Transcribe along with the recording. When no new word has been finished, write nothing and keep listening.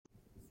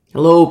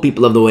Hello,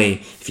 people of the way.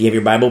 If you have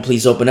your Bible,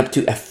 please open up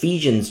to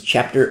Ephesians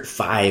chapter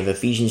 5.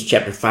 Ephesians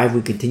chapter 5,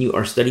 we continue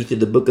our study through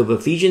the book of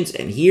Ephesians.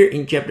 And here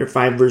in chapter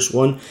 5, verse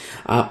 1,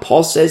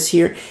 Paul says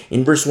here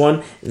in verse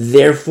 1,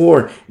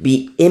 therefore,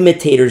 be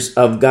imitators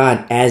of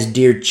God as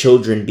dear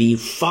children. Be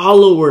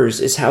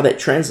followers is how that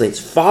translates.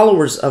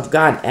 Followers of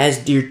God as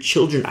dear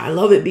children. I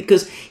love it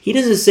because he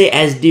doesn't say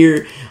as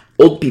dear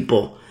old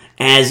people,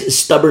 as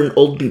stubborn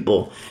old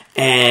people,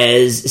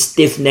 as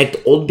stiff-necked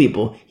old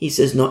people. He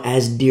says, no,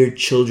 as dear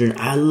children.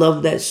 I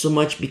love that so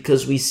much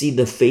because we see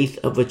the faith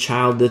of a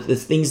child, the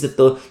things that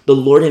the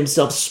Lord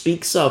himself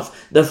speaks of,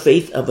 the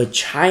faith of a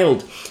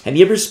child. Have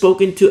you ever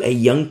spoken to a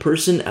young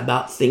person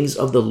about things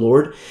of the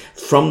Lord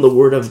from the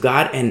Word of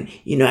God, and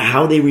you know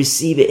how they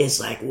receive it? It's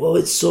like, whoa,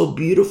 it's so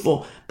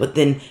beautiful. But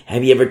then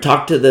have you ever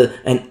talked to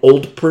an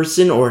old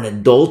person or an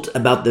adult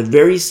about the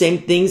very same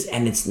things,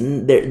 and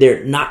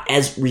they're not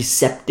as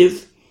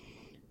receptive?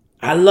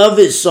 I love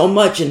it so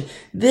much. And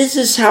this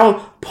is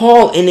how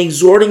Paul, in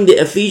exhorting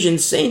the Ephesian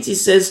saints, he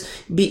says,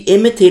 be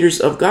imitators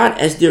of God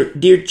as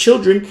dear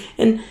children.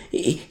 And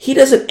he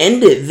doesn't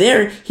end it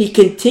there. He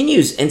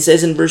continues and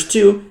says in verse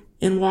 2,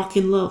 and walk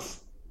in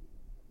love.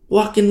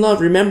 Walk in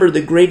love. Remember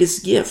the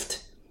greatest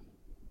gift.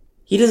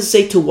 He doesn't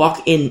say to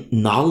walk in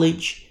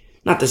knowledge.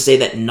 Not to say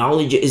that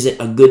knowledge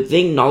isn't a good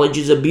thing. Knowledge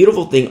is a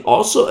beautiful thing.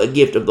 Also a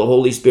gift of the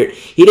Holy Spirit.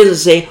 He doesn't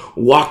say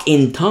walk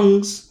in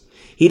tongues.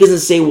 He doesn't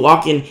say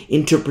walk in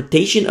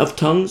interpretation of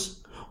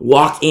tongues,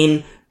 walk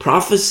in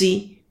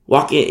prophecy,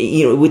 walk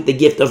in, with the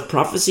gift of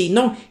prophecy.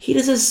 No, he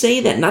doesn't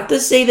say that. Not to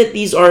say that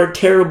these are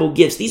terrible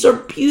gifts. These are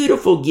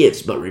beautiful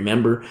gifts. But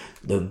remember,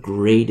 the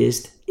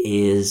greatest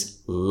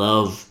is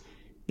love.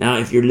 Now,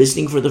 if you're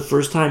listening for the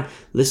first time,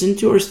 listen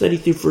to our study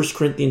through 1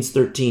 Corinthians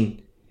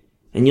 13.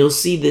 And you'll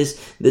see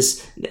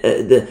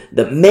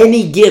the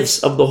many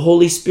gifts of the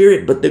Holy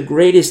Spirit, but the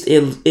greatest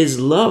is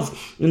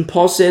love. And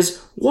Paul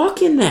says,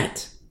 walk in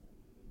that.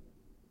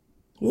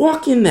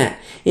 Walk in that.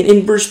 And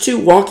in verse 2,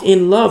 walk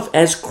in love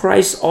as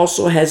Christ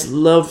also has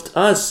loved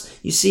us.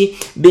 You see,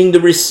 being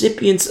the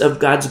recipients of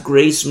God's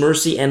grace,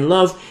 mercy, and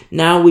love,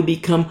 now we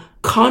become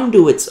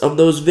conduits of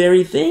those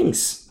very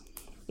things.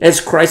 As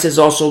Christ has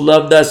also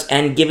loved us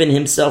and given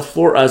himself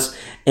for us,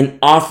 an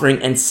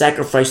offering and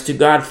sacrifice to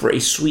God for a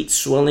sweet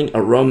swelling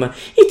aroma.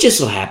 It just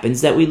so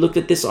happens that we looked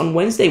at this on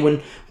Wednesday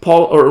when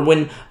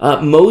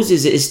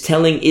Moses is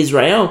telling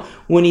Israel,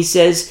 when he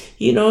says,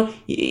 don't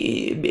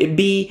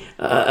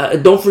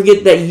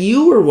forget that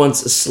you were once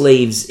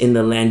slaves in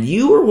the land.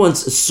 You were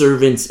once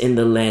servants in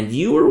the land.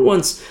 You were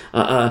once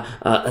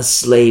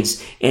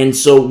slaves. And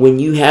so when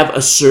you have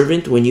a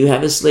servant, when you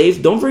have a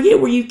slave, don't forget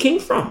where you came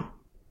from.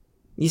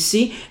 You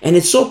see? And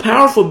it's so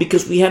powerful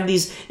because we have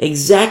these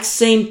exact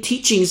same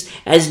teachings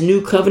as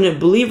new covenant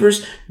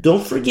believers.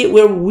 Don't forget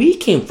where we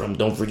came from.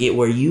 Don't forget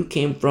where you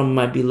came from,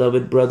 my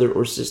beloved brother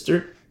or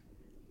sister.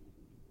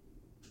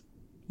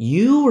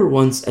 You were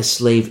once a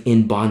slave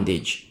in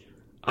bondage.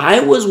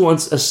 I was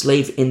once a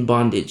slave in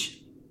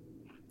bondage.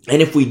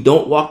 And if we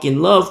don't walk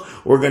in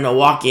love, we're going to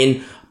walk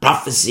in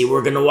prophecy.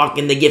 We're going to walk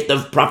in the gift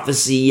of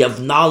prophecy,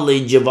 of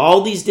knowledge, of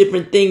all these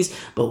different things.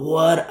 But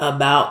what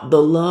about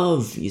the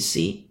love, you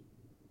see?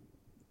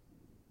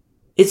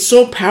 It's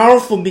so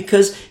powerful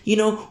because,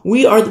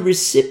 we are the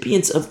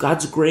recipients of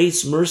God's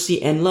grace,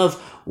 mercy, and love.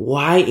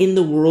 Why in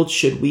the world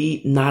should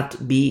we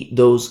not be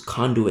those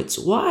conduits?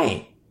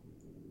 Why?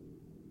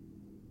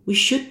 We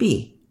should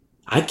be.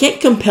 I can't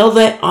compel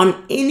that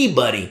on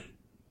anybody.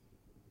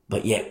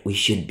 But yet we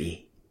should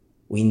be.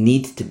 We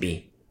need to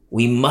be.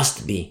 We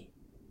must be.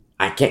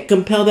 I can't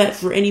compel that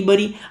for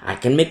anybody. I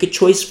can make a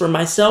choice for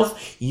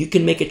myself. You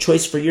can make a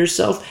choice for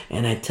yourself.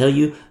 And I tell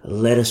you,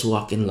 let us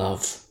walk in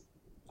love.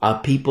 A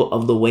people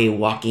of the way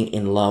walking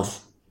in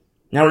love.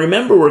 Now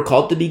remember, we're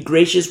called to be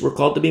gracious. We're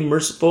called to be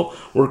merciful.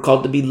 We're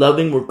called to be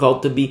loving. We're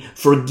called to be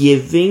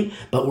forgiving.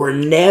 But we're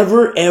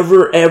never,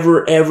 ever,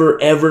 ever,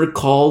 ever, ever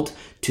called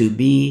to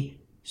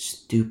be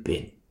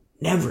stupid.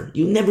 Never.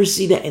 You never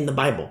see that in the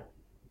Bible.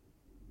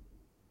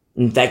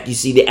 In fact, you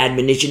see the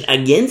admonition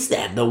against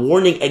that, the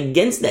warning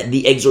against that,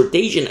 the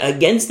exhortation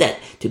against that,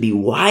 to be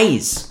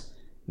wise.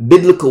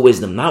 Biblical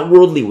wisdom, not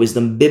worldly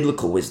wisdom,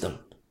 biblical wisdom.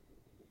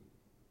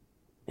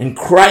 And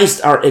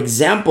Christ, our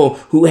example,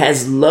 who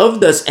has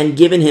loved us and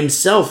given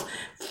himself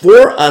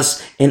for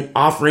us, an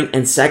offering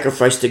and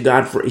sacrifice to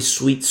God for a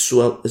sweet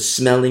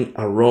smelling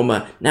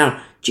aroma.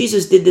 Now,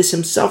 Jesus did this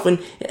himself, and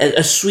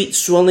a sweet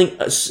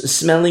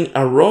smelling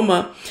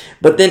aroma.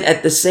 But then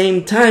at the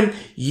same time,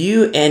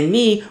 you and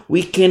me,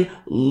 we can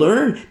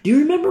learn. Do you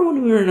remember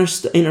when we were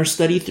in our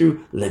study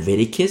through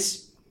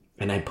Leviticus?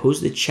 And I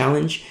posed the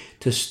challenge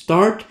to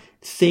start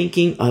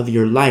thinking of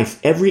your life,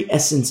 every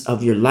essence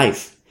of your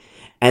life,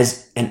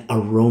 as an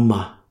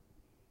aroma.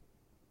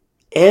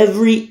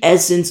 Every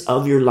essence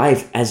of your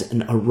life as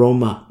an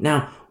aroma.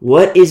 Now,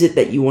 what is it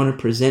that you want to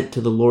present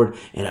to the Lord?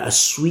 And a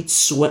sweet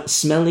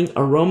smelling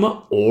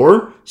aroma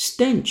or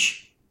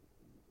stench?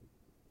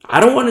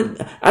 I don't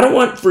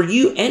want for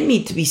you and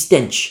me to be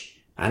stench.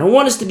 I don't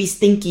want us to be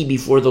stinky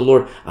before the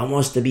Lord. I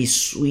want us to be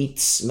sweet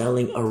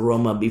smelling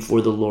aroma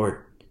before the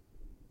Lord.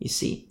 You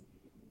see?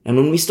 And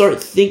when we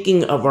start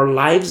thinking of our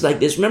lives like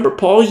this, remember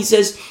Paul, he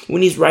says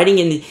when he's writing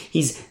and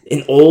he's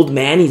an old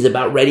man, he's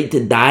about ready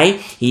to die.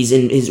 He's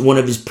in one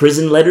of his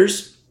prison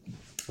letters.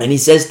 And he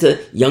says to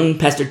young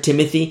Pastor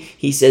Timothy,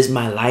 he says,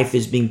 my life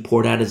is being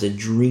poured out as a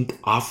drink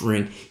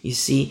offering. You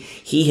see,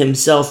 he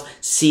himself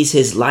sees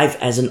his life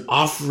as an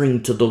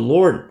offering to the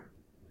Lord.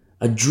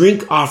 A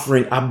drink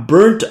offering, a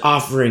burnt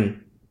offering.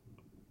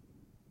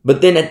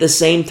 But then at the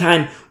same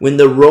time, when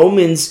the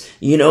Romans,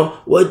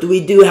 what do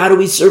we do? How do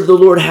we serve the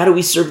Lord? How do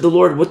we serve the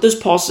Lord? What does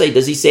Paul say?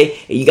 Does he say,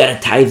 hey, you got to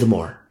tithe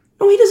more?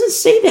 No, he doesn't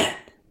say that.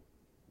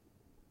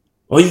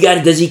 Oh,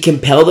 does he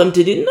compel them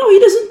to do? No, he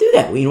doesn't do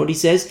that. Well, you know what he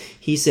says?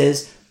 He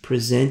says,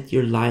 present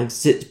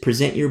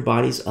your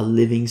bodies a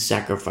living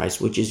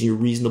sacrifice, which is your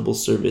reasonable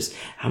service.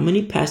 How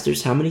many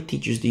pastors, how many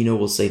teachers do you know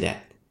will say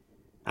that?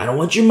 I don't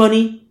want your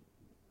money,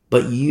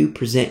 but you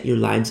present your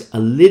lives a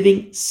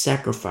living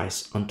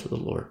sacrifice unto the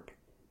Lord.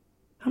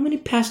 How many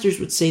pastors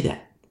would say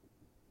that?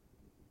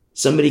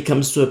 Somebody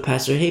comes to a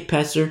pastor, hey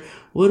pastor,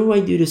 what do I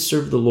do to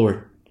serve the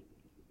Lord?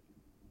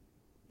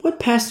 What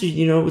pastor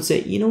would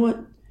say, you know what?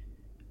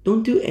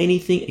 Don't do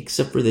anything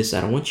except for this.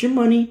 I don't want your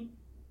money.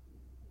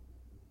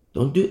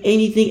 Don't do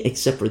anything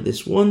except for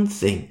this one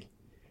thing.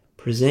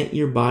 Present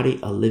your body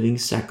a living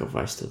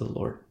sacrifice to the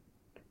Lord.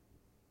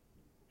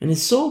 And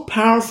it's so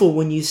powerful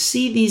when you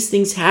see these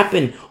things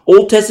happen,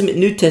 Old Testament,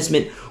 New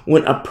Testament,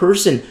 when a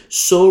person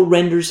so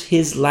renders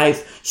his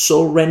life,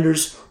 so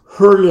renders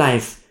her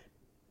life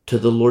to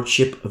the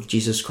Lordship of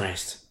Jesus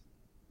Christ.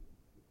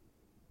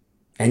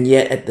 And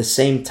yet at the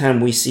same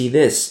time we see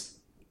this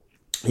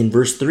in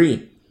verse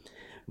 3.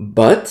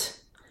 But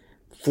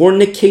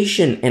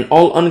fornication and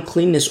all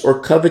uncleanness or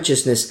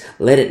covetousness,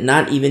 let it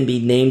not even be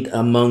named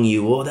among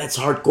you. Oh, that's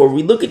hardcore.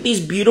 We look at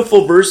these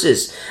beautiful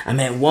verses. I'm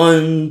at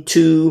 1,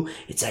 2.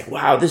 It's like,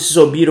 wow, this is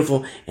so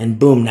beautiful. And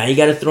boom, now you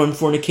got to throw in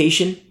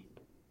fornication.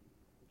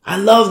 I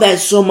love that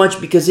so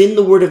much because in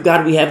the Word of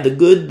God, we have the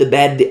good, the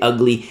bad, the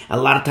ugly. A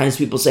lot of times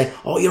people say,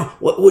 oh,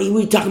 what are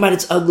you talking about?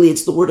 It's ugly.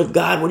 It's the Word of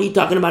God. What are you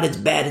talking about? It's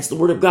bad. It's the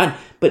Word of God.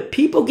 But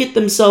people get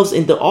themselves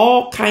into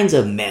all kinds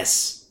of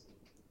mess.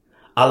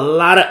 A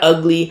lot of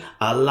ugly,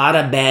 a lot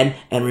of bad.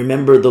 And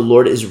remember, the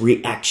Lord is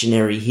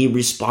reactionary. He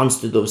responds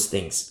to those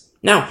things.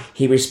 Now,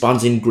 he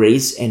responds in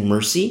grace and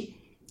mercy,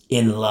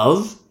 in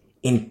love,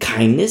 in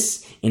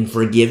kindness, in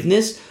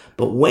forgiveness.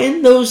 But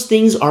when those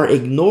things are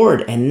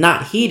ignored and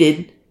not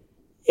heeded,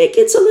 it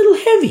gets a little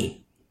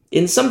heavy.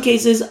 In some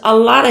cases, a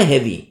lot of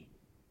heavy.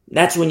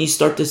 That's when you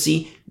start to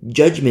see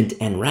judgment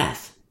and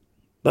wrath.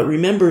 But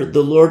remember,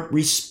 the Lord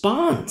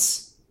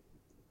responds.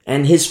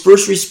 And his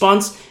first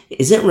response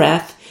isn't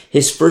wrath.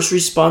 His first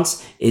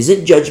response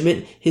isn't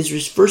judgment.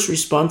 His first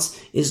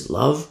response is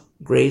love,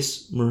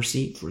 grace,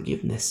 mercy,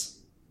 forgiveness.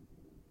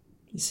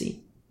 You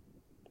see?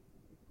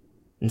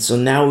 And so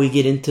now we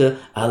get into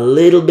a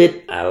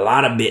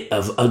lot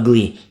of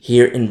ugly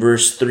here in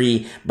verse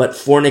 3. But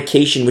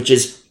fornication, which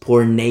is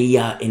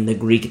porneia in the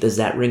Greek, does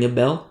that ring a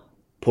bell?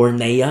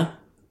 Porneia,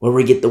 where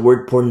we get the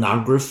word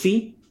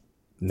pornography.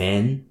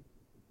 Men,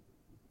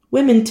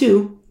 women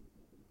too.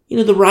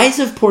 The rise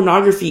of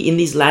pornography in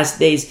these last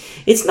days,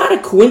 it's not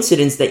a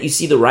coincidence that you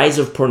see the rise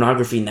of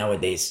pornography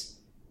nowadays.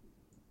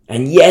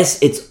 And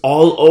yes, it's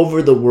all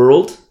over the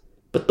world,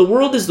 but the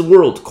world is the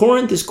world.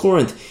 Corinth is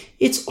Corinth.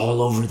 It's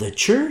all over the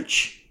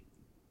church.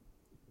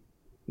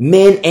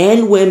 Men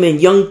and women,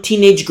 young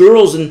teenage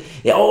girls, and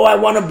I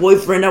want a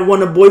boyfriend,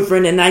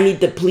 and I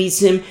need to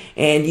please him,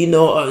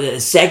 and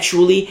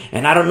sexually,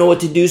 and I don't know what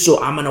to do, so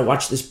I'm going to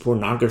watch this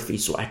pornography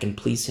so I can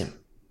please him.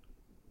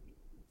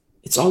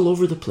 It's all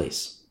over the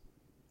place.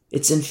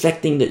 It's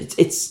infecting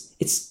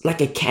it's like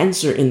a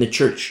cancer in the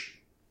church.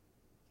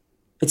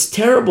 It's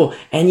terrible.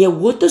 And yet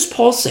what does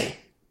Paul say?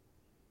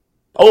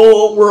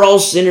 Oh, we're all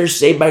sinners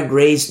saved by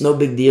grace, no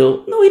big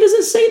deal. No, he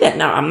doesn't say that.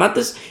 Now, I'm not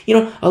this,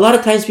 a lot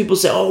of times people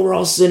say, oh, we're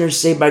all sinners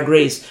saved by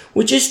grace,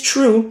 which is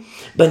true,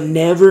 but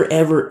never,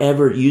 ever,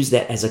 ever use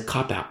that as a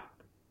cop-out.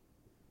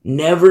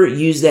 Never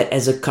use that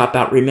as a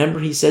cop-out. Remember,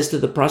 he says to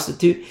the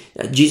prostitute,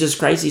 Jesus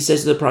Christ, he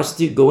says to the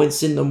prostitute, go and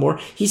sin no more.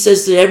 He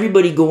says to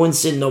everybody, go and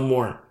sin no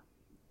more.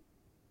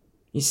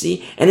 You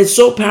see? And it's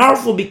so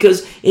powerful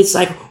because it's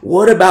like,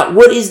 what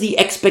is the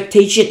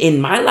expectation in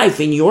my life,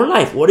 in your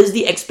life? What is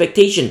the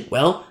expectation?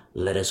 Well,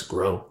 let us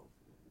grow.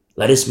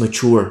 Let us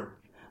mature.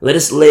 Let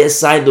us lay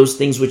aside those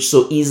things which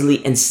so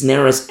easily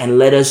ensnare us and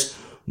let us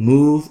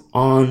move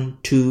on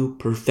to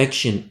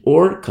perfection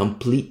or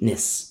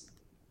completeness.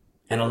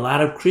 And a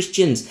lot of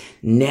Christians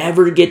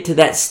never get to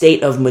that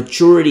state of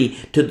maturity,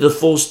 to the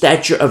full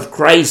stature of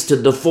Christ, to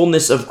the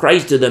fullness of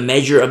Christ, to the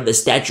measure of the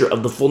stature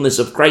of the fullness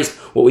of Christ.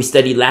 What we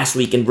studied last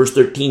week in verse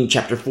 13,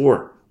 chapter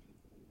 4.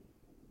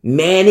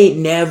 Many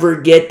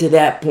never get to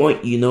that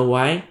point. You know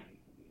why?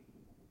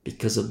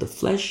 Because of the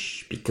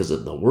flesh, because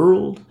of the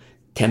world,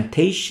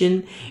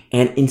 temptation.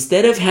 And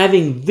instead of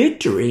having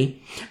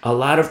victory, a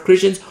lot of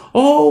Christians,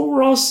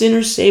 we're all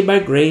sinners saved by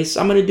grace.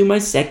 I'm going to do my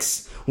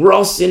sex. We're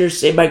all sinners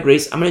saved by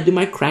grace. I'm going to do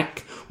my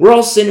crack. We're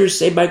all sinners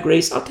saved by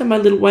grace. I'll tell my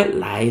little white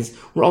lies.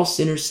 We're all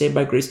sinners saved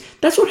by grace.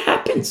 That's what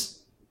happens.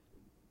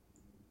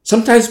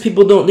 Sometimes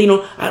people don't,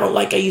 I don't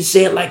like how you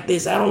say it like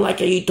this. I don't like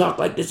how you talk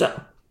like this.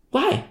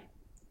 Why?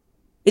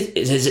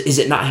 Is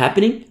it not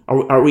happening?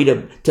 Are we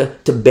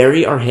to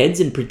bury our heads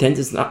and pretend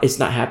it's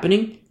not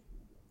happening?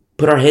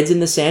 Put our heads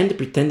in the sand to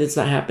pretend it's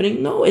not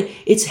happening? No,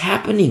 it's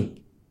happening.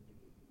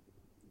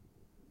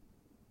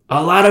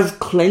 A lot of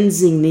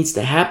cleansing needs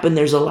to happen.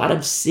 There's a lot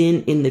of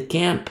sin in the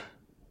camp.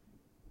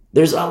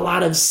 There's a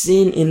lot of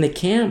sin in the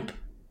camp.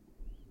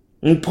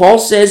 And Paul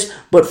says,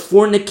 but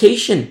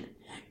fornication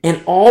and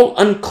all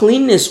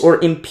uncleanness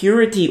or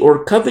impurity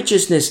or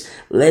covetousness,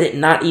 let it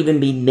not even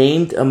be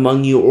named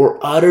among you or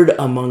uttered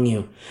among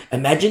you.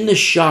 Imagine the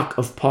shock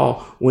of Paul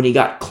when he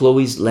got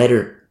Chloe's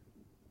letter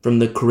from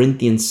the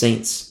Corinthian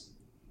saints.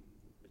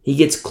 He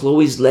gets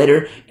Chloe's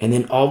letter, and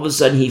then all of a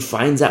sudden he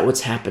finds out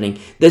what's happening.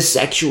 The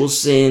sexual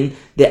sin,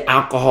 the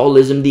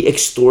alcoholism, the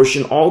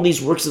extortion, all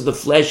these works of the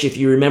flesh. If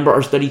you remember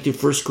our study through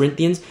 1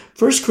 Corinthians,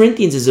 1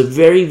 Corinthians is a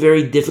very,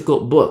 very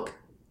difficult book.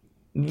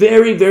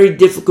 Very, very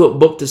difficult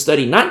book to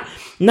study. Not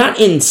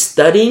in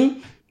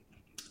studying,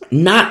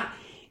 not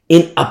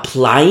in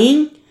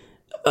applying.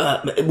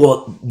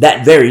 Well,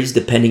 that varies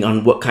depending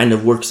on what kind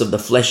of works of the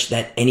flesh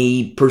that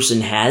any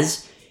person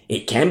has.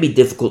 It can be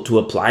difficult to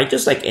apply,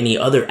 just like any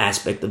other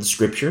aspect of the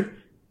scripture.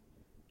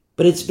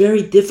 But it's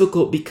very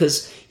difficult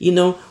because,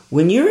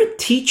 when you're a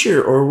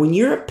teacher or when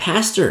you're a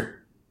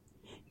pastor,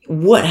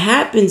 what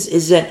happens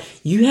is that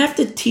you have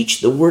to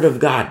teach the word of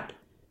God.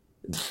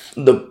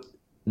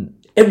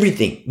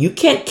 Everything. You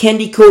can't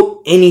candy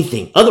coat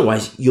anything.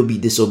 Otherwise, you'll be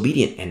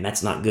disobedient, and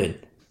that's not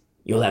good.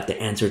 You'll have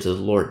to answer to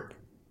the Lord.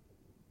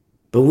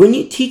 But when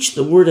you teach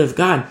the word of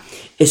God,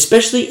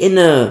 especially in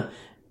a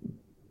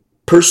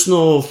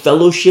personal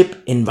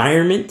fellowship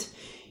environment,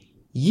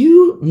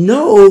 you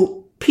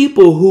know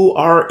people who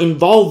are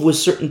involved with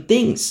certain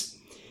things.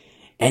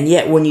 And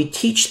yet when you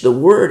teach the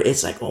word,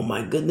 it's like, oh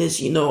my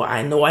goodness,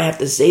 I know I have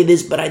to say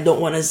this, but I don't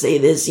want to say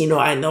this.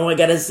 I know I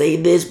got to say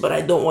this, but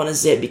I don't want to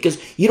say it, because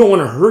you don't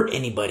want to hurt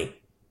anybody.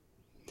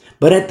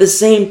 But at the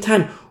same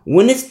time,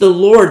 when it's the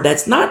Lord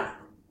that's not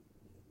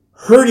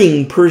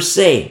hurting per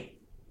se,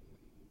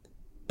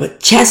 but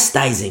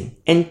chastising,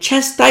 and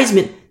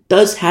chastisement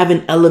does have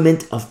an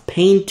element of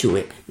pain to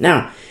it.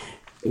 Now,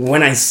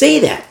 when I say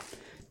that,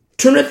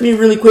 turn with me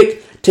really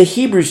quick to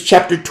Hebrews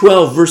chapter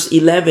 12, verse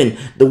 11.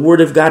 The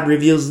word of God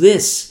reveals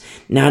this.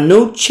 Now,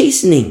 no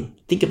chastening,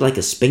 think of like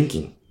a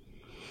spanking.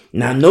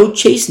 Now, no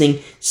chastening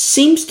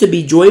seems to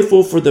be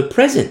joyful for the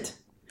present,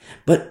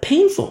 but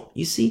painful.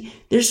 You see,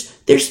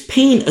 there's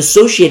pain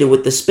associated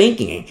with the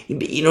spanking.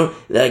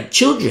 Like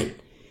children,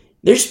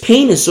 there's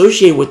pain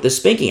associated with the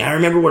spanking. I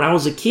remember when I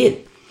was a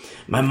kid,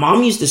 my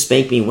mom used to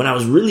spank me when I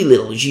was really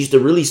little. She used to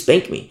really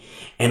spank me.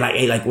 And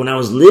like when I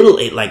was little,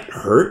 it like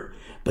hurt.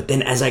 But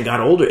then as I got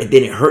older, it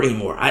didn't hurt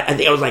anymore. I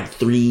think I was like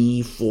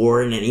 3,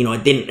 4, and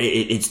then,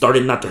 it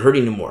started not to hurt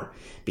anymore,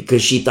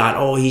 because she thought,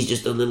 oh, he's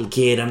just a little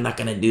kid. I'm not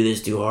going to do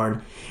this too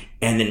hard.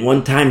 And then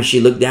one time she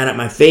looked down at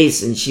my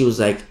face and she was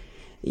like,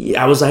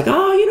 I was like,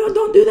 oh,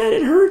 don't do that.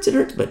 It hurts.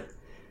 But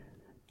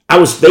I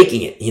was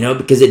faking it,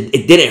 because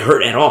it didn't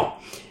hurt at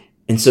all.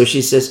 And so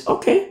she says,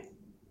 okay.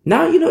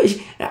 Now,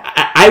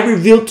 I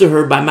revealed to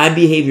her by my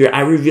behavior, I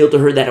revealed to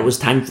her that it was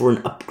time for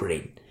an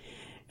upgrade.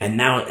 And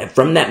now,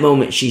 from that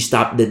moment, she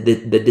stopped the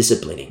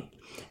disciplining.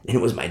 And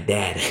it was my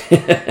dad.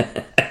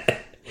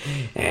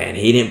 And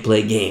he didn't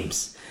play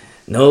games.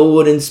 No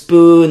wooden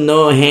spoon,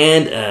 no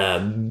hand.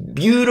 A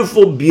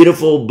beautiful,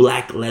 beautiful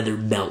black leather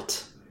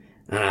belt.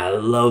 And I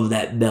love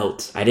that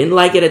belt. I didn't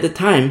like it at the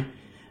time,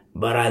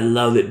 but I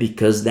love it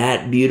because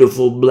that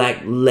beautiful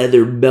black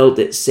leather belt,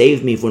 it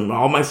saved me when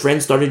all my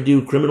friends started to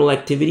do criminal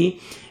activity,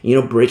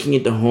 breaking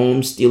into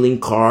homes, stealing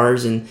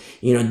cars, and,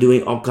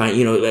 doing all kinds,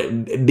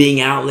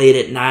 being out late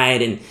at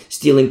night and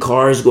stealing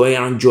cars, going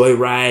out on joy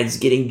rides,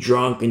 getting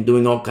drunk and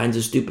doing all kinds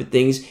of stupid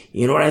things.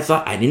 You know what I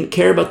thought? I didn't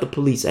care about the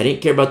police. I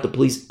didn't care about the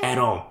police at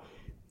all.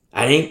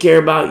 I didn't care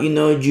about,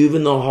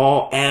 juvenile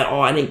hall at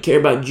all. I didn't care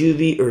about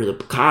juvie or the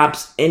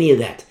cops, any of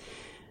that.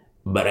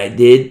 But I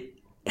did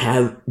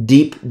have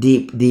deep,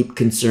 deep, deep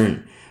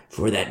concern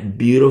for that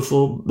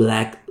beautiful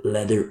black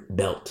leather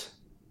belt.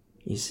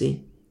 You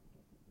see?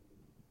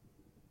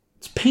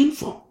 It's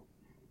painful.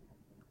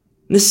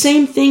 And the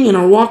same thing in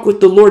our walk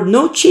with the Lord.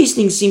 No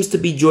chastening seems to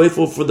be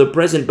joyful for the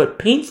present, but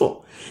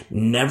painful.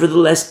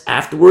 Nevertheless,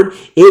 afterward,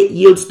 it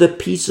yields the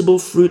peaceable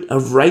fruit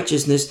of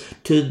righteousness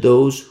to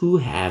those who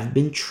have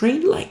been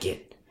trained like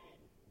it.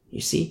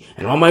 You see?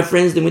 And all my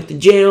friends, they went to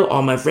jail.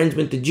 All my friends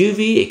went to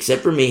juvie,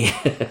 except for me.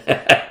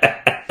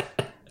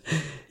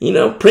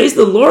 Praise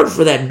the Lord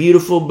for that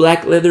beautiful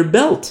black leather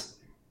belt.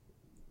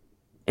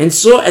 And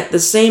so at the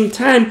same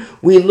time,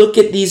 we look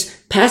at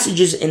these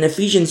passages in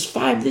Ephesians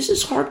 5. This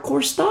is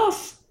hardcore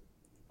stuff.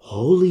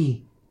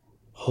 Holy.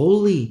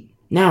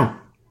 Now,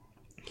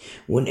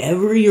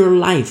 whenever your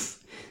life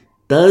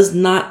does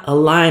not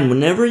align,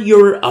 whenever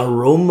your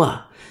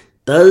aroma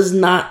does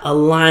not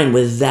align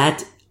with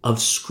that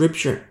of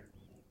Scripture,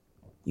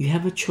 you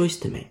have a choice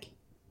to make.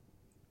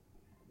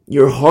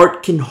 Your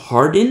heart can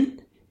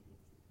harden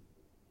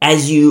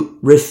as you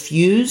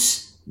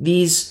refuse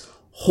these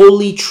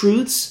holy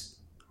truths,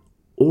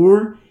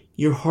 or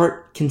your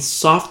heart can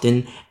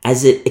soften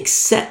as it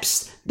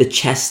accepts the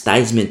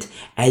chastisement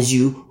as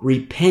you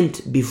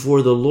repent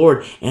before the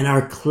Lord and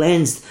are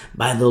cleansed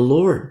by the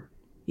Lord.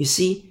 You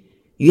see,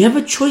 you have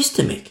a choice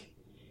to make.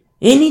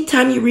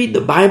 Anytime you read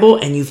the Bible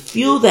and you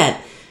feel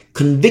that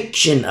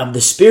conviction of the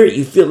Spirit,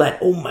 you feel that,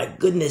 oh my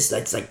goodness,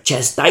 that's like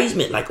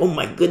chastisement. Like, oh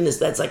my goodness,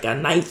 that's like a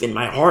knife in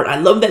my heart. I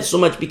love that so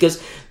much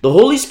because the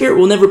Holy Spirit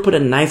will never put a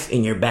knife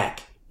in your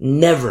back.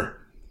 Never.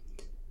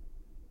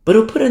 But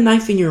He'll put a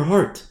knife in your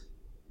heart.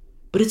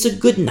 But it's a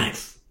good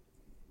knife.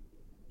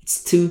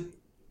 It's to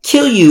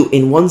kill you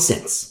in one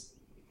sense.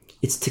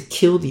 It's to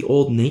kill the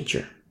old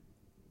nature.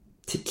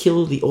 To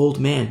kill the old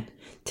man.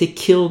 To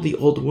kill the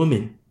old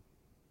woman.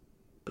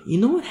 But you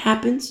know what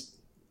happens?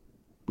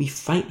 We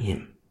fight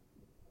him.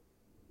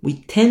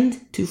 We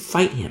tend to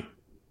fight him.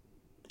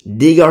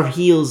 Dig our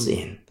heels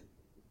in.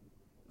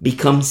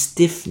 Become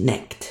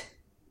stiff-necked.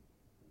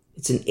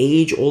 It's an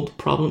age-old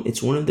problem.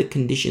 It's one of the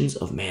conditions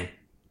of man.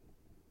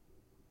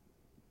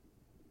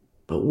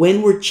 But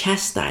when we're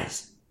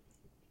chastised,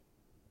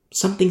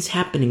 something's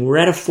happening. We're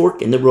at a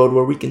fork in the road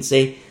where we can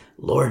say,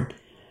 Lord,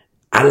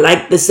 I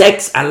like the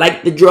sex, I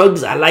like the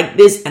drugs, I like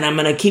this, and I'm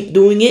going to keep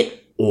doing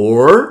it.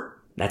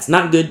 Or, that's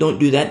not good, don't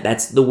do that.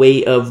 That's the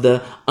way of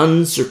the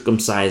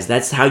uncircumcised.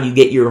 That's how you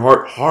get your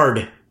heart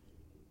hard.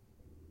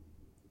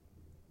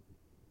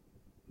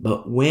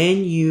 But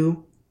when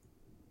you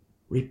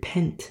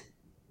repent,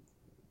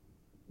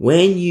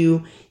 when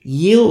you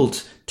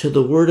yield to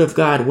the Word of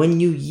God, when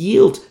you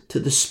yield to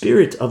the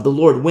Spirit of the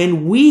Lord,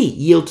 when we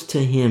yield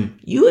to Him,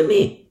 you and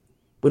me,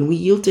 when we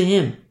yield to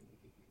Him,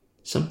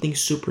 something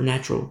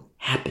supernatural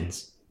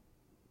happens.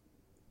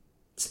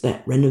 It's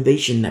that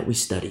renovation that we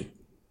study.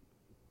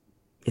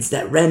 It's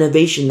that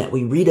renovation that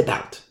we read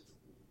about.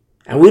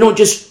 And we don't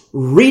just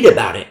read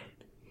about it.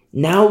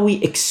 Now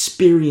we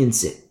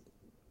experience it.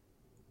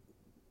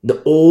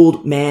 The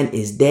old man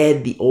is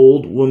dead. The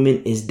old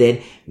woman is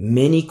dead.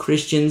 Many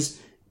Christians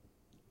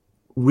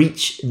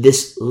reach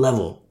this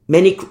level.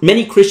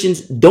 Many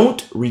Christians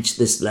don't reach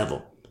this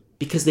level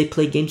because they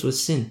play games with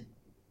sin.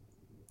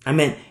 I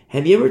mean,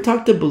 have you ever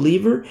talked to a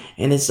believer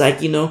and it's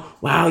like,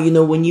 wow,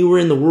 when you were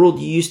in the world,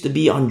 you used to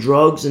be on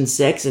drugs and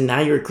sex, and now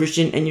you're a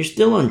Christian and you're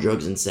still on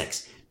drugs and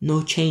sex.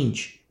 No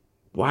change.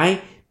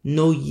 Why?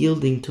 No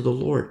yielding to the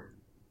Lord.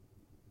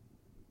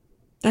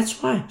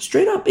 That's why.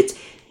 Straight up.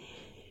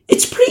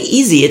 It's pretty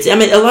easy.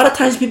 A lot of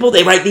times people,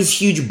 they write these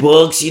huge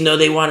books,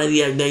 they want to,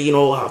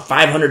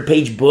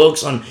 500-page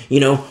books on,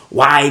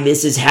 why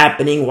this is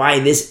happening, why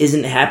this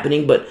isn't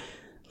happening. But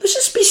let's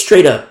just be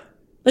straight up.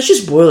 Let's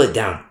just boil it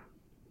down.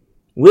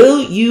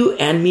 Will you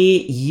and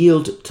me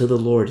yield to the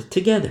Lord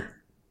together?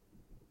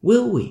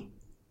 Will we?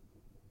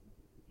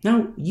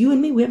 Now, you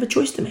and me, we have a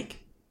choice to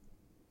make.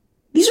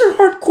 These are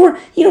hardcore,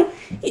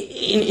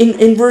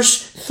 in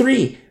verse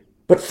 3,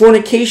 but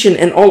fornication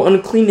and all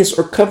uncleanness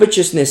or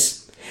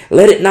covetousness,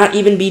 let it not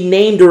even be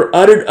named or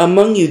uttered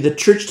among you. The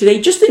church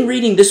today, just in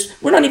reading this,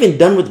 we're not even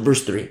done with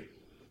verse 3.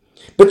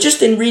 But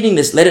just in reading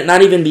this, let it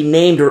not even be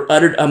named or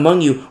uttered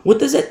among you. What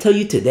does that tell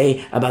you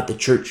today about the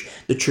church?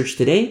 The church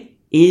today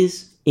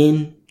is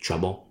in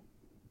trouble.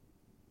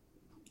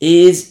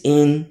 Is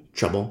in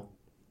trouble.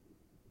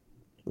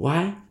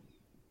 Why?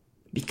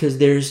 Because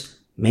there's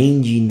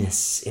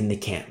manginess in the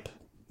camp.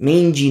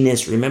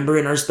 Manginess. Remember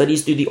in our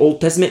studies through the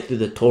Old Testament, through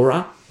the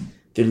Torah,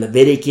 through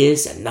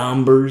Leviticus and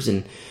Numbers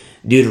and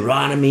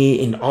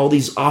Deuteronomy and all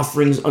these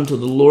offerings unto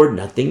the Lord,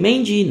 nothing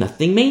mangy,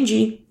 nothing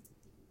mangy.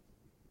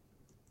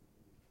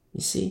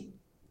 You see?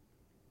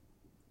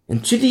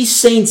 And to these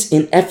saints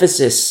in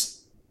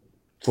Ephesus,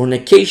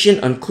 fornication,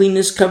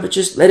 uncleanness,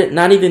 covetousness, let it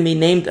not even be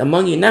named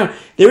among you. Now,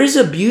 there is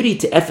a beauty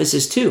to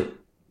Ephesus too.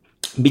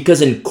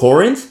 Because in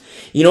Corinth,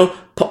 in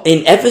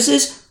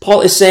Ephesus,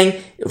 Paul is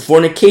saying,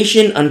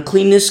 fornication,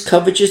 uncleanness,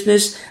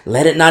 covetousness,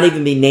 let it not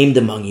even be named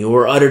among you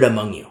or uttered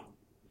among you.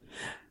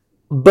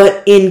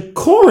 But in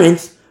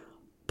Corinth,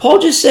 Paul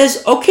just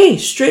says, okay,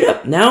 straight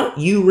up, now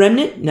you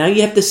remnant, now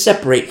you have to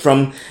separate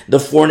from the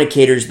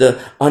fornicators,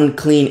 the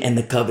unclean, and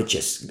the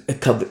covetous,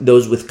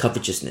 those with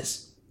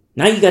covetousness.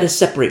 Now you got to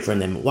separate from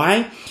them.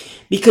 Why?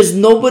 Because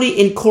nobody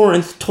in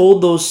Corinth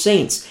told those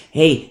saints,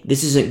 hey,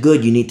 this isn't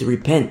good, you need to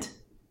repent.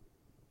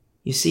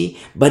 You see?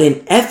 But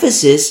in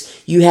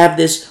Ephesus, you have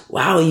this,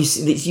 wow, you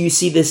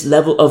see this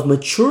level of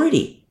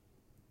maturity.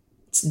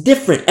 It's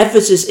different.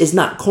 Ephesus is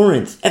not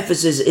Corinth.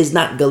 Ephesus is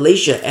not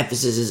Galatia.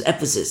 Ephesus is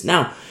Ephesus.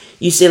 Now,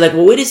 you say like,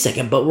 well, wait a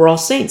second, but we're all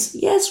saints.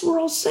 Yes, we're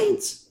all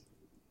saints.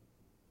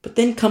 But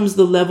then comes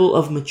the level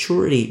of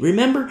maturity.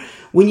 Remember,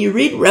 when you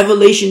read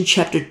Revelation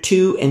chapter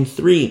 2 and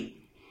 3,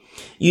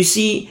 you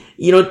see,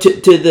 to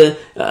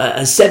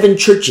the 7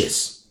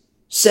 churches.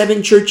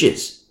 7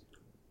 churches.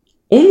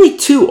 Only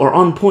 2 are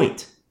on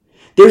point.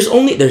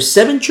 There's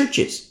 7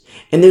 churches,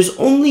 and there's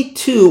only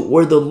 2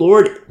 where the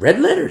Lord, red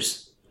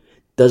letters,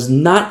 does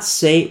not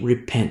say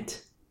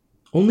repent.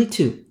 Only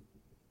 2.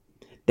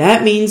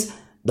 That means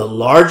the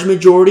large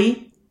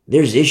majority,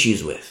 there's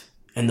issues with.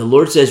 And the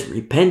Lord says,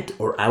 repent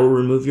or I will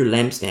remove your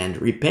lampstand.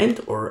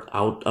 Repent or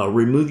I'll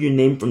remove your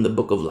name from the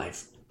book of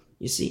life.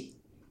 You see?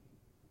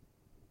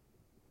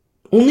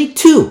 Only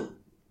 2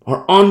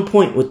 are on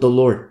point with the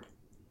Lord.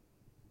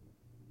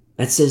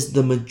 That says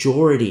the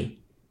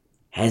majority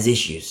has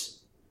issues.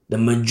 The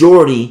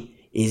majority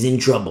is in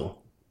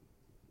trouble.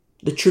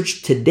 The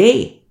church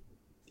today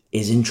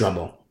is in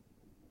trouble.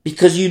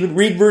 Because you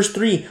read verse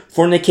 3,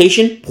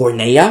 fornication,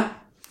 porneia,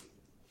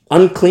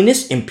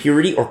 uncleanness,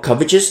 impurity, or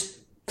covetousness,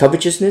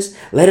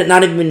 let it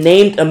not even be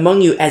named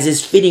among you as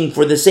is fitting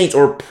for the saints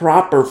or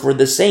proper for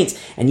the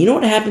saints. And you know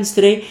what happens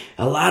today?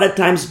 A lot of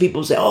times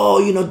people say,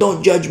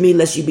 don't judge me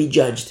lest you be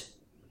judged.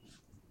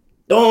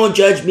 Don't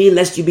judge me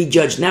lest you be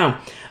judged.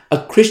 Now,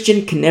 a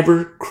Christian can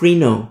never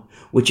krino,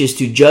 which is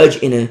to judge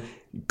in a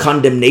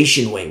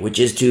condemnation way, which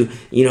is to,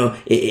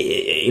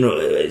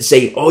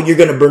 say, you're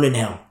going to burn in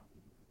hell.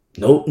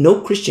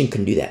 No Christian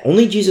can do that.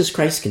 Only Jesus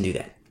Christ can do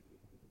that.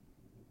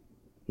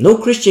 No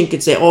Christian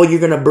can say, you're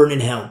going to burn in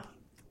hell.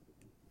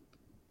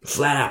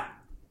 Flat out.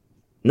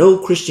 No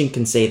Christian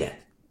can say that.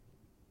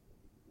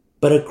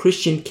 But a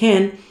Christian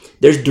can.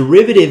 There's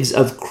derivatives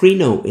of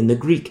krino in the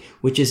Greek,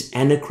 which is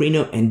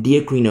anakrino and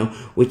diakrino,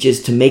 which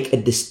is to make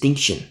a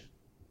distinction.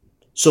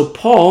 So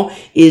Paul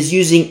is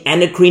using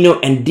anakrino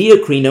and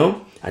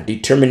diakrino, a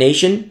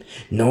determination,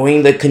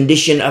 knowing the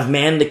condition of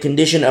man, the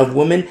condition of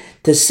woman,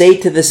 to say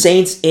to the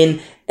saints in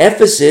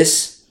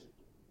Ephesus,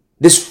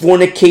 this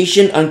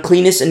fornication,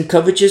 uncleanness, and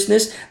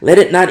covetousness, let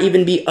it not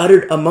even be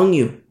uttered among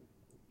you.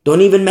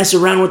 Don't even mess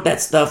around with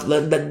that stuff.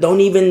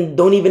 Don't even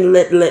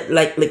let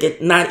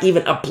it not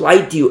even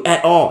apply to you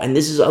at all. And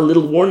this is a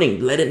little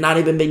warning. Let it not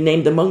even be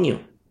named among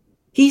you.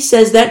 He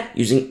says that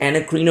using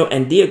anakrino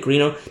and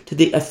diakrino to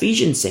the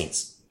Ephesian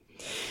saints.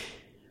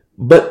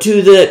 But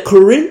to the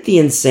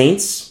Corinthian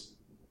saints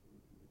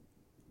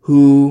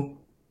who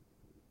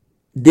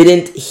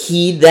didn't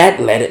heed that,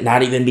 let it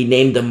not even be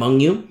named among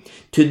you.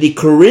 To the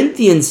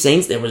Corinthian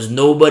saints, there was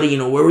nobody,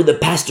 where were the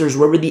pastors,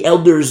 where were the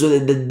elders, the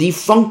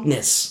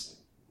defunctness,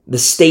 the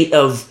state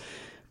of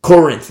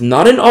Corinth.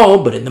 Not in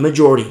all, but in the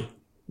majority.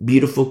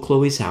 Beautiful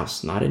Chloe's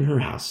house, not in her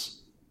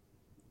house.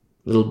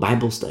 Little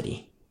Bible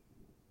study,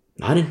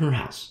 not in her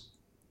house.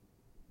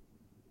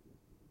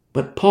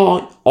 But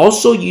Paul,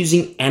 also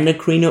using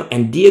anakrino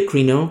and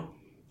diakrino,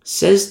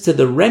 says to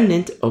the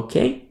remnant,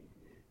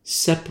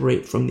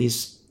 separate from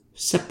these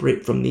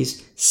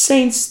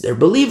saints. They're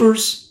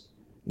believers.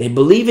 They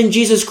believe in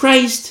Jesus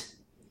Christ.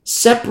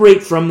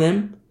 Separate from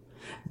them.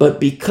 But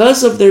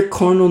because of their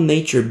carnal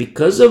nature,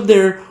 because of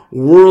their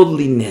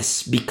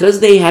worldliness, because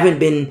they haven't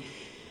been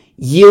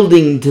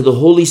yielding to the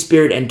Holy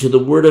Spirit and to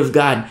the Word of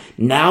God,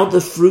 now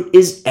the fruit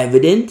is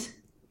evident.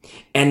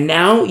 And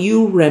now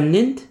you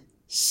remnant,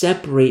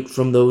 separate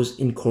from those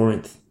in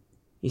Corinth,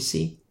 you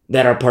see,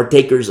 that are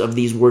partakers of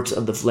these works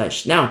of the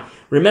flesh. Now,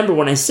 remember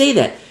when I say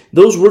that,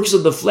 those works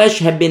of the flesh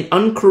have been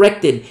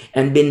uncorrected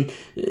and been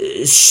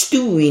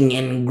stewing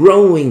and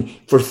growing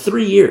for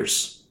 3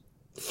 years.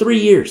 3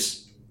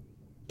 years.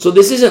 So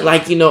this isn't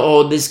like,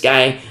 this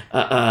guy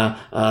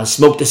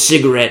smoked a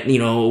cigarette,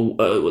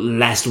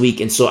 last week,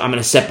 and so I'm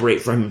going to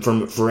separate from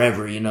him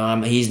forever,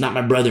 he's not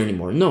my brother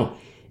anymore. No,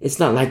 it's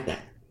not like that.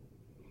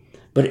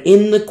 But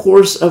in the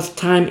course of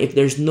time, if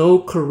there's no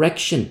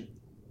correction,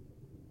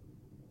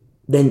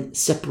 then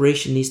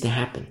separation needs to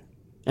happen.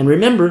 And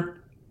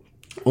remember,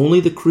 only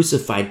the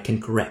crucified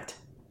can correct.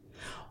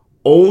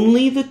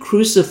 Only the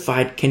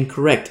crucified can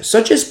correct,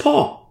 such as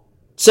Paul,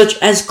 such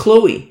as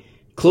Chloe.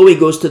 Chloe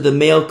goes to the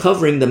male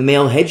covering, the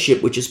male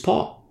headship, which is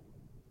Paul.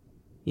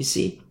 You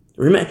see?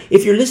 Remember,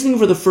 if you're listening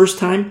for the first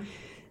time,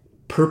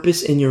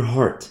 purpose in your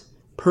heart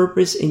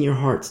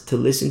to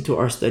listen to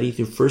our study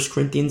through 1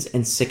 Corinthians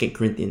and 2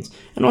 Corinthians,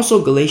 and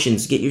also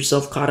Galatians. Get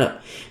yourself caught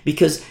up,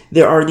 because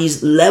there are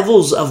these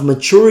levels of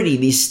maturity,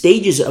 these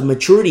stages of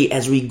maturity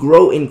as we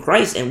grow in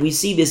Christ, and we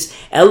see this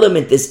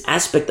element, this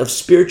aspect of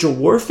spiritual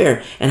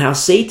warfare, and how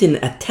Satan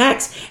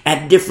attacks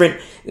at different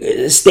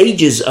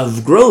stages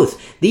of growth.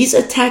 These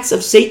attacks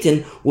of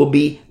Satan will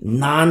be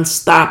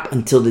non-stop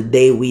until the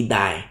day we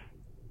die.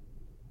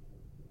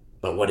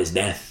 But what is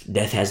death?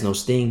 Death has no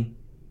sting.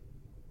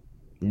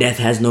 Death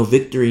has no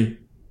victory.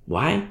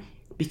 Why?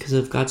 Because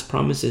of God's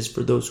promises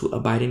for those who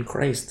abide in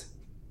Christ.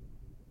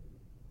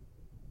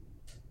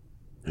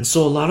 And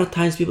so a lot of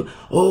times people,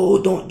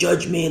 don't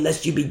judge me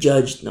lest you be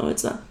judged. No,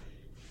 it's not.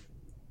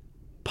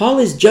 Paul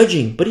is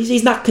judging, but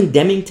he's not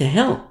condemning to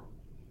hell.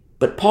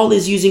 But Paul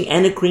is using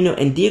anakrino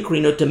and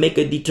diakrino to make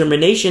a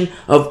determination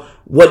of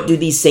what do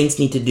these saints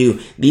need to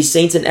do. These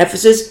saints in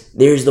Ephesus,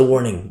 there's the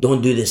warning.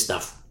 Don't do this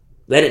stuff.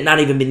 Let it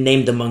not even be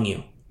named among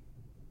you.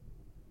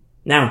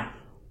 Now,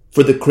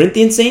 for the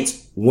Corinthian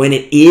saints, when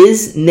it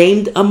is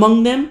named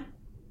among them,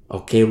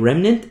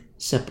 remnant,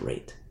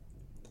 separate.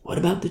 What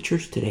about the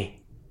church today?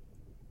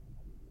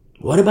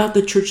 What about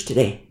the church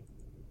today?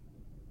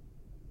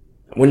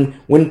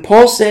 When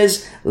Paul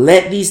says,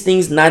 let these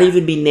things not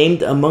even be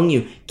named among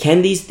you,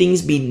 can these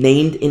things be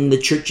named in the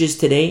churches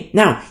today?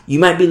 Now, you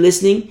might be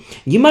listening.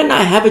 You might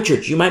not have a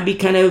church. You might be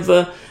kind of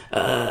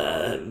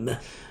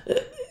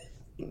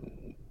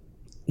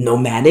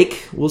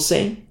nomadic, we'll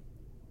say.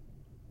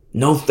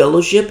 No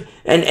fellowship.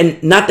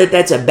 And not that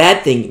that's a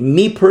bad thing.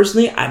 Me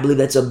personally, I believe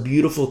that's a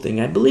beautiful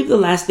thing. I believe the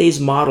last days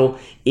model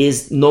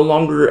is no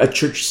longer a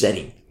church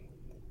setting,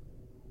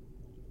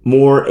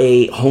 more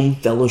a home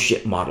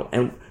fellowship model.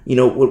 And,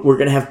 we're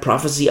going to have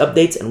prophecy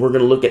updates, and we're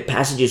going to look at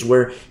passages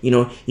where,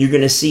 you're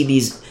going to see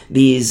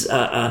these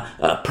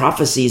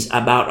prophecies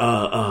about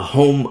a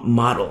home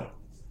model.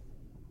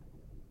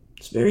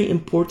 It's very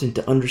important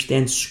to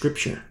understand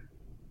Scripture,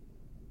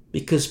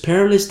 because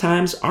perilous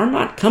times are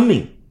not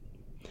coming.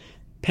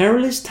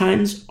 Perilous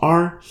times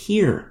are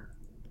here.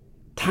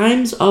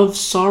 Times of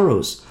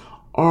sorrows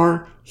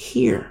are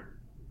here.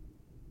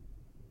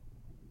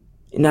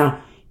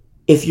 Now,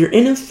 if you're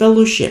in a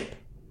fellowship,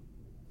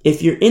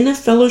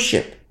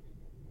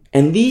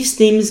 and these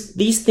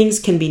things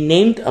can be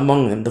named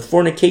among them: the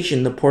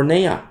fornication, the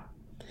porneia,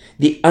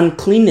 the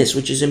uncleanness,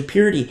 which is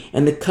impurity,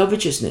 and the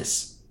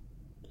covetousness.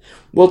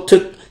 Well,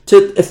 to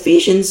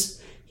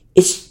Ephesians,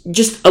 it's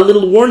just a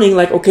little warning,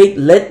 like, okay,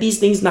 let these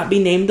things not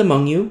be named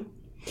among you.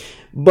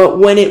 But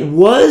when it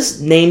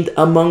was named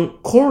among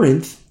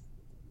Corinth,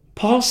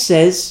 Paul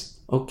says,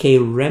 okay,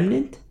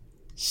 remnant,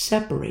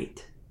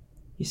 separate.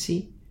 You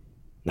see?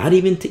 Not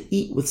even to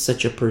eat with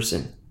such a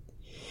person.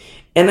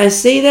 And I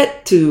say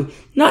that to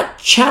not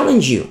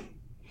challenge you,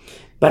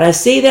 but I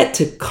say that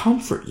to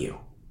comfort you.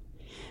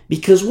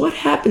 Because what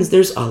happens,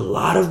 there's a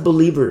lot of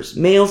believers,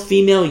 male,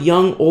 female,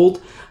 young,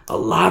 old, a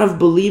lot of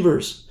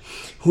believers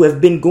who have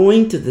been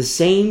going to the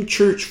same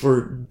church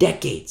for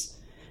decades.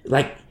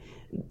 Like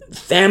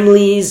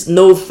families,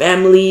 no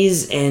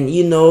families, and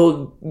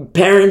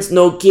parents,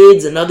 no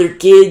kids, and other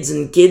kids,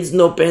 and kids,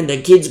 no parents.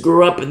 Their kids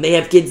grow up and they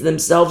have kids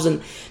themselves,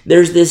 and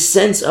there's this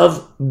sense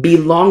of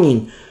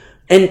belonging.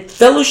 And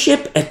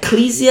fellowship,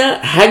 ecclesia,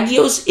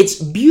 hagios,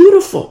 it's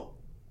beautiful.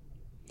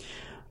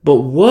 But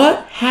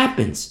what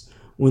happens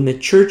when the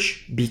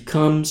church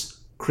becomes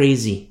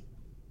crazy?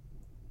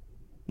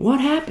 What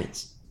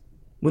happens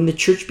when the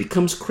church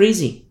becomes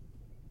crazy?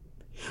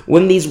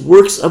 When these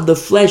works of the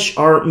flesh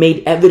are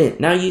made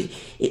evident. Now, in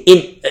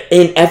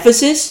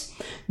Ephesus,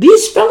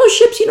 these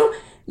fellowships,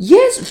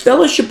 yes,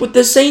 fellowship with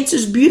the saints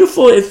is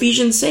beautiful.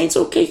 Ephesians saints,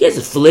 okay,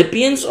 yes.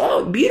 Philippians,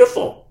 oh,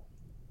 beautiful.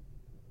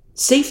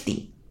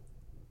 Safety.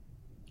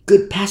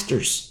 Good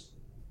pastors,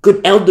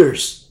 good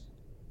elders,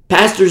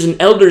 pastors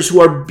and elders who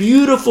are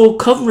beautiful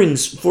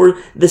coverings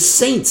for the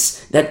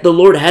saints that the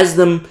Lord has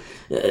them,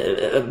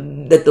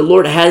 that the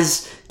Lord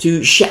has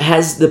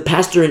the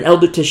pastor and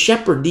elder to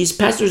shepherd. These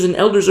pastors and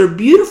elders are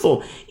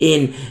beautiful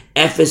in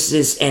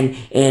Ephesus and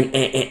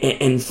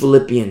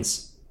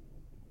Philippians.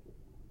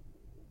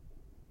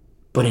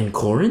 But in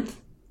Corinth,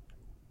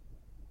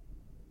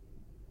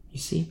 you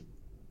see?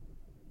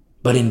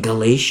 But in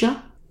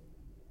Galatia?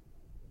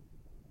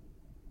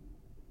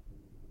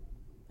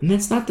 And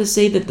that's not to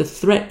say that the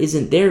threat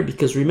isn't there,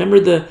 because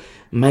remember the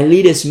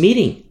Miletus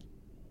meeting.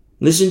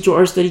 Listen to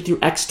our study through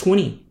Acts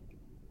 20.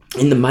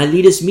 In the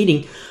Miletus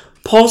meeting,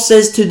 Paul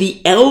says to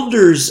the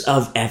elders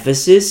of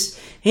Ephesus,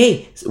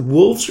 hey,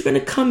 wolves are going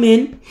to come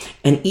in,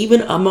 and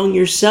even among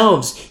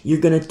yourselves,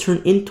 you're going to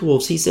turn into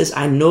wolves. He says,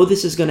 I know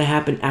this is going to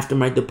happen after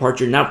my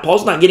departure. Now,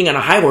 Paul's not getting on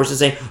a high horse and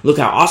saying, look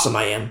how awesome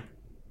I am.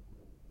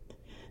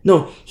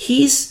 No,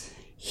 he's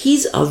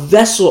a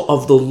vessel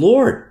of the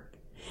Lord.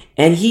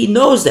 And he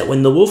knows that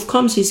when the wolf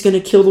comes, he's going to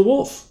kill the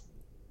wolf,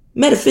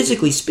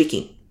 metaphysically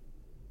speaking.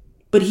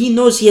 But he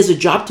knows he has a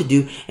job to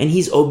do, and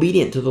he's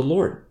obedient to the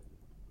Lord.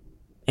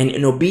 And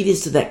in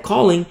obedience to that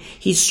calling,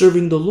 he's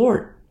serving the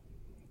Lord.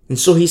 And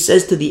so he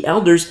says to the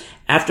elders,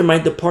 after my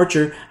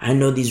departure, I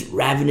know these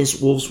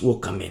ravenous wolves will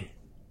come in.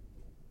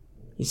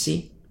 You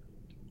see?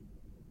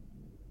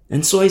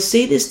 And so I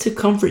say this to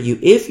comfort you.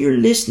 If you're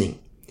listening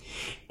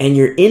and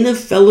you're in a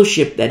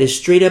fellowship that is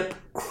straight up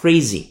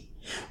crazy,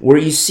 where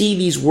you see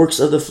these works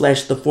of the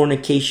flesh, the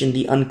fornication,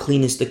 the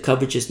uncleanness, the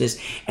covetousness,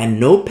 and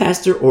no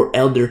pastor or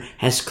elder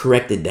has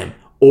corrected them,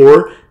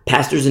 or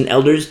pastors and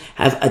elders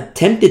have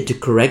attempted to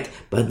correct,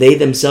 but they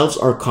themselves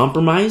are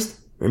compromised,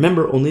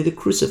 remember, only the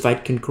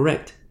crucified can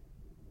correct.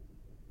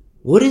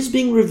 What is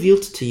being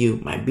revealed to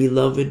you, my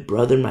beloved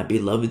brother, my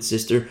beloved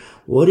sister?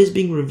 What is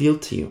being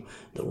revealed to you?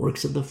 The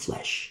works of the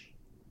flesh.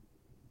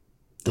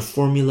 The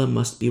formula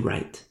must be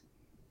right.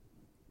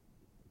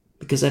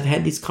 Because I've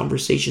had these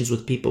conversations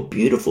with people,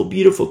 beautiful,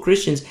 beautiful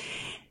Christians,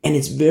 and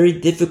it's very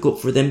difficult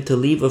for them to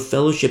leave a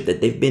fellowship that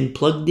they've been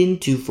plugged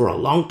into for a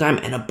long time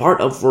and a part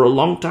of for a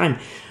long time.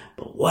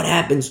 But what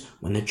happens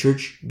when the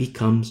church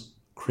becomes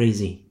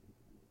crazy?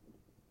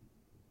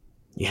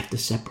 You have to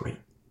separate.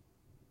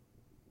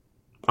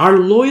 Our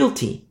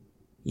loyalty,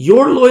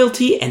 your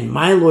loyalty and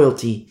my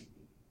loyalty,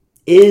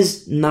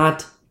 is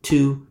not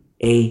to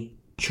a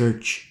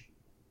church.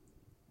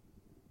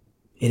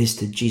 It is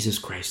to Jesus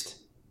Christ.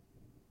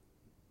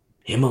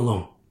 Him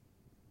alone.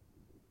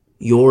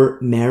 Your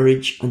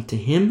marriage unto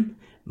him,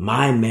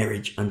 my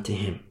marriage unto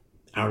him.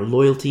 Our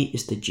loyalty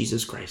is to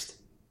Jesus Christ.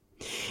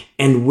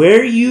 And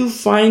where you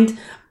find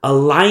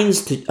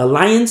alliance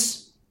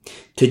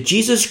to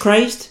Jesus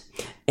Christ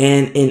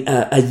and in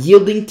a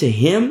yielding to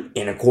him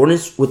in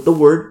accordance with the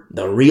word,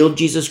 the real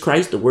Jesus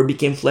Christ, the word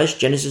became flesh,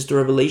 Genesis to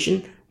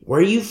Revelation.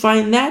 Where you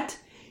find that,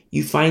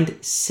 you find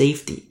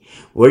safety.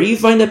 Where you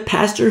find a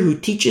pastor who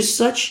teaches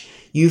such,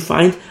 you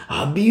find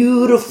a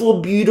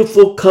beautiful,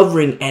 beautiful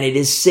covering, and it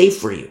is safe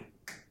for you.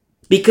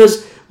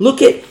 Because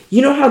look at,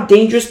 you know how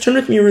dangerous, turn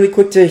with me really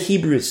quick to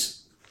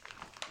Hebrews.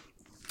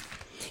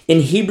 In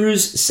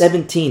Hebrews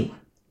 13.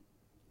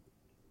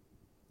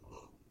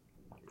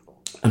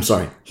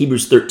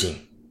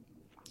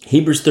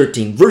 Hebrews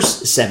 13,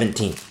 verse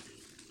 17.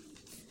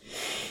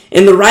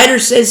 And the writer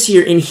says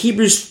here in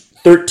Hebrews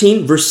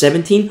 13, verse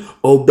 17,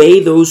 obey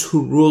those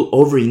who rule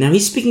over you. Now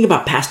he's speaking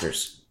about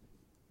pastors.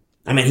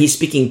 He's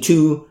speaking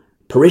to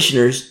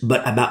parishioners,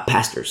 but about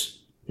pastors.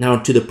 Now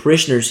to the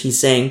parishioners, he's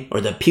saying,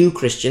 or the pew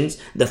Christians,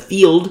 the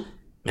field,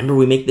 remember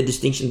we make the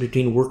distinction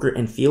between worker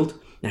and field?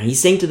 Now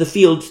he's saying to the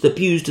field, to the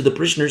pews, to the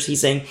parishioners,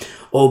 he's saying,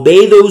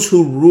 obey those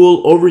who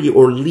rule over you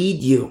or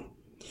lead you.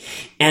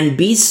 And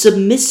be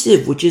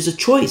submissive, which is a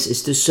choice,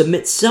 is to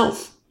submit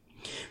self.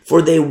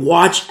 For they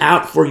watch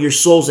out for your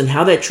souls. And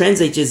how that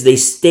translates is they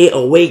stay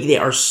awake. They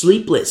are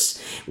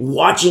sleepless,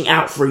 watching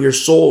out for your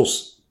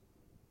souls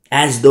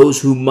as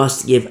those who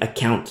must give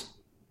account.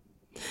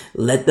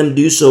 Let them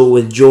do so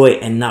with joy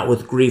and not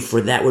with grief,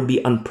 for that would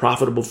be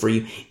unprofitable for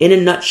you. In a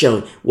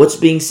nutshell, what's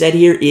being said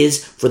here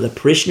is for the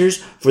parishioners,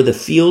 for the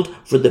field,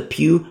 for the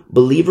pew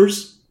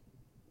believers,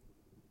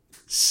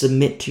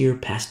 submit to your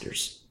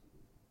pastors.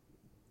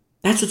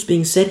 That's what's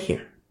being said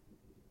here.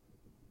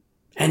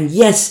 And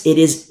yes, it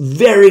is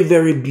very,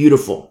 very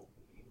beautiful,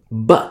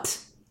 but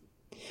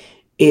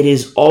it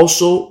is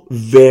also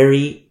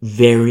very,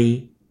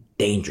 very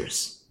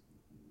dangerous.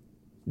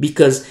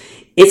 Because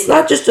it's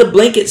not just a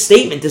blanket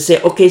statement to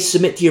say, okay,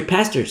 submit to your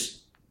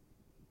pastors.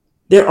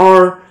 There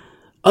are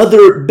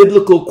other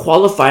biblical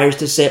qualifiers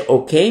to say,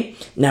 okay,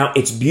 now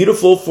it's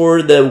beautiful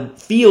for the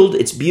field,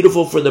 it's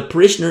beautiful for the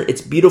parishioner,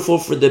 it's beautiful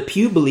for the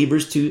pew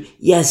believers to,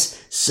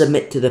 yes,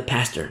 submit to the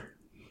pastor.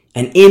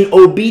 And in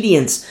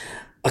obedience,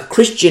 a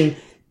Christian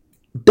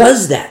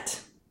does that.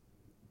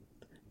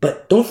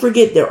 But don't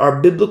forget, there are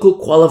biblical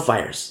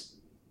qualifiers.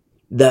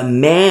 The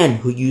man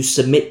who you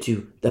submit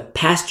to, the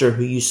pastor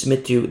who you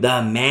submit to,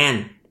 the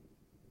man.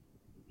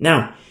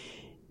 Now,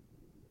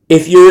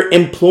 if you're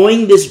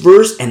employing this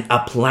verse and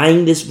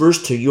applying this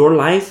verse to your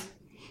life,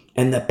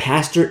 and the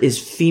pastor is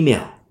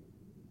female,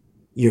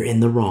 you're in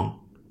the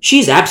wrong.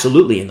 She's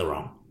absolutely in the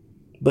wrong,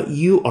 but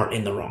you are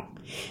in the wrong.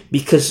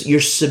 Because you're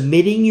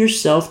submitting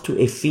yourself to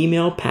a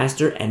female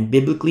pastor, and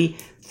biblically,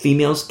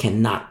 females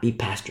cannot be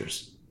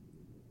pastors.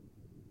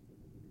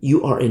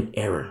 You are in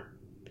error.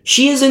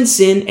 She is in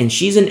sin and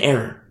she's in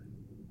error.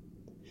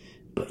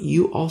 But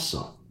you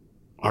also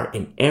are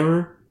in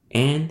error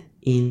and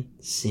in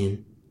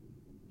sin.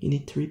 You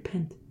need to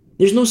repent.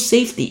 There's no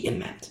safety in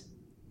that.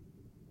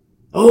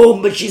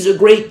 Oh, but she's a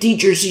great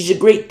teacher. She's a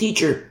great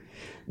teacher.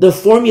 The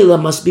formula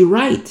must be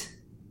right.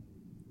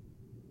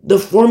 The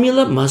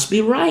formula must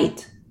be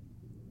right.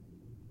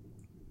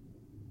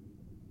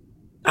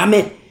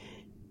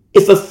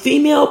 If a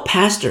female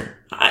pastor,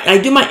 I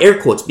do my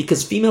air quotes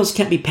because females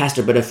can't be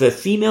pastor, but if a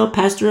female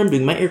pastor, I'm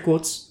doing my air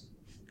quotes.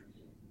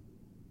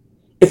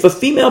 If a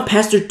female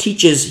pastor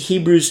teaches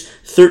Hebrews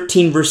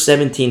 13 verse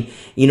 17,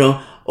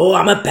 oh,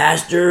 I'm a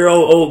pastor,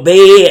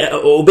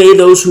 obey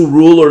those who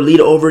rule or lead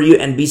over you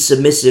and be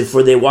submissive,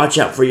 for they watch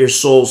out for your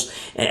souls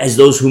as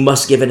those who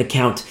must give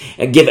account.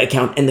 And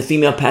the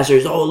female pastor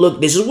is, oh,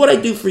 look, this is what I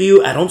do for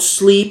you. I don't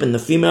sleep. And the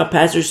female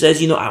pastor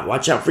says, I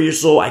watch out for your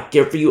soul. I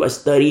care for you. I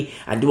study.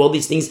 I do all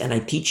these things and I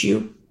teach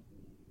you.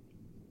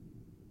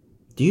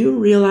 Do you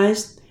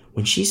realize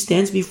when she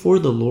stands before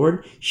the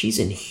Lord, she's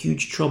in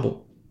huge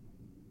trouble.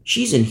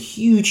 She's in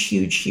huge,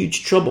 huge,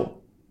 huge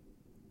trouble.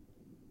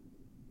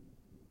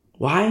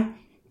 Why?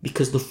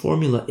 Because the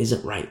formula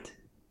isn't right.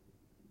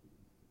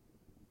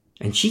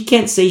 And she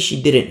can't say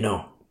she didn't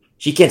know.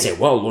 She can't say,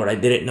 well, Lord, I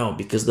didn't know,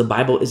 because the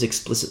Bible is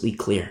explicitly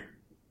clear.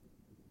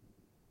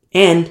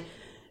 And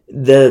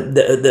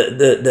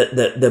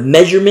the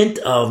measurement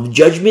of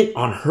judgment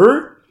on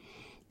her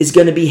is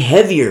going to be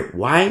heavier.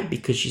 Why?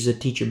 Because she's a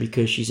teacher,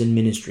 because she's in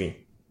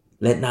ministry.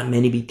 Let not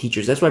many be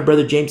teachers. That's why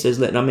Brother James says,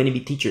 let not many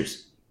be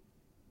teachers.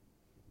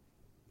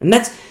 And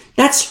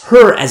that's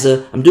her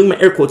I'm doing my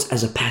air quotes,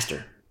 as a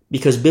pastor.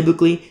 Because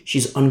biblically,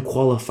 she's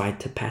unqualified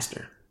to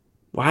pastor.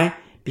 Why?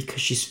 Because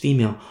she's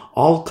female.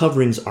 All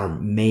coverings are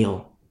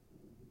male.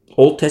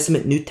 Old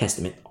Testament, New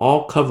Testament,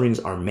 all coverings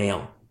are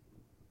male.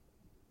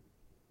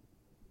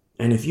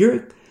 And if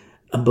you're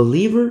a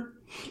believer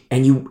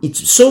and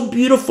it's so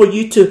beautiful for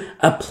you to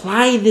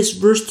apply this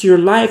verse to your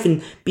life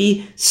and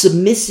be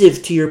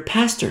submissive to your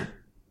pastor.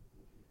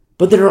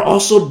 But there are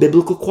also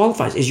biblical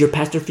qualifiers. Is your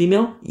pastor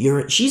female?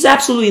 She's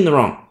absolutely in the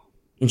wrong.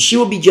 And she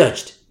will be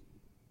judged.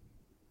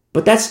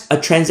 But that's a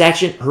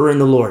transaction, her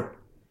and the Lord.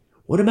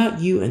 What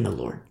about you and the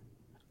Lord?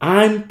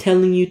 I'm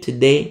telling you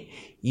today,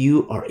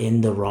 you are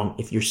in the wrong.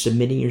 If you're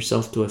submitting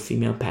yourself to a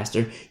female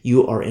pastor,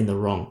 you are in the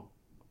wrong.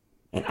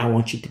 And I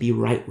want you to be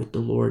right with the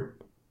Lord.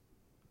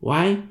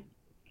 Why?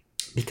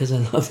 Because I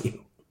love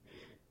you.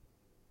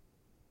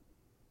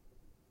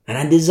 And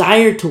I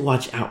desire to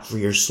watch out for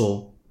your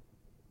soul.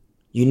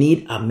 You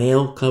need a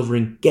male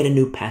covering. Get a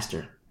new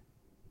pastor.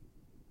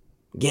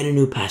 Get a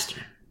new pastor.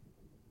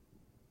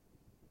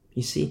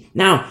 You see?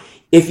 Now,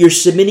 if you're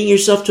submitting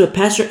yourself to a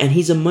pastor and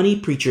he's a money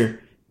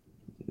preacher,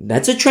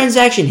 that's a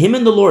transaction. Him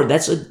and the Lord,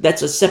 that's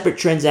a separate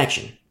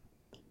transaction.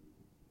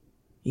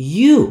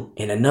 You,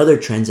 in another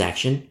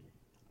transaction,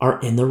 are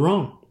in the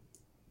wrong.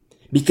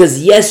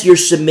 Because yes, you're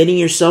submitting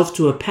yourself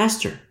to a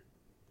pastor,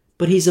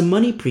 but he's a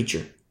money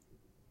preacher.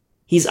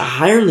 He's a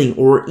hireling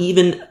or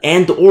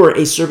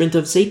a servant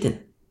of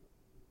Satan.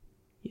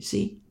 You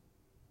see?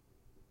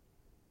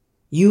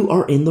 You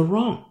are in the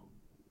wrong.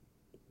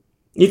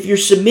 If you're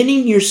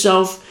submitting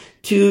yourself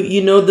to,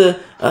 the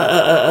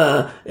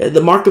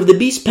mark of the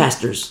beast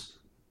pastors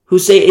who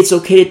say it's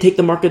okay to take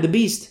the mark of the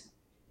beast,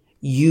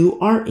 you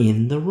are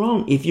in the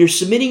wrong. If you're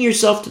submitting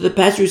yourself to the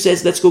pastor who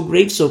says, let's go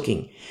grave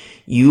soaking,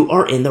 you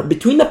are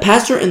between the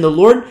pastor and the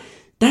Lord.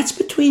 That's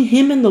between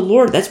him and the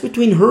Lord. That's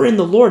between her and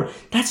the Lord.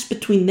 That's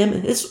between them.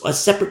 It's a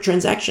separate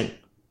transaction.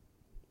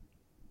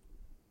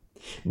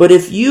 But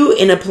if you,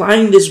 in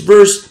applying this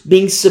verse,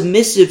 being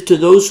submissive to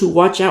those who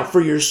watch out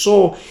for your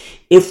soul,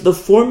 if the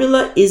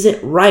formula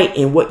isn't right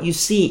in what you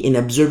see in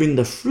observing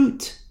the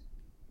fruit,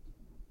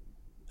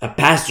 a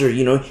pastor,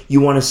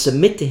 you want to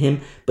submit to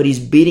him, but he's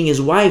beating his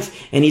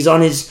wife and he's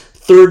on his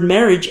third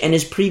marriage and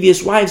his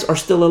previous wives are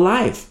still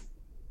alive.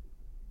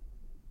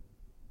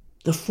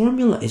 The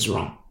formula is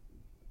wrong.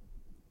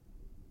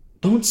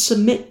 Don't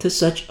submit to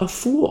such a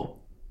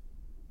fool.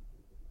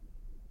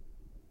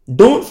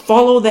 Don't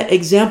follow that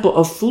example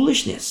of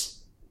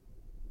foolishness.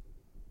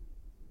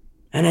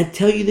 And I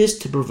tell you this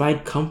to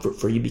provide comfort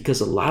for you,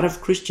 because a lot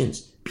of Christians,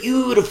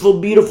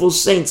 beautiful, beautiful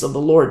saints of the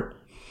Lord,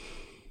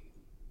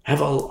 have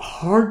a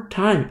hard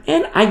time,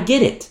 and I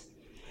get it,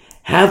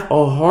 have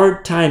a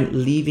hard time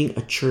leaving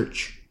a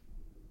church.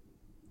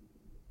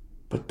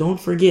 But don't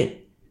forget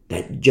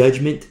that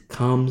judgment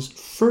comes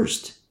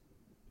first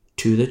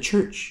to the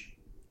church.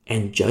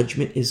 And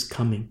judgment is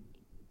coming.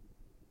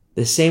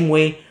 The same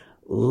way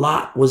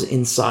Lot was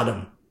in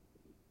Sodom.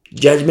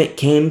 Judgment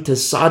came to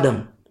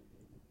Sodom.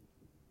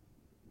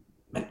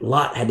 But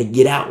Lot had to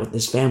get out with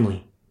his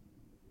family.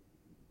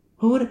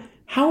 How would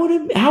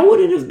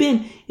it have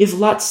been if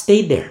Lot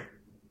stayed there,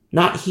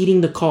 not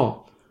heeding the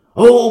call?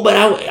 Oh, but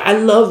I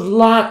love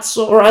Lot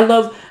or I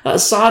love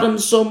Sodom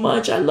so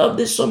much. I love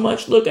this so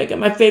much. Look, I got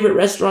my favorite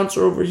restaurants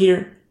are over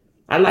here.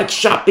 I like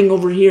shopping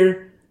over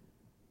here.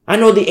 I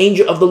know the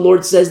angel of the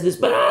Lord says this,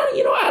 but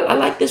I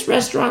like this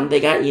restaurant. They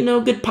got,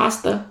 good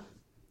pasta,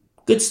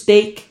 good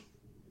steak.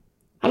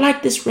 I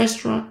like this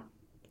restaurant.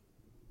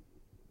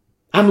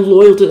 I'm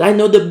loyal I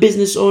know the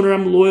business owner.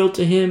 I'm loyal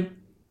to him.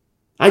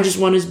 I just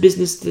want his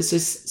business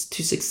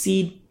to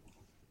succeed.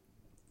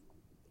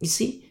 You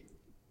see?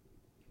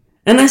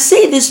 And I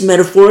say this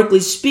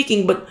metaphorically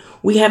speaking, but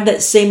we have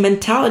that same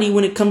mentality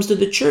when it comes to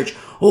the church.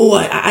 Oh,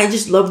 I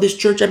just love this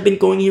church. I've been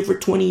going here for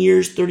 20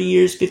 years, 30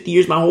 years, 50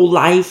 years, my whole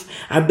life.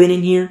 I've been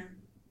in here.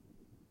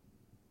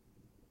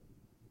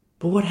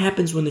 But what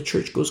happens when the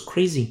church goes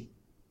crazy?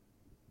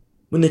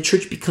 When the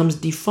church becomes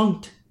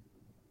defunct?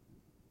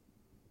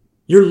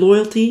 Your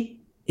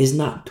loyalty is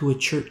not to a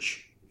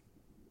church.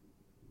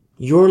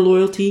 Your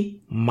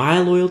loyalty, my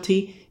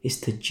loyalty, is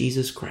to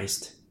Jesus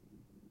Christ,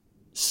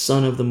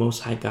 Son of the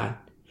Most High God,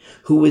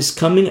 who is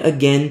coming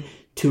again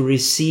to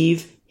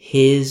receive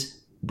his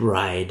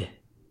bride.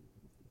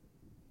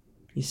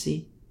 You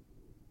see?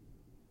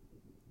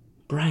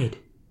 Bride.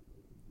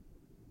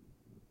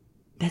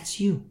 That's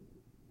you.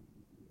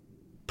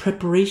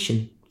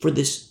 Preparation for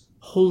this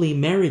holy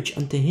marriage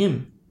unto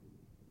him.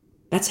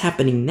 That's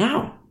happening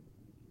now.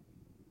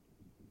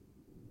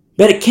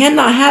 But it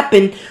cannot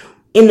happen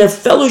in a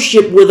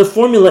fellowship where the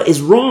formula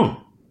is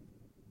wrong.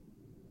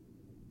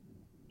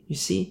 You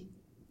see?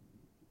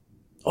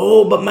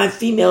 Oh, but my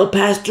female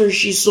pastor,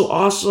 she's so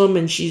awesome,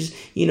 and she's,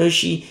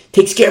 she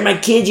takes care of my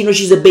kids,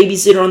 she's a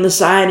babysitter on the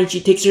side, and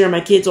she takes care of my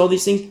kids, all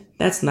these things.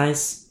 That's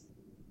nice.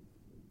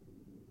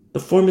 The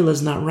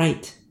formula's not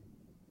right.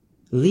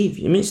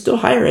 Leave. Still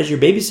hire her as your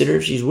babysitter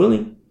if she's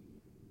willing.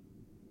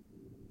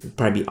 It'd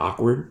probably be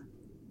awkward.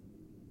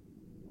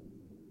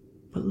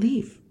 But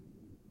leave.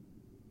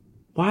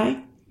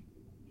 Why?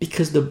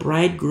 Because the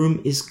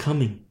bridegroom is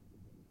coming.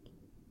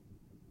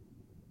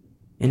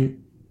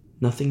 And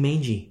nothing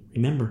mangy.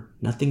 Remember,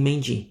 nothing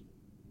mangy.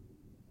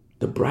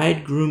 The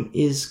bridegroom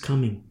is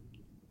coming.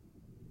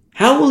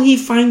 How will he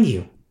find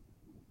you?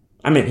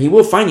 He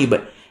will find you,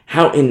 but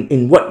how,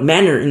 in what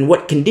manner, in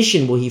what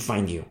condition will he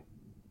find you?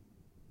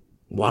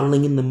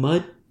 Waddling in the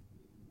mud?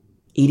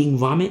 Eating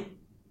vomit?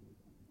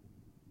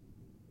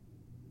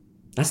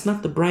 That's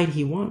not the bride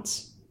he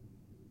wants.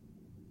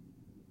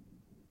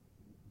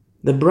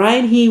 The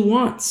bride he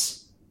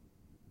wants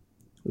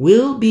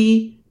will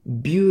be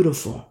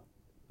beautiful.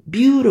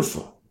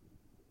 Beautiful.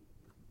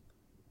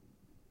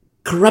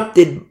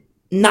 Corrupted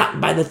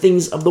not by the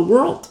things of the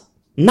world.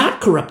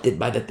 Not corrupted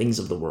by the things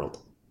of the world.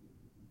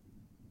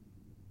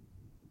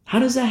 How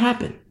does that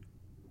happen?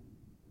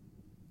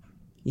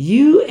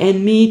 You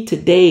and me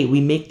today, we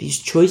make these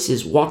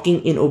choices,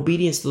 walking in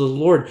obedience to the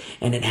Lord,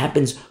 and it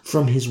happens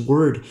from His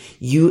Word.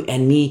 You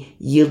and me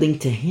yielding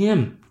to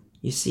Him,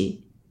 you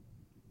see?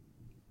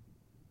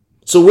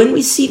 So when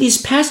we see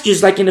these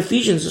passages like in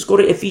Ephesians, let's go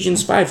to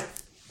Ephesians 5.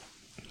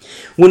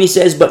 When he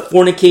says, but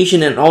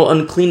fornication and all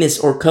uncleanness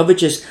or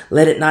covetous,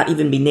 let it not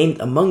even be named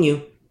among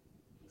you.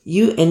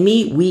 You and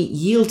me, we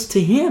yield to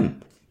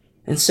Him.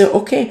 And so,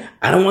 okay,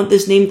 I don't want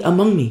this named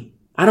among me.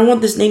 I don't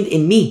want this named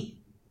in me.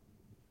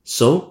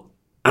 So,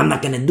 I'm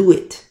not going to do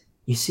it.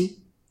 You see?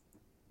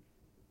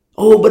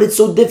 Oh, but it's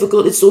so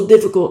difficult. It's so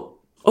difficult.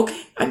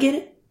 Okay, I get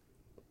it.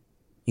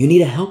 You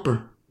need a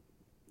helper.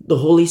 The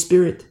Holy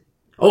Spirit.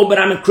 Oh, but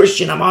I'm a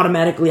Christian. I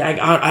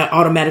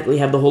automatically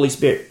have the Holy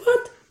Spirit.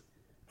 What?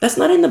 That's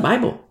not in the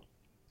Bible.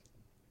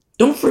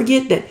 Don't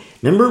forget that.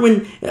 Remember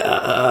when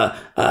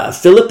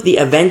Philip the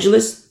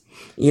evangelist,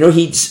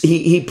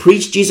 he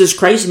preached Jesus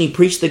Christ and he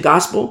preached the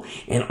gospel,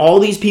 and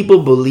all these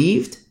people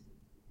believed.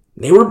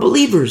 They were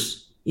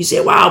believers. You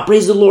say, wow,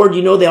 praise the Lord.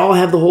 They all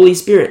have the Holy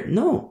Spirit.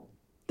 No,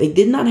 they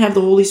did not have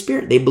the Holy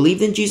Spirit. They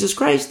believed in Jesus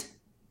Christ.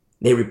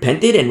 They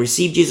repented and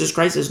received Jesus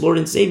Christ as Lord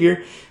and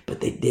Savior, but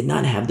they did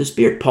not have the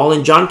Spirit. Paul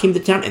and John came to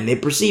town and they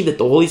perceived that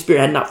the Holy Spirit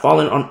had not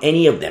fallen on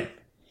any of them.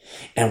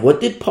 And what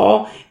did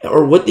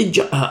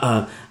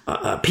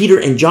Peter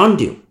and John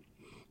do?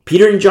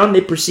 Peter and John,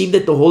 they perceived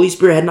that the Holy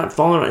Spirit had not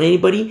fallen on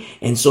anybody,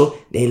 and so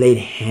they laid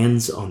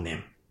hands on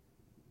them.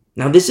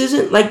 Now, this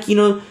isn't like,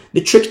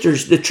 the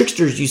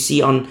tricksters you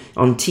see on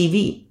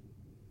TV.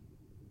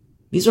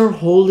 These are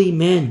holy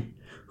men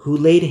who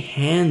laid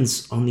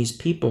hands on these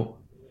people,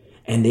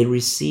 and they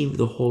received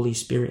the Holy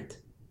Spirit.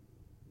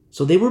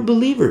 So they were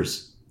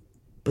believers,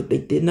 but they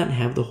did not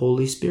have the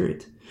Holy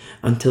Spirit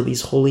until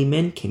these holy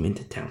men came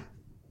into town.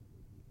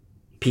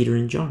 Peter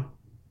and John.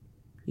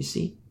 You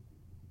see?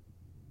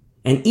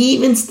 And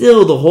even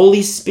still, the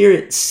Holy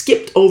Spirit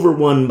skipped over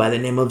one by the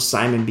name of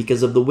Simon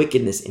because of the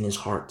wickedness in his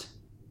heart.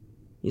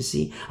 You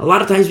see? A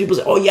lot of times people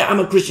say, oh yeah, I'm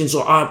a Christian,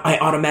 so I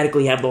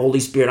automatically have the Holy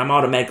Spirit. I'm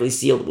automatically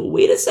sealed. Well,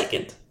 wait a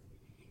second.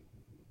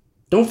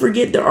 Don't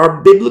forget there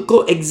are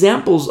biblical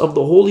examples of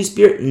the Holy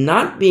Spirit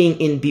not being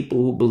in people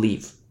who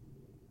believe.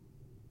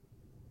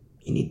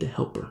 You need the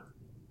helper.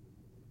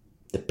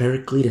 The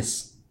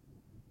Paracletus.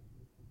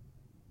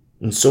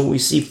 And so we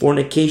see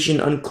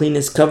fornication,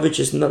 uncleanness,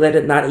 covetousness, let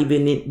it not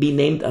even be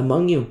named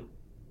among you.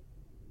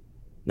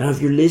 Now,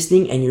 if you're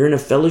listening and you're in a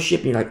fellowship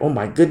and you're like, oh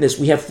my goodness,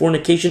 we have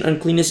fornication,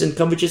 uncleanness, and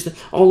covetousness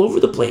all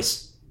over the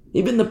place.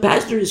 Even the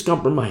pastor is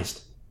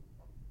compromised.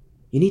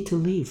 You need to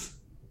leave.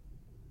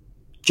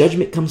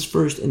 Judgment comes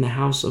first in the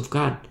house of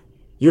God.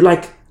 You're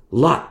like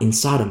Lot in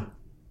Sodom.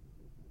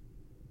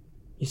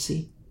 You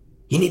see?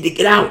 You need to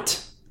get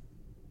out.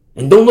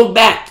 And don't look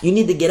back. You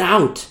need to get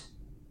out.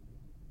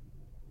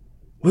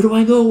 Where do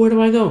I go? Where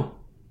do I go?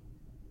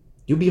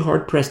 You'll be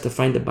hard-pressed to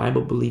find a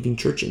Bible-believing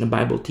church and a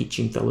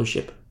Bible-teaching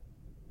fellowship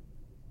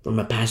from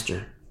a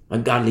pastor, a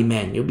godly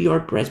man. You'll be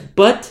hard-pressed.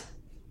 But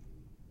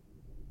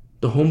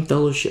the home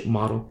fellowship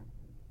model,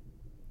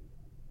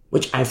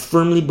 which I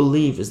firmly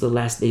believe is the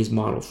last days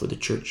model for the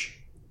church.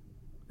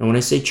 And when I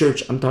say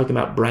church, I'm talking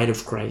about bride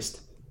of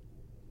Christ,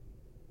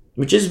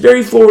 which is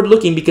very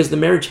forward-looking because the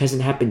marriage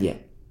hasn't happened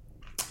yet,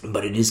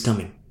 but it is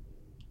coming.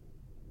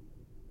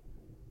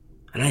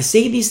 And I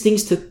say these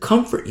things to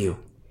comfort you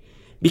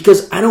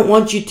because I don't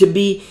want you to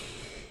be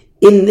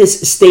in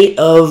this state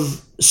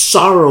of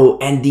sorrow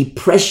and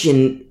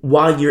depression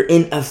while you're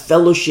in a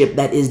fellowship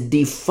that is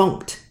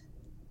defunct.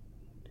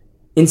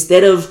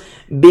 Instead of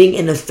being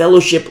in a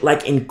fellowship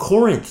like in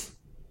Corinth,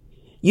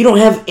 you don't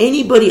have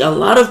anybody. A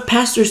lot of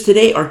pastors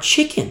today are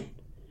chicken.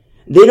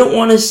 They don't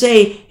want to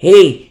say,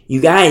 hey, you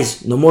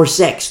guys, no more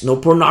sex, no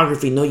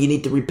pornography, no, you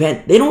need to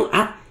repent. They don't.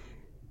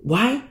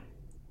 Why?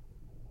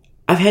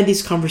 I've had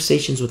these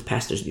conversations with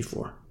pastors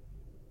before.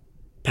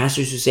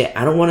 Pastors who say,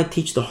 I don't want to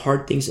teach the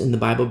hard things in the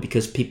Bible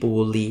because people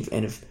will leave.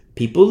 And if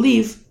people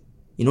leave,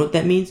 you know what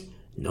that means?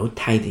 No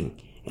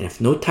tithing. And if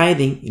no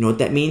tithing, you know what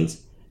that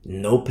means?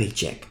 No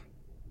paycheck.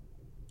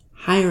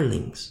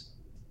 Hirelings.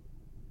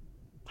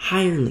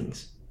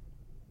 Hirelings.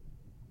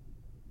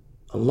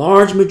 A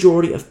large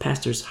majority of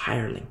pastors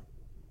hireling.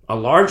 A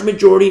large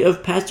majority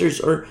of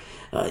pastors are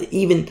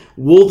even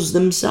wolves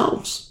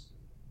themselves.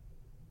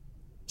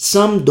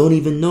 Some don't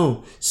even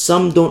know.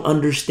 Some don't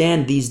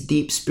understand these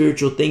deep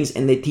spiritual things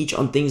and they teach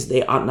on things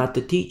they ought not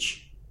to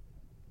teach.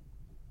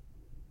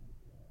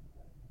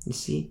 You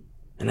see?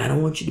 And I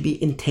don't want you to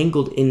be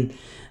entangled in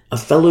a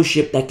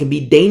fellowship that can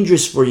be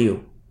dangerous for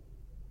you.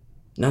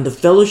 Now, the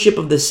fellowship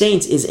of the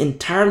saints is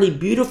entirely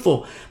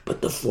beautiful,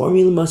 but the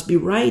formula must be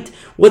right.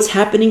 What's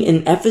happening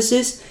in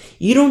Ephesus?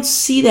 You don't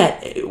see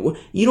that.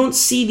 You don't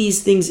see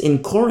these things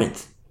in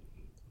Corinth.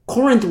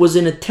 Corinth was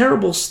in a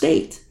terrible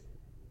state.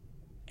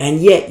 And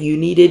yet you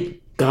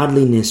needed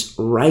godliness,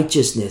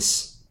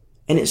 righteousness.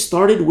 And it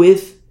started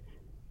with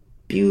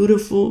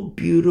beautiful,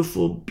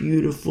 beautiful,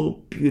 beautiful,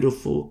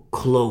 beautiful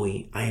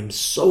Chloe. I am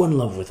so in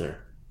love with her.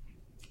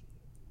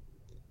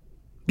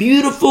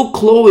 Beautiful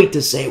Chloe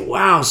to say,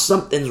 wow,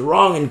 something's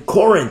wrong in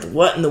Corinth.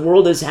 What in the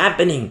world is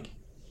happening?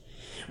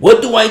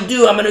 What do I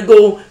do? I'm going to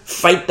go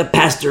fight the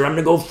pastor. I'm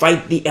going to go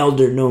fight the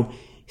elder. No,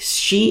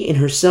 she in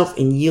herself,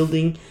 in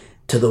yielding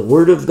to the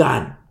word of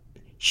God,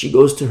 she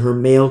goes to her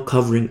male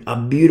covering, a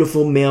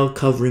beautiful male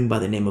covering by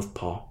the name of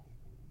Paul.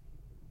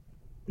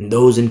 And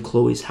those in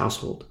Chloe's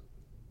household.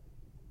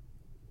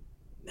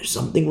 There's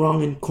something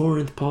wrong in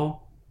Corinth,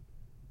 Paul.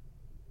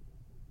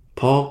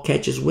 Paul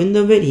catches wind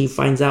of it. He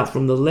finds out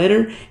from the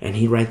letter and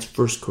he writes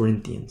 1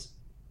 Corinthians.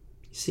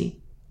 You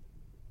see?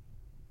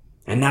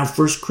 And now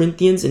 1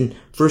 Corinthians, in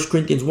 1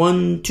 Corinthians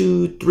 1,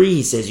 2, 3,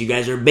 he says, you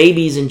guys are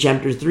babies in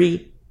chapter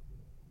 3.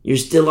 You're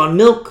still on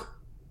milk.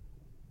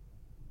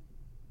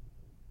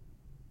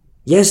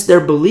 Yes,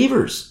 they're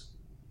believers.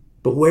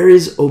 But where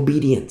is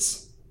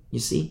obedience? You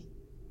see?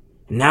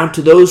 And now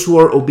to those who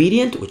are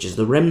obedient, which is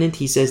the remnant,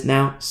 he says,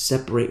 now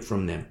separate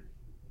from them.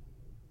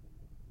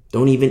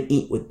 Don't even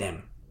eat with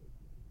them.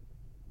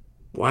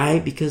 Why?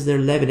 Because they're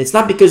leaven. It's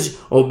not because,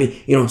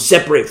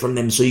 separate from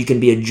them so you can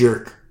be a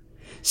jerk.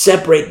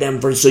 Separate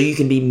them so you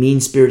can be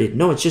mean-spirited.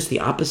 No, it's just the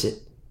opposite.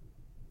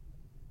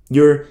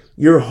 Your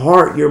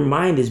heart, your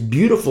mind is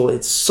beautiful.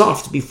 It's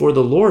soft before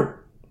the Lord.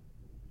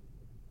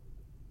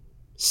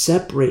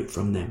 Separate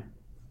from them.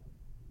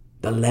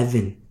 The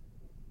leaven.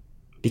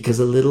 Because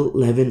a little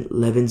leaven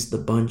leavens the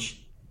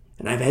bunch.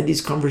 And I've had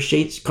these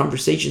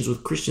conversations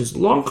with Christians,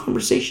 long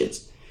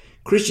conversations.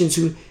 Christians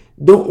who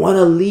don't want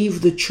to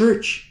leave the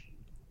church.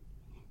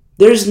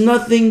 There's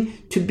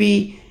nothing to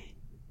be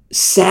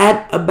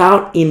sad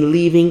about in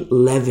leaving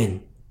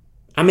leaven.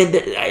 I mean,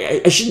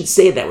 I shouldn't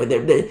say it that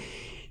way.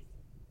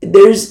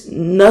 There's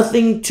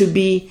nothing to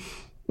be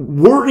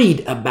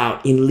worried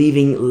about in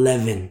leaving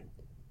leaven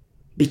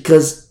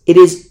because it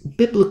is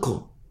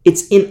biblical.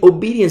 It's in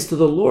obedience to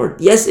the Lord.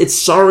 Yes, it's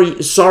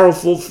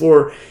sorrowful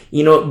for,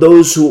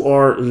 those who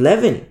are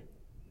leaven.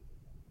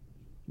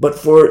 But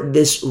for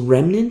this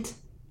remnant,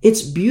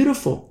 it's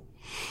beautiful.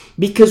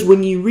 Because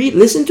when you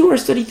listen to our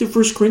study through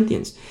 1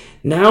 Corinthians.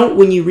 Now,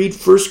 when you read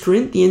 1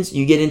 Corinthians,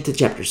 you get into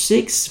chapter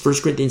 6, 1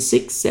 Corinthians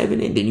 6,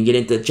 7, and then you get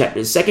into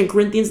chapter 2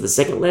 Corinthians, the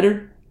second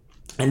letter.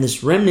 And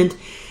this remnant,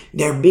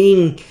 they're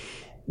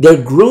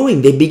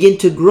growing. They begin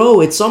to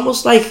grow. It's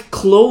almost like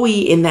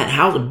Chloe in that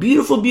house.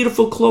 Beautiful,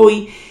 beautiful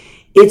Chloe.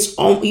 It's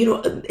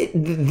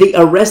the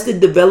arrested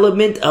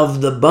development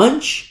of the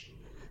bunch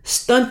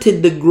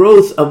stunted the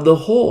growth of the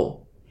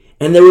whole.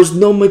 And there was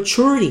no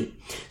maturity.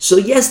 So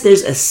yes,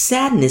 there's a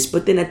sadness,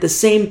 but then at the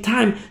same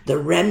time, the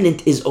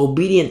remnant is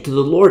obedient to the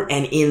Lord.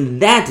 And in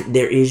that,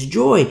 there is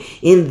joy.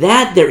 In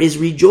that, there is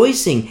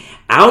rejoicing.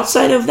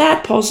 Outside of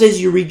that, Paul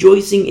says your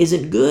rejoicing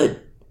isn't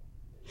good.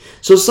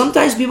 So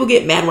sometimes people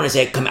get mad when I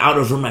say, come out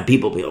of my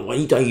people. People, what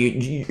are you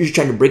talking? You're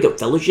trying to break up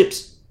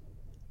fellowships?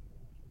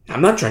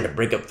 I'm not trying to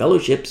break up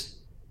fellowships.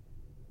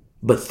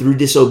 But through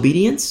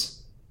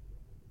disobedience,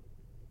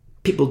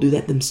 people do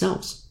that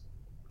themselves.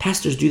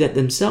 Pastors do that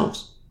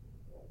themselves.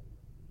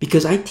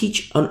 Because I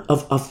teach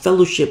of a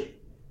fellowship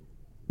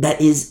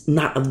that is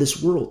not of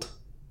this world.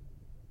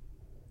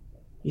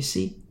 You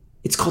see?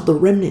 It's called the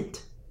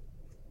remnant.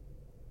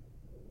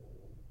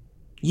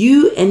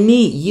 You and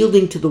me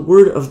yielding to the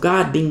word of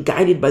God, being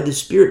guided by the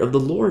Spirit of the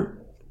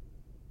Lord.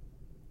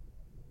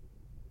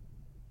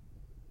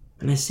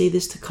 And I say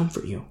this to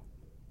comfort you.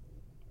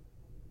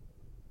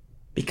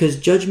 Because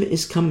judgment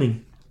is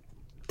coming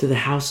to the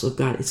house of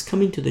God. It's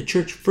coming to the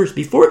church first.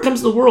 Before it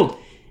comes to the world,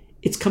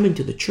 it's coming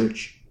to the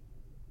church.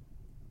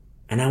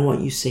 And I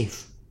want you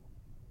safe.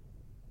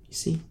 You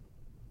see?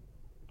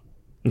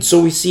 And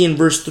so we see in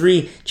verse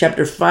 3,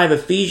 chapter 5,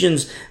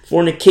 Ephesians,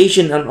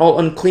 fornication and all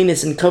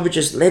uncleanness and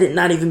covetousness, let it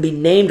not even be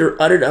named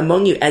or uttered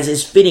among you as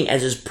is fitting,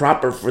 as is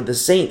proper for the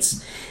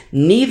saints.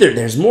 Neither,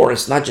 there's more.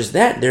 It's not just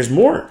that, there's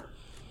more.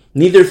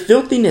 Neither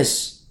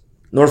filthiness,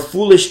 nor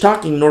foolish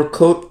talking, nor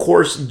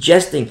coarse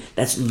jesting.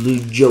 That's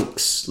lewd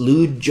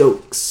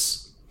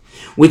jokes,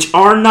 which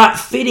are not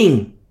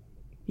fitting.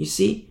 You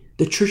see,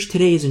 the church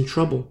today is in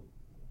trouble.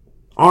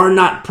 Are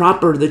not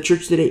proper. The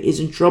church today is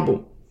in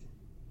trouble.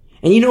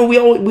 And we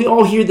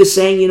all hear the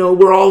saying,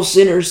 we're all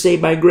sinners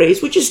saved by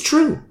grace, which is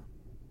true.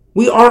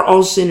 We are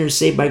all sinners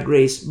saved by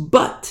grace,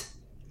 but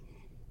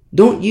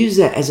don't use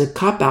that as a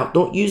cop-out.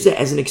 Don't use that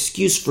as an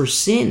excuse for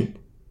sin.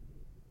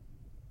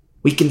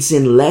 We can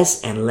sin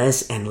less and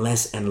less and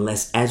less and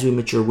less as we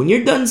mature. When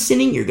you're done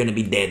sinning, you're going to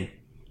be dead.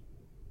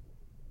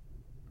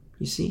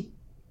 You see?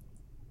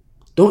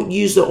 Don't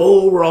use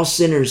we're all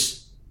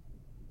sinners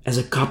as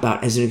a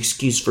cop-out, as an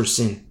excuse for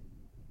sin.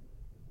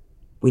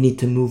 We need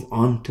to move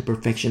on to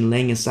perfection,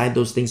 laying aside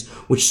those things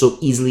which so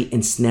easily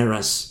ensnare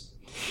us.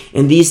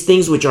 And these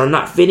things which are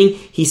not fitting,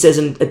 he says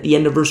at the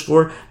end of verse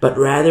 4, but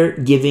rather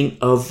giving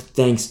of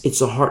thanks.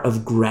 It's a heart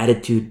of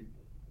gratitude.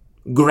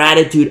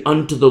 Gratitude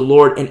unto the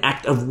Lord, an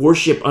act of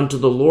worship unto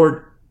the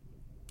Lord.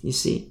 You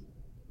see?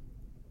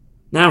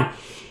 Now,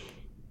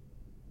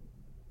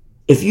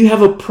 if you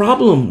have a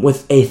problem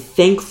with a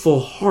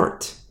thankful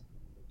heart,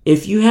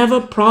 if you have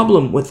a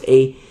problem with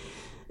a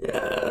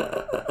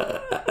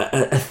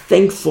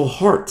thankful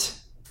heart,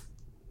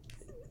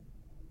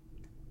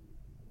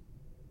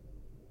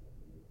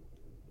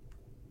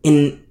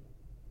 in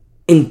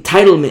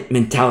entitlement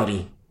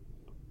mentality,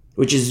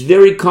 which is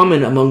very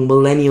common among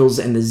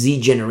millennials and the Z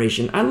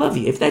generation. I love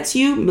you. If that's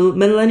you,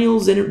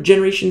 millennials and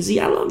Generation Z,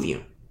 I love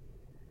you.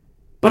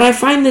 But I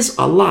find this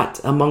a lot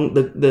among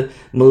the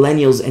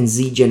millennials and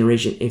Z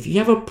generation. If you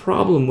have a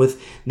problem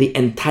with the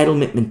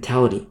entitlement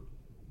mentality,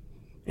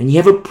 and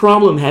you have a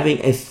problem having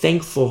a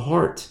thankful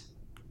heart,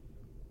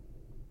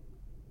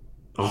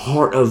 a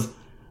heart of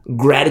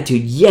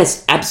gratitude,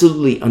 yes,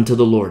 absolutely unto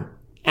the Lord.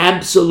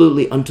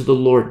 Absolutely unto the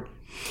Lord.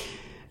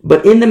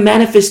 But in the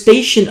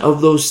manifestation of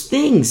those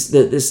things,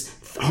 this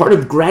heart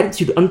of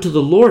gratitude unto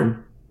the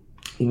Lord,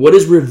 what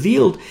is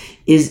revealed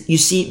is you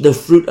see the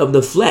fruit of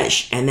the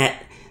flesh, and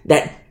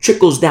that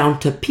trickles down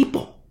to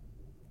people.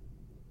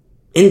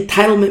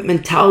 Entitlement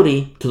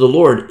mentality to the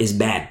Lord is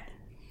bad.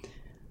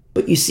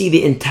 But you see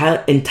the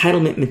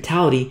entitlement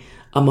mentality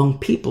among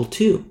people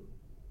too.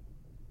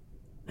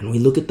 And we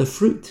look at the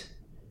fruit.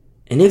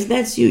 And if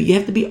that's you, you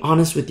have to be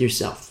honest with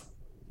yourself.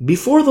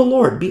 Before the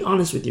Lord, be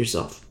honest with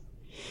yourself.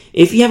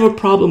 If you have a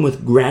problem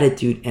with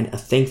gratitude and a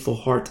thankful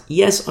heart,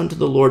 yes, unto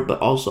the Lord, but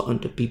also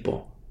unto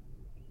people,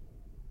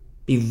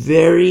 be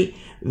very,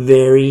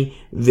 very,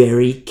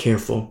 very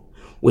careful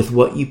with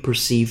what you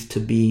perceive to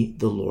be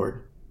the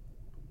Lord.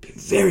 Be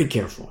very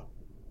careful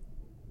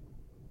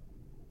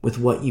with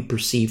what you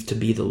perceive to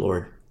be the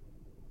Lord.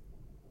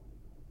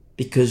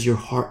 Because your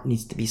heart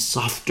needs to be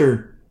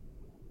softer.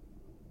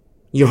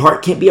 Your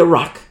heart can't be a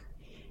rock.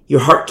 Your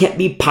heart can't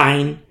be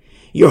pine.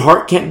 Your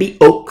heart can't be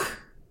oak.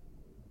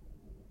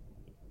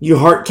 Your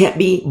heart can't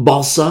be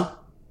balsa.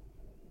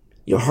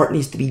 Your heart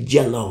needs to be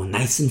jello,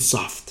 nice and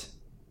soft.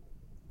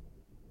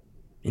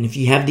 And if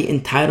you have the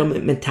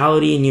entitlement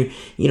mentality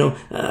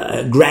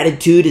and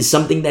gratitude is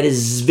something that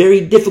is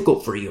very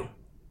difficult for you,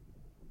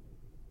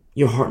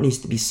 your heart needs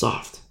to be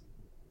soft.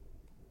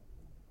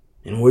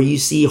 And where you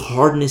see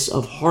hardness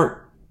of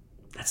heart,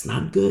 that's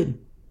not good.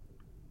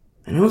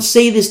 And I don't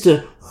say this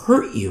to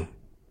hurt you.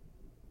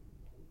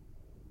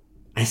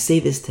 I say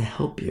this to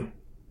help you.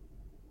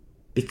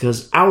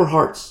 Because our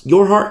hearts,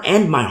 your heart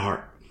and my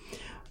heart,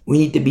 we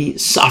need to be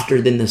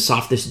softer than the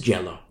softest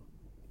jello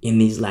in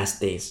these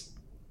last days.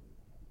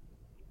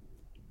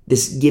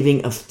 This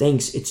giving of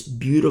thanks, it's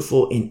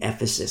beautiful in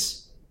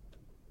Ephesus.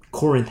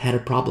 Corinth had a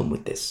problem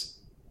with this.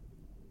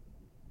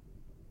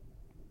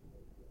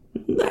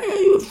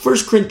 1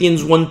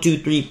 Corinthians 1, 2,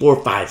 3,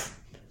 4, 5.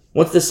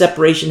 Once the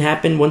separation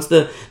happened, once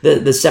the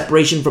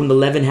separation from the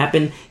leaven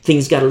happened,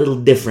 things got a little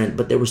different,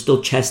 but there was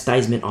still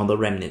chastisement on the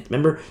remnant.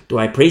 Remember, do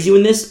I praise you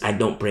in this? I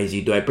don't praise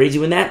you. Do I praise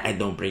you in that? I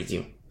don't praise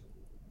you.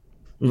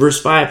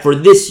 Verse 5, for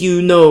this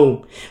you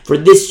know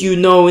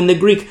in the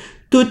Greek,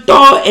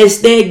 tuto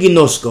este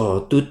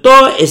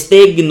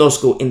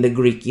gnosko in the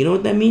Greek. You know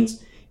what that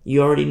means?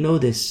 You already know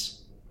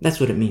this. That's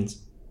what it means.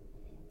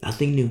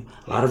 Nothing new.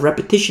 A lot of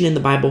repetition in the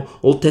Bible.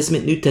 Old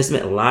Testament, New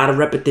Testament, a lot of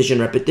repetition.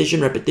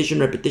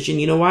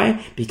 You know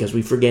why? Because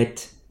we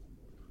forget.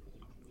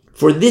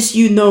 For this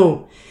you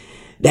know,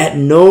 that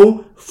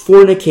no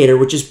fornicator,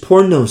 which is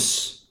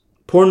pornos.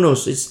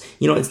 Pornos,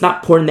 it's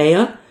not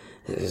porneia.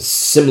 It's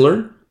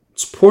similar.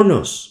 It's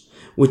pornos,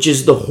 which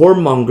is the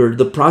whoremonger,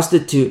 the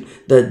prostitute,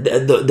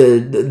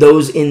 the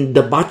those in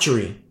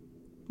debauchery.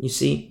 You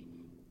see?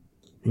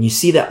 And you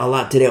see that a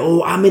lot today.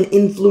 Oh, I'm an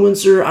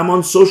influencer. I'm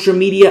on social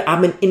media.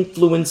 I'm an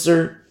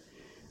influencer.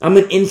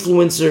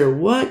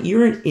 What?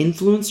 You're an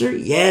influencer?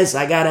 Yes,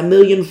 I got 1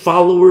 million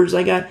followers.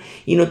 I got,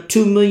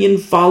 2 million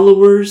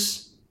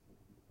followers.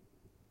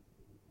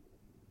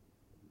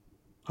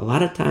 A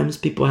lot of times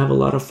people have a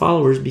lot of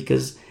followers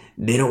because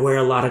they don't wear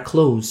a lot of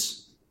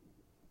clothes.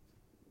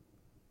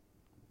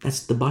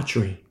 That's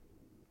debauchery.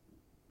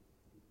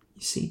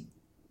 You see?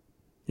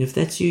 If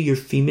that's you, you're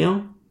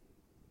female.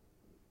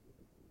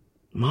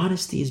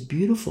 Modesty is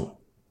beautiful.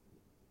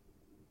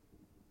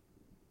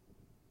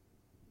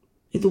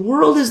 The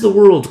world is the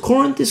world.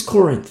 Corinth is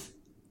Corinth.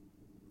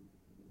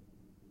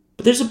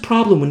 But there's a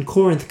problem when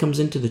Corinth comes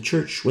into the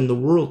church, when the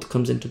world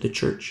comes into the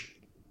church.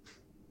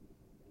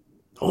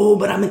 Oh,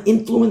 but I'm an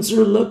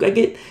influencer. Look, I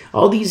get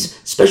all these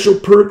special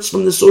perks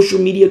from the social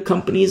media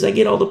companies. I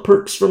get all the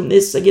perks from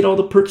this. I get all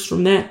the perks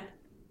from that.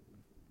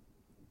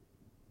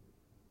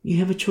 You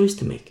have a choice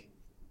to make.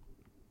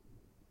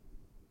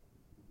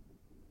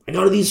 I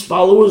got all these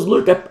followers.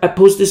 Look, I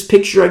post this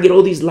picture. I get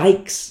all these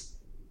likes.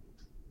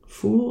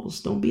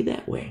 Fools, don't be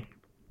that way.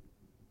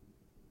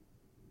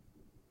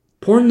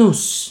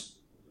 Pornos,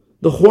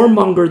 the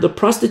whoremonger, the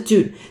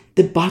prostitute,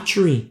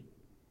 debauchery,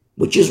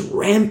 which is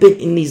rampant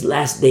in these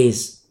last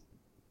days.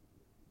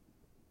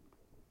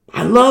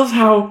 I love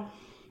how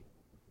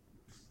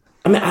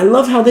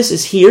this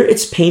is here.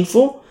 It's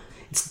painful.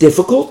 It's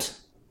difficult.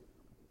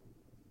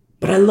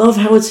 But I love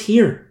how it's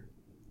here.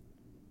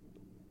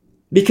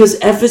 Because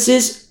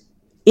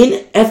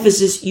in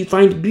Ephesus, you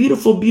find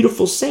beautiful,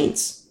 beautiful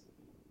saints.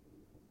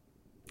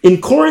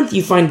 In Corinth,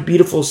 you find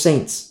beautiful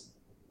saints.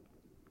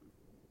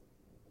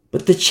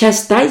 But the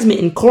chastisement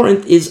in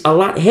Corinth is a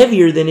lot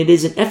heavier than it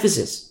is in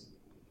Ephesus.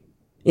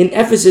 In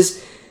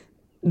Ephesus,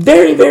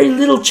 very, very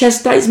little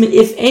chastisement,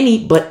 if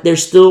any, but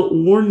there's still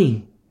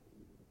warning.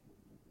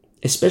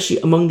 especially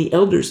among the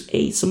elders.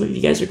 Hey, some of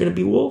you guys are going to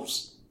be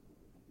wolves.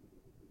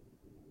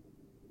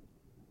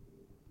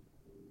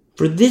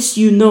 For this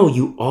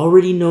you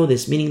already know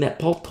this, meaning that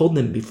Paul told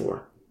them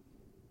before.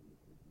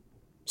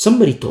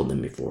 Somebody told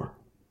them before.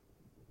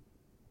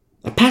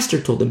 A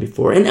pastor told them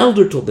before. An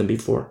elder told them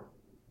before.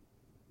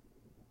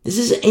 This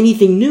isn't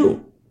anything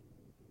new.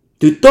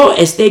 Tuto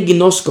este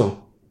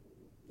ginosko.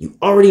 You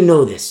already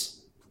know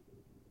this.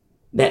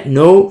 That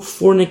no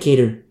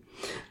fornicator,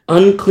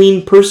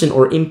 unclean person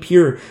or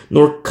impure,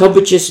 nor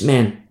covetous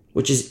man,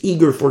 which is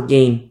eager for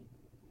gain,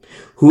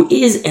 who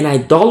is an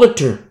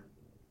idolater,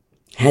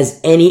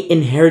 has any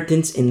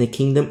inheritance in the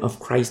kingdom of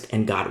Christ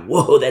and God.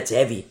 Whoa, that's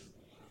heavy.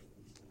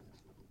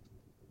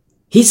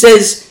 He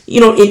says,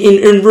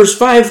 in verse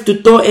 5,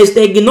 tuto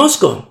este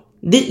ginosko.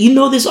 You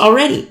know this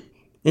already.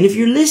 And if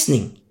you're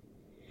listening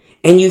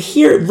and you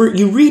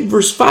read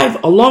verse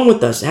 5 along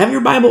with us, have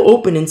your Bible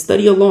open and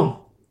study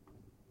along.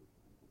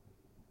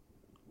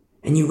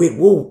 And you read,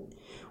 whoa,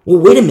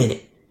 wait a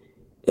minute.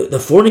 The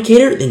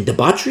fornicator, then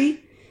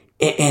debauchery,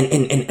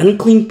 and an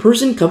unclean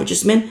person,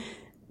 covetous man,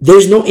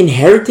 there's no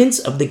inheritance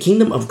of the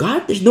kingdom of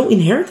God? There's no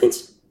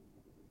inheritance?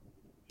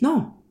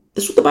 No,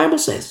 that's what the Bible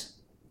says.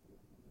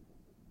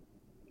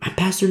 My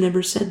pastor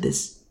never said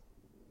this.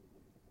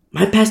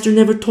 My pastor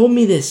never told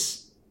me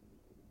this.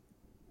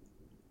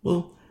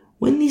 Well,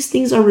 when these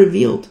things are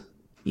revealed,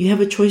 you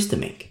have a choice to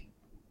make.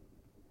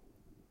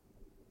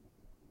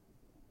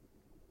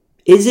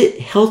 Is it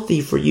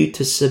healthy for you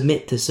to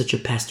submit to such a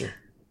pastor?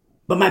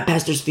 But my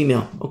pastor's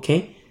female.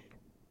 Okay,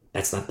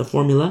 that's not the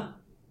formula.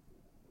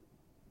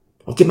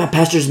 Okay, my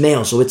pastor's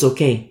male, so it's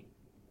okay.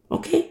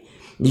 Okay,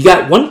 you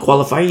got one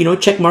qualifier,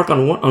 check mark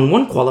on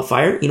one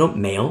qualifier,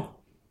 male.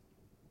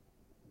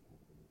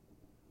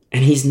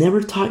 And he's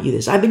never taught you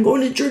this. I've been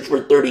going to church for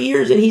 30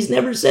 years and he's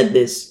never said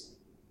this.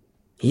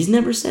 He's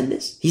never said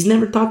this. He's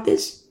never taught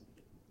this.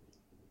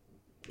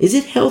 Is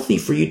it healthy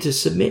for you to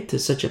submit to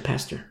such a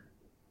pastor?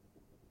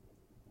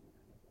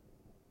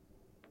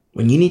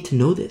 When you need to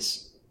know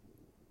this.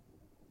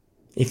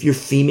 If you're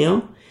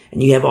female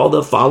and you have all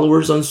the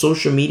followers on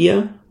social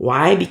media,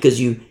 why?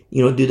 Because you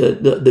do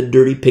the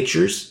dirty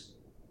pictures.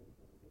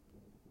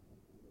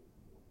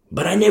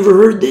 But I never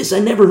heard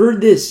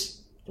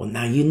this. Well,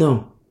 now you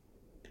know.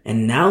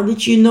 And now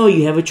that you know,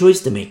 you have a choice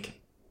to make.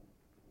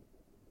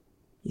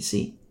 You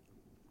see?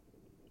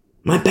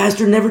 My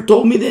pastor never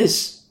told me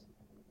this.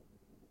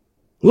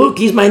 Look,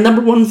 he's my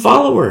number one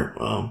follower.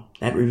 Well,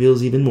 that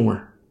reveals even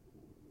more.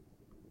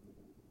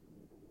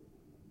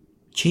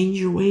 Change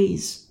your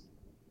ways.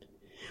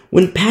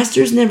 When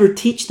pastors never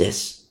teach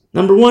this,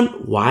 number one,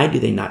 why do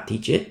they not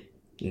teach it?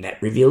 And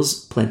that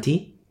reveals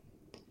plenty.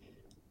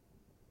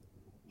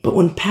 But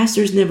when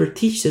pastors never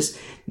teach this,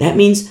 that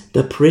means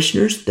the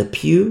parishioners, the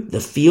pew, the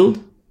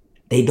field,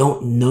 they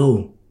don't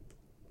know.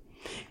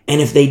 And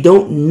if they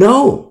don't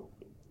know,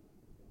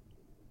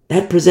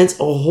 that presents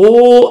a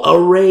whole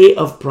array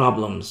of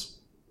problems.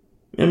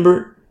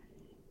 Remember,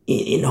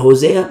 in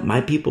Hosea,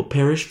 my people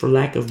perish for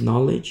lack of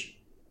knowledge.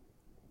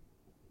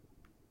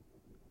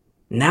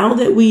 Now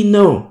that we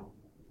know,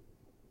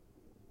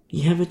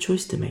 you have a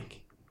choice to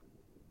make.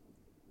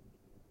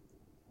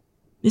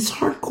 It's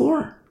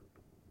hardcore.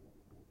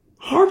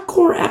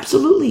 Hardcore,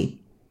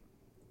 absolutely.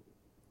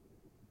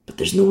 But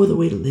there's no other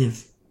way to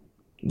live.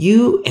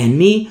 You and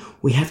me,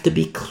 we have to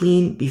be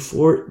clean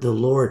before the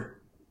Lord.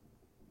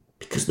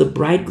 Because the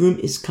bridegroom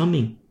is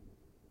coming.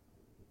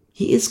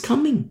 He is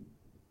coming.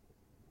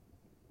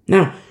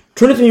 Now,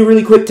 turn with me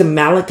really quick to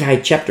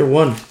Malachi chapter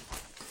 1.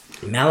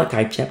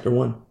 Malachi chapter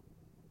 1.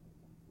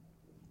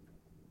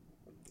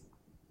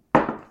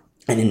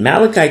 And in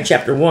Malachi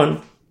chapter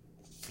 1,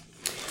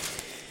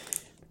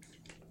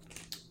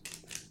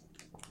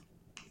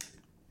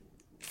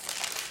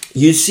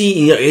 you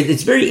see,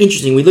 it's very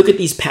interesting. We look at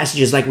these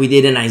passages like we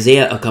did in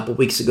Isaiah a couple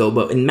weeks ago,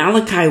 but in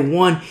Malachi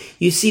 1,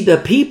 you see the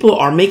people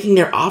are making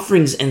their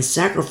offerings and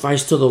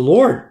sacrifice to the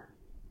Lord.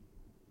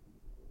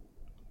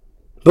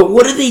 But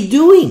what are they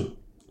doing?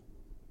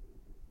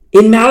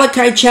 In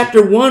Malachi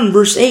chapter 1,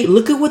 verse 8,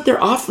 look at what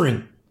they're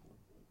offering.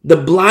 The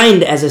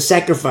blind as a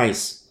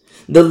sacrifice.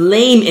 The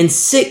lame and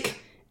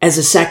sick as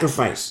a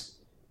sacrifice.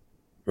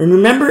 And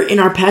remember in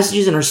our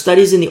passages and our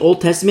studies in the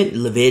Old Testament,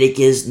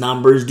 Leviticus,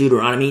 Numbers,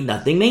 Deuteronomy,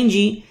 nothing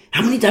mangy.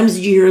 How many times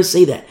did you hear us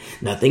say that?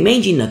 Nothing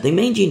mangy, nothing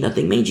mangy,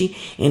 nothing mangy.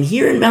 And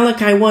here in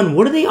Malachi 1,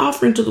 what are they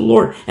offering to the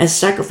Lord as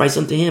sacrifice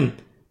unto him?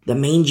 The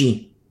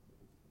mangy.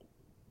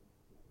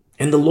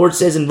 And the Lord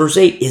says in verse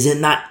 8, is it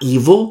not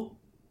evil?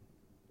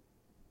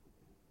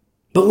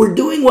 But we're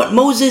doing what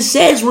Moses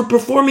says. We're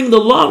performing the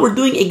law. We're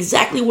doing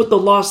exactly what the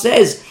law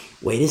says.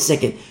 Wait a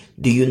second.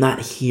 Do you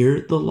not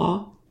hear the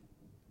law?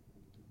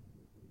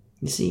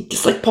 You see,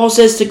 just like Paul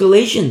says to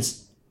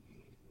Galatians,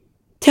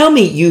 tell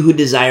me, you who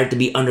desire to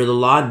be under the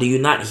law, do you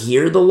not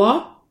hear the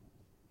law?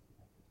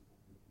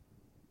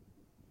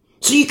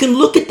 So you can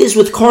look at this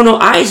with carnal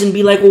eyes and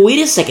be like, well, wait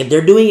a second.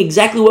 They're doing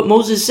exactly what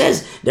Moses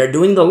says. They're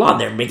doing the law.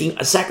 They're making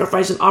a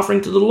sacrifice and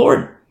offering to the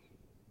Lord.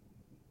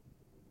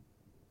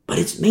 But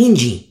it's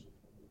mangy.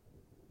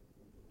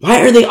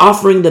 Why are they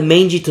offering the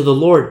mangy to the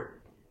Lord?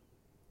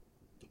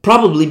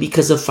 Probably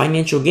because of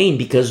financial gain,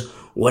 because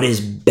what is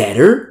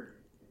better,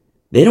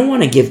 they don't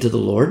want to give to the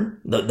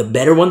Lord. The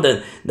better one,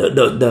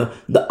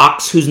 the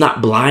ox who's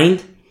not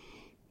blind,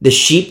 the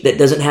sheep that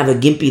doesn't have a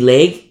gimpy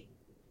leg,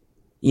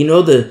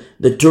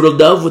 the turtle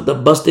dove with the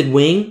busted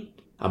wing,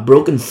 a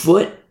broken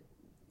foot.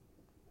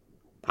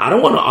 I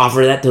don't want to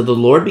offer that to the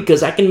Lord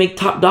because I can make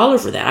top dollar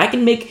for that. I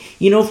can make,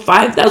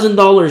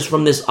 $5,000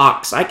 from this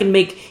ox. I can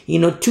make,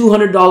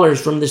 $200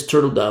 from this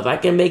turtle dove. I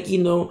can make,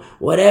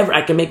 whatever.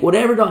 I can make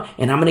whatever.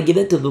 And I'm going to give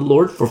it to the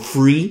Lord for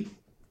free.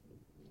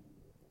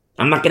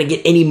 I'm not going to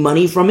get any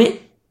money from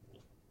it.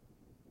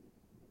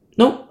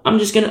 No,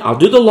 I'll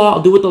do the law.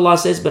 I'll do what the law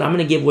says, but I'm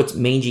going to give what's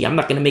mangy. I'm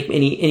not going to make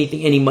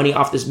any money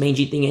off this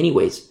mangy thing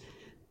anyways.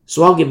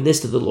 So I'll give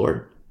this to the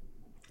Lord.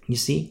 You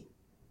see?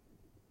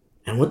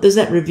 And what does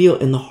that reveal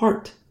in the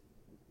heart?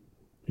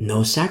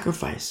 No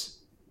sacrifice.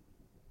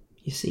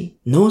 You see?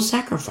 No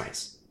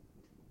sacrifice.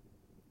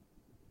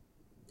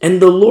 And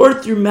the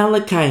Lord through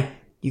Malachi,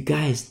 you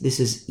guys,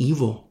 this is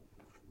evil.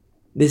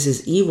 This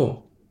is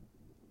evil.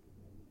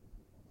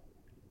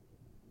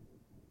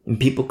 And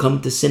people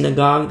come to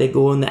synagogue, they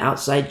go in the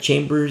outside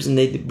chambers and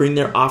they bring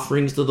their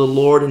offerings to the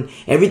Lord and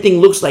everything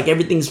looks like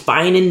everything's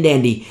fine and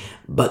dandy.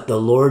 But the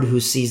Lord who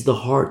sees the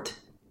heart,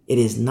 it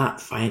is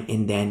not fine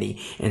and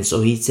dandy. And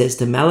so he says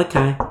to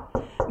Malachi,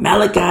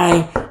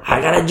 I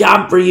got a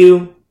job for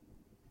you.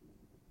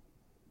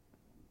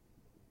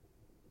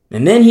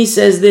 And then he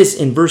says this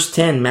in verse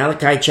 10,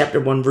 Malachi chapter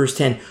 1, verse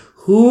 10.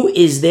 Who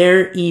is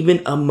there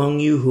even among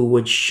you who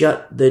would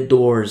shut the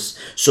doors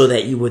so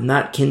that you would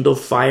not kindle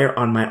fire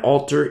on my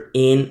altar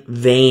in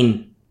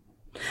vain?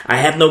 I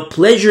have no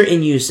pleasure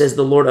in you, says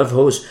the Lord of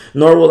hosts,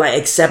 nor will I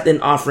accept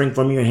an offering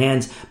from your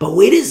hands. But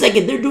wait a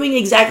second, they're doing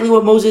exactly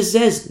what Moses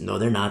says. No,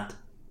 they're not.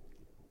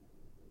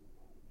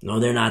 No,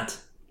 they're not.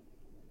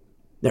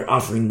 They're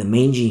offering the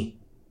mangy.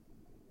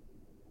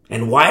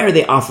 And why are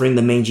they offering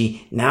the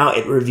mangy? Now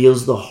it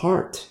reveals the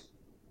heart.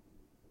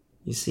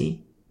 You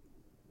see?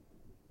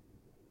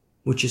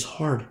 Which is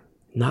hard,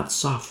 not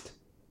soft.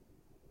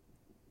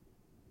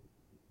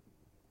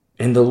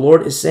 And the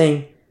Lord is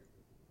saying,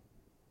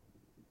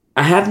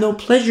 I have no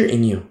pleasure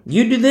in you.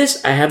 You do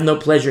this, I have no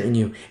pleasure in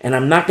you. And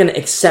I'm not going to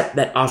accept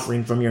that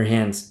offering from your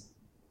hands.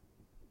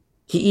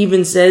 He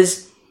even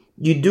says,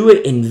 you do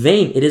it in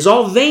vain. It is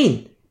all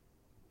vain.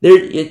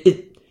 I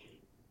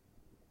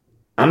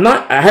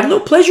have no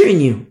pleasure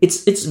in you.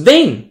 It's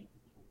vain.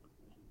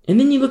 And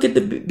then you look at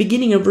the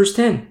beginning of verse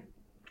 10.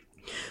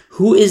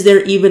 Who is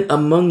there even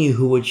among you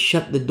who would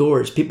shut the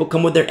doors? People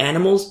come with their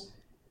animals.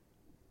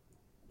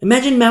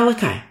 Imagine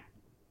Malachi.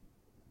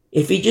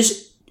 If he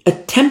just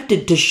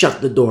attempted to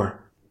shut the door,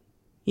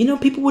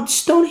 people would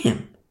stone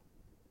him.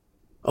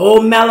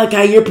 Oh,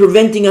 Malachi, you're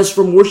preventing us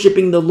from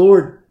worshiping the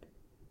Lord.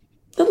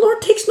 The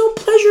Lord takes no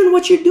pleasure in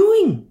what you're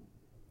doing.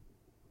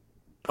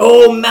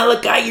 Oh,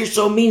 Malachi, you're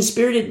so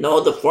mean-spirited.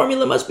 No, the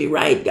formula must be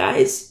right,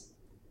 guys.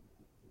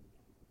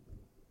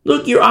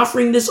 Look, you're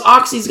offering this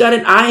ox. He's got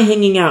an eye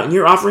hanging out. And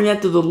you're offering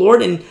that to the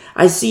Lord. And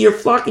I see your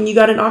flock and you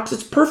got an ox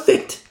that's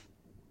perfect.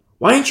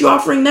 Why aren't you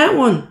offering that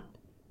one?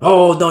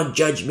 Oh, don't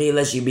judge me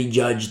lest you be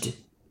judged.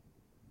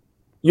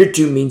 You're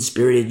too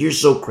mean-spirited. You're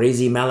so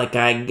crazy,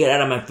 Malachi. Get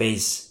out of my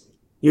face.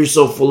 You're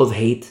so full of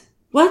hate.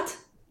 What?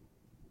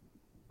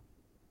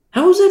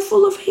 How is that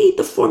full of hate?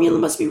 The formula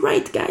must be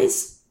right,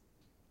 guys.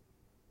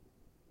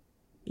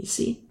 You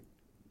see?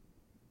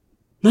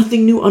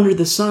 Nothing new under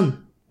the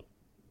sun.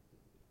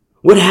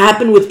 What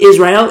happened with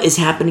Israel is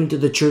happening to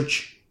the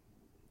church.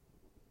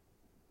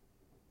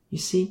 You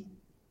see?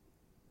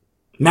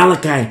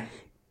 Malachi,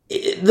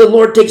 the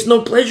Lord takes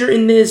no pleasure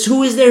in this.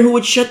 Who is there who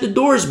would shut the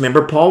doors?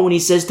 Remember Paul when he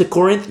says to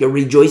Corinth, your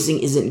rejoicing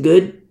isn't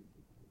good?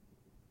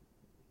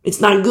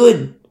 It's not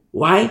good.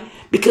 Why?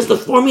 Because the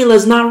formula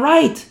is not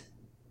right.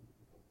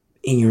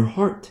 In your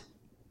heart.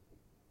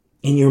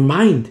 In your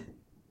mind.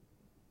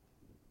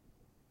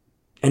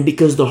 And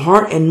because the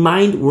heart and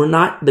mind were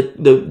not,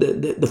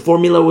 the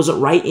formula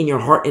wasn't right in your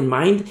heart and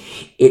mind,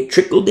 it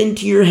trickled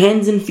into your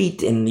hands and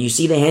feet. And you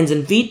see the hands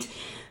and feet,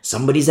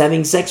 somebody's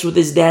having sex with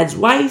his dad's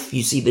wife.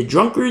 You see the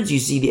drunkards, you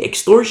see the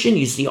extortion,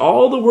 you see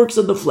all the works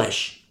of the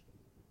flesh.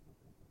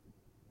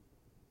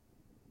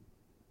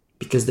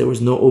 Because there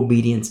was no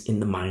obedience in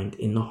the mind,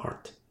 in the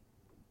heart.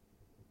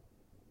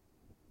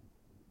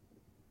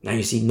 Now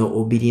you see no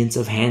obedience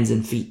of hands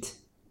and feet.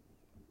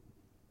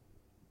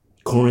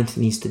 Corinth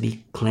needs to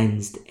be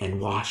cleansed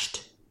and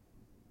washed.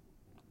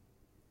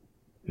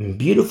 And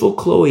beautiful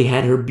Chloe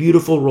had her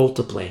beautiful role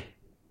to play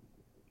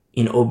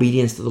in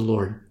obedience to the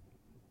Lord.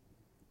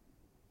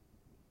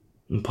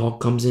 And Paul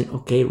comes in,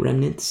 okay,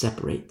 remnant,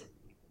 separate.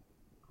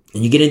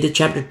 And you get into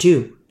chapter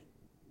 2,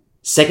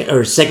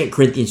 2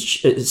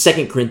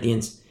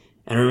 Corinthians.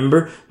 And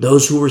remember,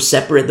 those who were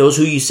separate, those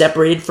who you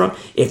separated from,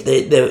 if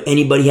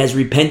anybody has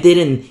repented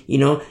and,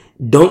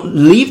 don't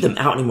leave them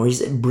out anymore. He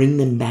said, bring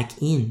them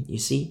back in. You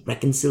see,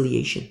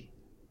 reconciliation.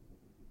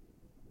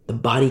 The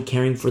body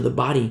caring for the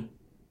body.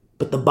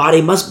 But the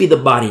body must be the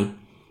body.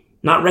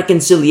 Not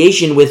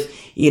reconciliation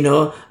with,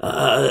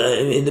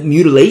 the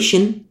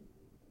mutilation.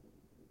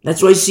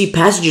 That's why you see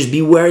passages,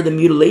 beware of the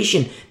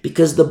mutilation,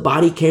 because the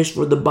body cares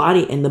for the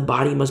body, and the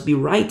body must be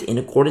right in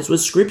accordance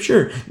with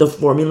Scripture. The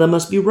formula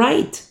must be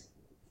right.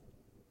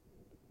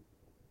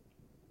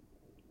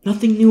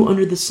 Nothing new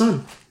under the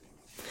sun.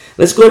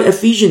 Let's go to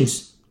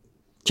Ephesians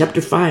chapter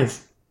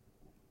 5.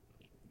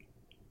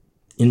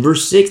 In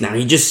verse 6, now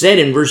he just said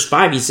in verse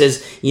 5, he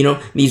says,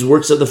 these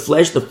works of the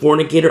flesh, the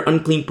fornicator,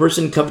 unclean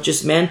person,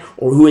 covetous man,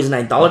 or who is an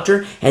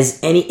idolater, has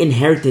any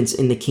inheritance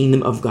in the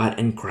kingdom of God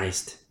and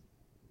Christ.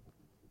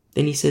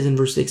 Then he says in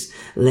verse 6,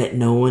 let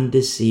no one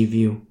deceive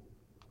you.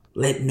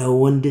 Let no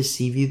one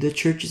deceive you. The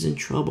church is in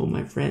trouble,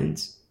 my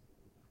friends.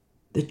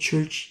 The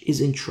church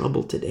is in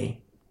trouble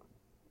today.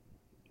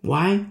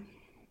 Why?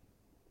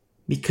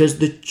 Because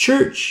the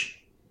church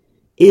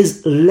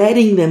is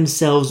letting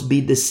themselves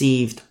be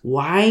deceived.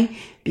 Why?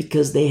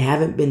 Because they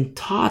haven't been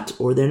taught,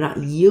 or they're not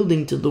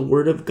yielding to the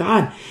word of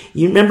God.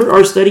 You remember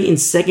our study in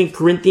 2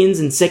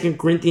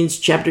 Corinthians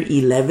chapter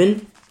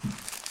 11?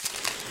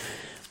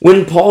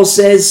 When Paul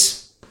says,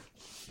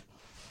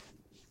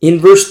 in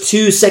verse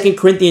 2, 2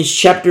 Corinthians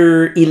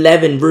chapter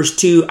 11, verse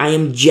 2, I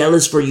am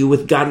jealous for you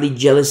with godly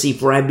jealousy,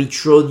 for I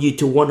betrothed you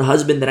to one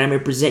husband that I may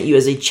present you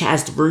as a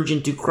chaste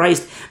virgin to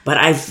Christ. But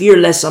I fear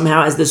lest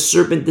somehow as the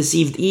serpent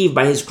deceived Eve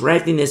by his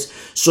craftiness,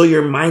 so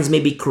your minds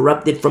may be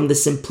corrupted from the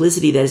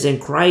simplicity that is in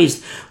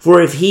Christ.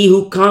 For if he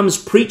who comes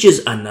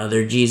preaches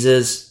another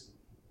Jesus,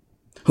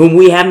 whom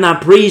we have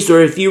not preached,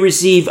 or if you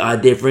receive a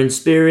different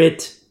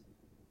spirit,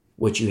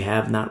 which you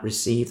have not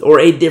received, or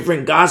a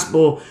different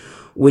gospel,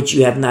 which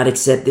you have not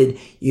accepted,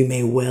 you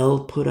may well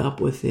put up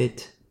with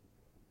it.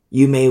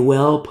 You may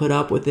well put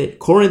up with it.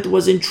 Corinth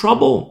was in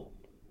trouble.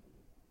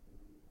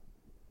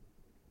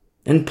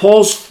 And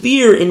Paul's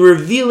fear in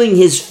revealing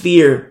his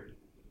fear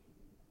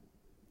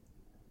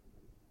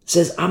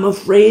says, I'm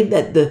afraid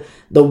that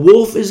the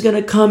wolf is going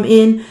to come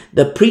in.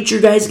 The preacher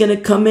guy is going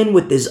to come in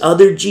with this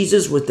other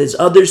Jesus, with this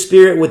other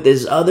spirit, with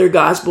this other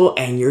gospel,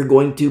 and you're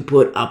going to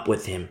put up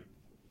with him.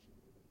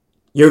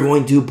 You're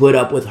going to put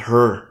up with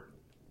her.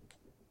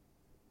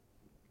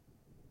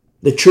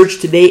 The church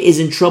today is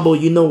in trouble.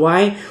 You know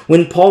why?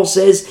 When Paul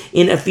says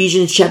in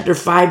Ephesians chapter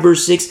 5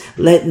 verse 6,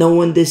 let no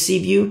one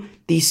deceive you,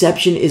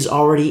 deception is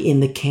already in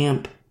the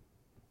camp.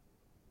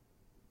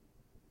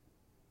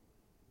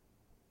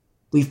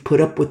 We've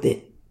put up with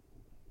it.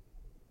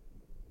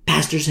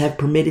 Pastors have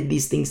permitted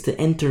these things to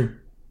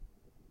enter.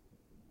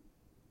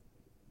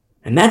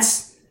 And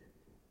that's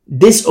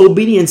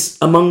disobedience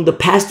among the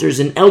pastors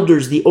and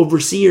elders, the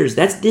overseers.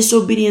 That's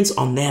disobedience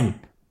on them.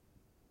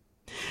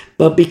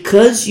 But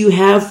because you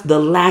have the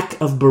lack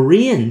of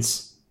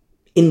Bereans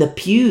in the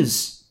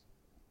pews,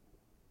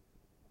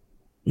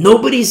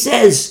 nobody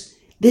says,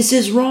 this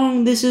is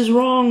wrong, this is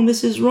wrong,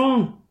 this is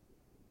wrong.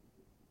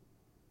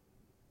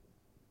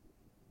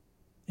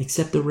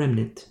 Except a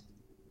remnant.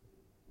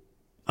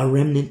 A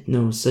remnant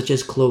knows, such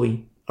as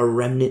Chloe. A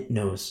remnant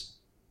knows.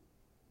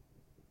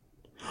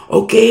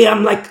 Okay,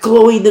 I'm like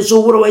Chloe,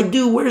 so what do I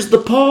do? Where's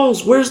the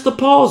Pauls? Where's the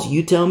Pauls?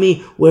 You tell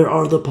me, where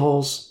are the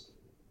Pauls?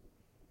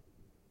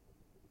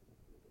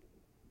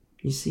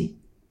 You see?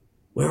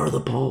 Where are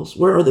the Pauls?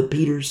 Where are the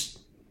Peters?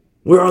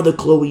 Where are the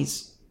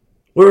Chloes?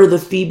 Where are the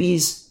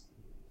Phoebes?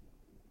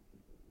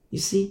 You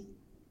see?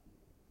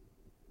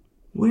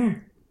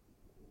 Where?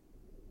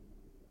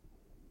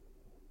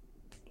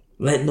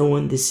 Let no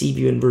one deceive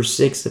you in verse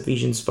 6,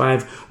 Ephesians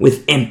 5,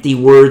 with empty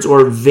words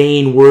or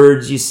vain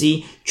words. You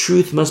see?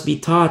 Truth must be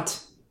taught.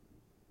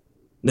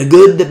 The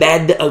good, the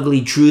bad, the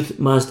ugly, truth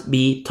must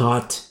be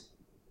taught.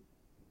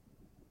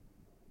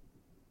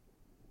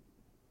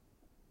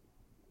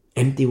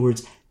 Empty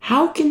words.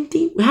 How can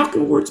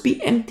words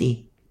be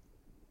empty?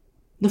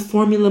 The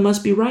formula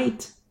must be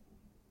right.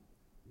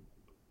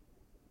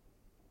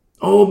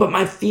 Oh, but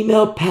my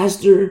female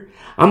pastor,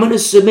 I'm going to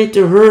submit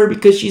to her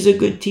because she's a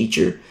good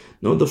teacher.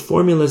 No, the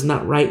formula is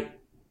not right.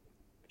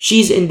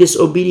 She's in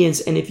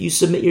disobedience, and if you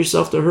submit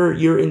yourself to her,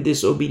 you're in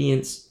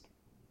disobedience.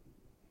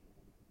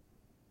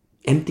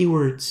 Empty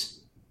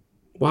words.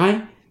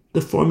 Why?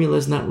 The formula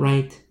is not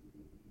right.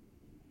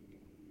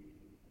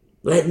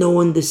 Let no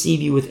one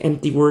deceive you with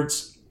empty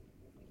words.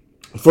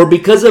 For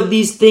because of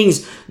these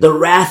things, the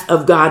wrath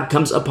of God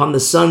comes upon the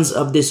sons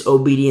of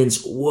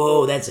disobedience.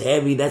 Whoa, that's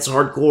heavy. That's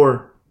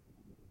hardcore.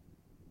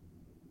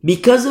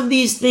 Because of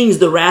these things,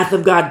 the wrath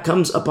of God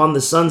comes upon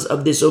the sons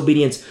of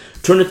disobedience.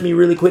 Turn with me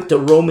really quick to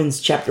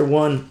Romans chapter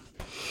 1.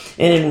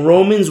 And in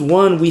Romans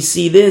 1, we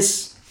see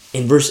this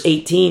in verse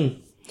 18.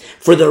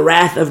 For the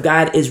wrath of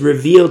God is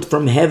revealed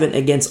from heaven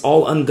against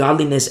all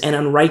ungodliness and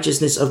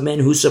unrighteousness of men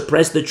who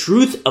suppress the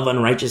truth of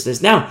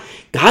unrighteousness. Now,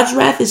 God's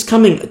wrath is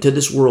coming to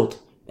this world.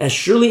 As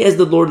surely as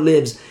the Lord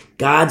lives,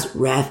 God's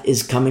wrath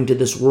is coming to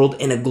this world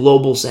in a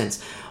global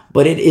sense.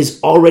 But it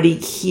is already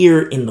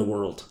here in the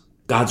world,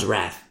 God's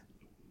wrath.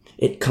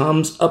 It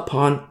comes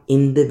upon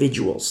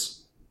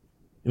individuals.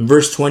 In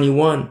verse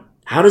 21,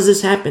 how does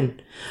this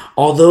happen?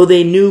 Although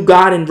they knew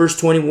God, in verse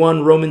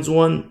 21, Romans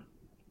 1,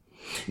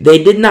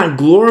 They did not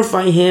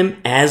glorify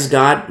him as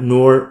God,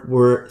 nor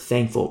were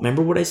thankful.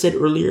 Remember what I said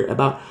earlier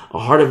about a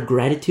heart of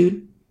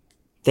gratitude,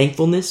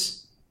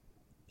 thankfulness?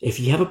 If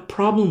you have a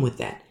problem with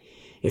that,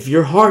 if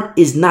your heart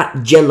is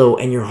not jello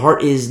and your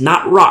heart is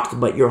not rock,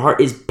 but your heart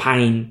is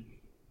pine,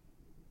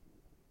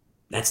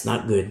 that's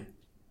not good.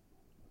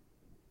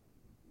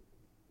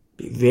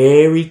 Be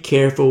very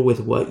careful with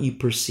what you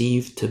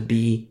perceive to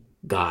be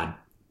God.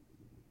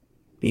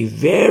 Be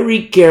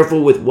very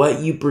careful with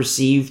what you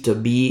perceive to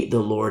be the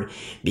Lord,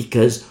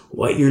 because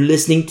what you're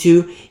listening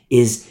to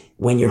is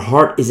when your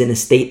heart is in a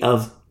state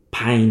of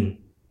pine.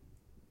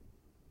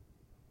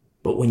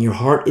 But when your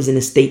heart is in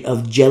a state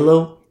of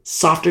jello,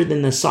 softer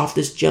than the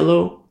softest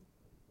jello,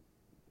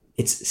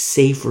 it's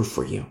safer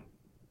for you.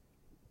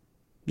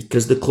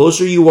 Because the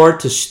closer you are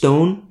to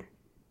stone,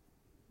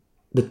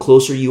 the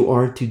closer you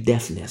are to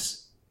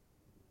deafness.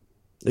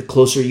 The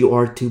closer you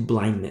are to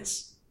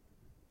blindness.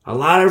 A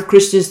lot of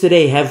Christians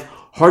today have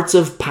hearts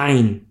of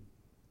pine.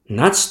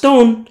 Not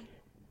stone,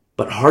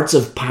 but hearts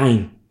of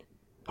pine.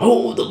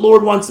 Oh, the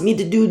Lord wants me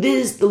to do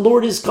this. The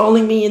Lord is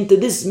calling me into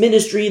this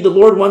ministry. The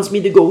Lord wants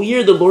me to go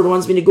here. The Lord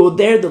wants me to go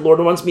there. The Lord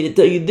wants me to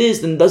tell you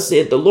this. And thus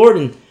saith the Lord.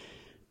 And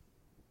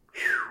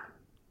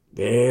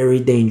very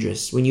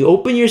dangerous. When you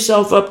open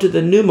yourself up to the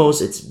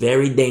pneumos, it's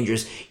very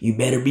dangerous. You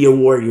better be a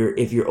warrior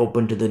if you're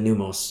open to the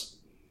pneumos.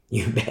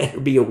 You better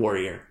be a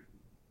warrior.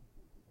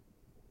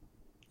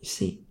 You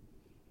see?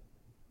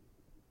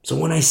 So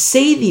when I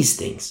say these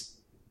things,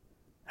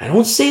 I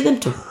don't say them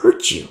to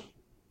hurt you.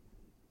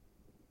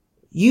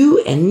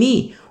 You and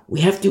me,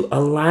 we have to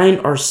align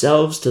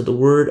ourselves to the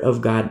Word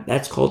of God.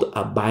 That's called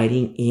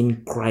abiding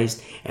in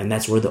Christ, and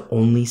that's where the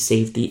only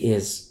safety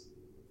is.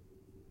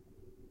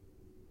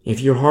 If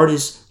your heart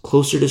is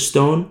closer to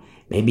stone,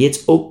 maybe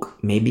it's oak,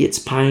 maybe it's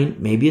pine,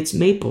 maybe it's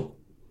maple.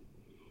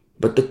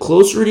 But the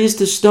closer it is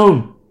to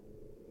stone,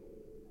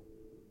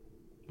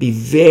 be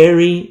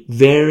very,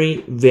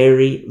 very,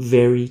 very,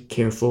 very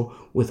careful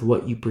with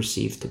what you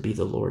perceive to be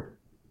the Lord.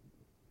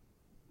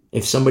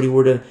 If somebody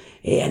were to,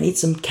 hey, I need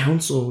some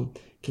counsel.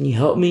 Can you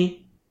help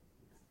me?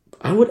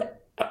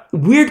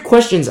 Weird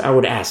questions I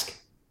would ask.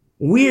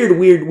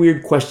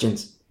 Weird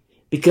questions.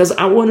 Because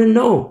I want to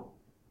know,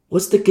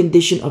 what's the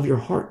condition of your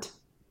heart?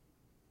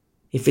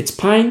 If it's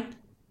pine,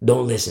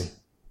 don't listen.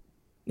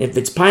 If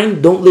it's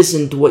pine, don't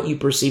listen to what you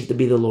perceive to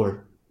be the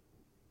Lord.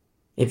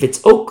 If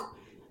it's oak,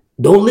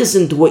 don't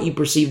listen to what you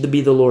perceive to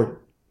be the Lord.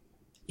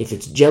 If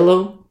it's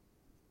jello,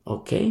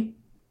 okay.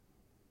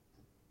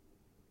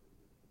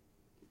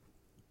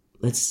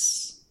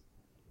 Let's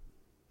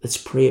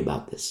pray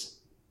about this.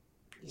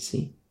 You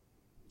see?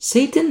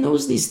 Satan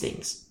knows these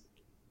things.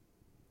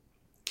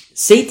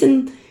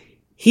 Satan,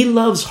 he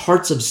loves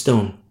hearts of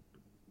stone.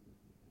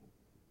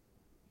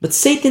 But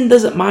Satan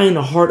doesn't mind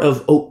a heart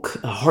of oak,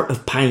 a heart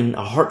of pine,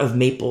 a heart of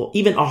maple,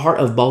 even a heart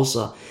of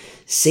balsa.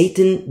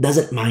 Satan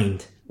doesn't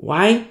mind.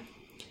 Why?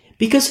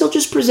 Because he'll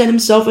just present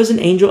himself as an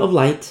angel of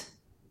light.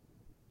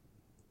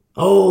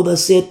 Oh,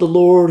 thus saith the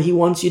Lord, he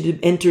wants you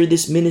to enter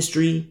this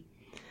ministry.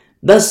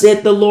 Thus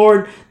saith the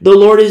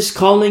Lord is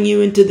calling you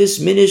into this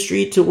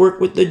ministry to work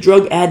with the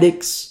drug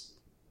addicts.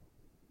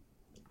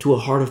 To a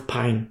heart of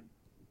pine.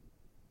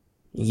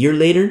 A year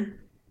later,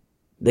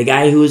 the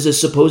guy who is a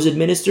supposed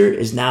minister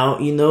is now,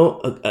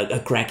 a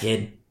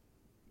crackhead.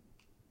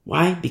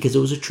 Why? Because it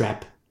was a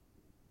trap.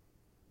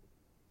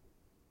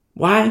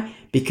 Why?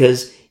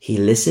 Because he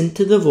listened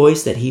to the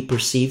voice that he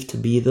perceived to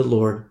be the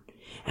Lord.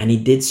 And he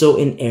did so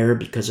in error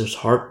because his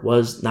heart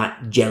was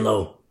not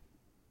jello.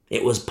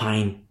 It was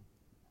pine.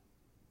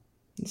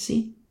 You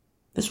see?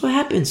 That's what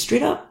happens,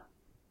 straight up.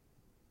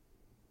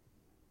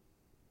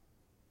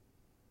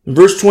 In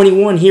verse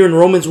 21 here in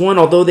Romans 1,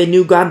 although they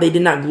knew God, they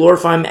did not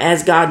glorify him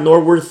as God, nor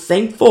were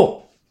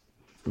thankful.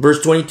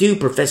 Verse 22,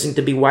 professing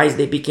to be wise,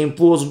 they became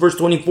fools. Verse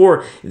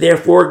 24,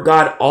 therefore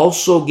God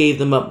also gave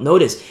them up.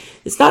 Notice,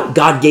 it's not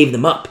God gave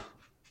them up.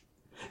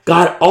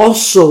 God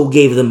also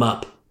gave them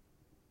up.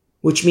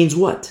 Which means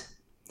what?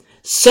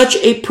 Such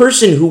a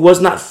person who was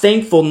not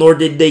thankful, nor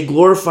did they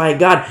glorify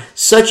God.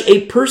 Such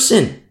a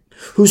person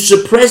who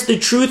suppressed the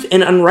truth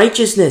in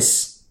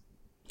unrighteousness.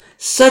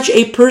 Such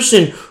a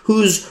person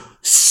who's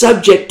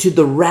subject to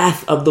the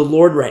wrath of the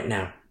Lord right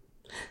now.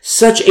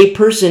 Such a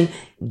person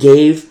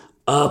gave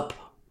up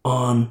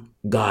on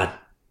God.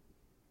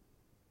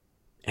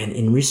 And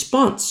in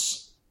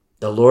response,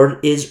 the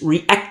Lord is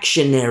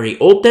reactionary.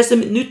 Old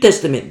Testament, New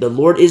Testament, the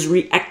Lord is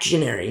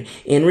reactionary.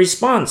 In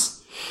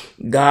response,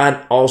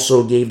 God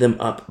also gave them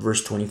up.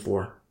 Verse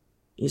 24.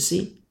 You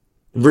see?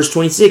 Verse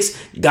 26,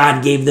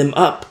 God gave them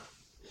up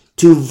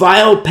to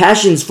vile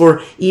passions,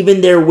 for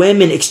even their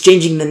women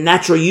exchanging the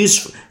natural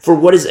use for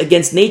what is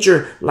against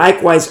nature.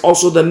 Likewise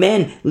also the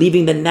men,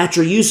 leaving the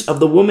natural use of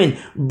the woman,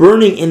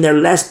 burning in their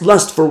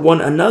lust for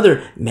one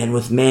another, men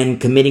with men,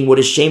 committing what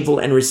is shameful,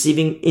 and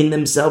receiving in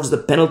themselves the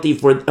penalty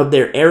of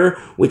their error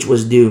which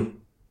was due.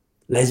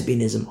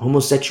 Lesbianism,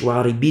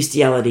 homosexuality,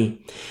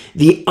 bestiality,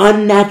 the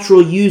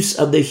unnatural use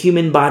of the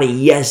human body.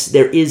 Yes,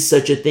 there is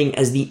such a thing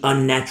as the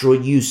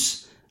unnatural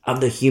use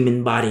of the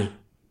human body.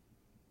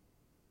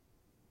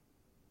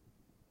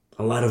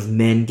 A lot of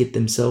men get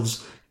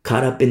themselves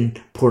caught up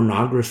in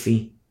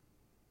pornography.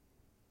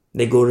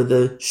 They go to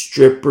the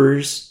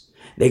strippers.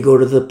 They go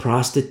to the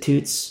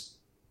prostitutes.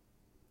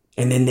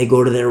 And then they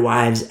go to their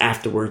wives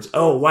afterwards.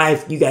 Oh,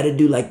 wife, you got to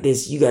do like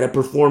this. You got to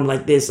perform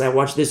like this. I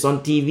watch this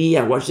on TV.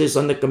 I watch this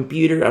on the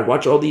computer. I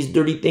watch all these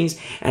dirty things.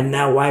 And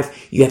now,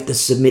 wife, you have to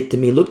submit to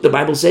me. Look, the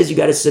Bible says you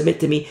got to submit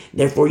to me.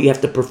 Therefore, you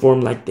have to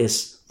perform like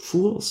this.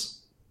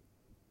 Fools.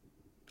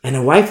 And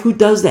a wife who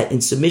does that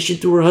in submission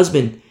to her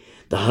husband,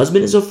 the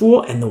husband is a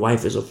fool and the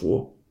wife is a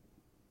fool.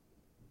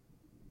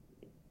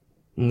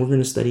 And we're going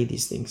to study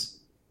these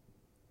things.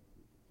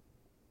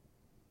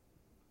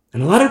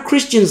 And a lot of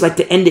Christians like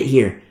to end it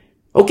here.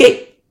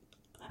 Okay,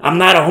 I'm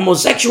not a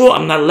homosexual,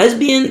 I'm not a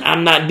lesbian,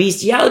 I'm not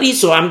bestiality,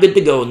 so I'm good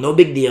to go. No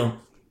big deal.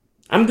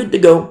 I'm good to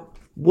go.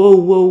 Whoa,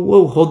 whoa,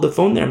 whoa. Hold the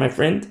phone there, my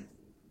friend.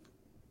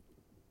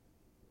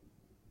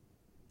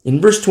 In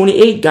verse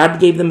 28, God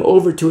gave them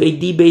over to a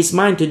debased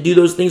mind to do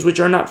those things which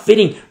are not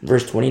fitting.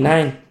 Verse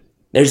 29,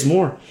 there's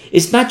more.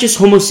 It's not just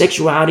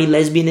homosexuality,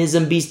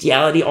 lesbianism,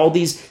 bestiality, all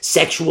these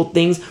sexual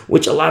things,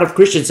 which a lot of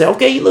Christians say,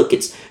 okay, look,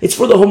 it's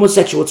for the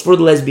homosexual, it's for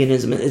the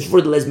lesbianism, it's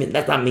for the lesbian.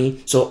 That's not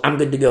me, so I'm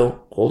good to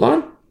go. Hold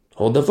on.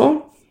 Hold the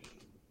phone.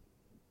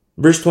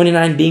 Verse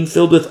 29, being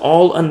filled with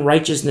all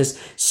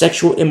unrighteousness,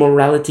 sexual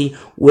immorality,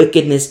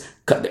 wickedness,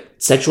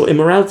 sexual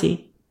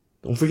immorality.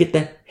 Don't forget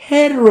that.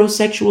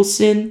 Heterosexual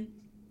sin.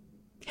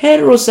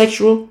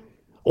 Heterosexual.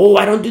 Oh,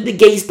 I don't do the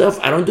gay stuff.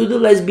 I don't do the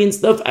lesbian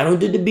stuff. I don't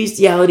do the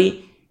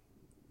bestiality.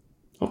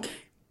 Okay.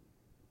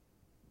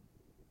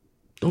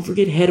 Don't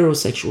forget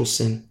heterosexual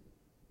sin.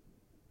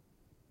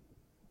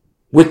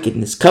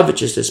 Wickedness,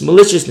 covetousness,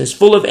 maliciousness,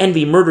 full of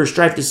envy, murder,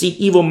 strife, deceit,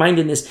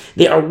 evil-mindedness.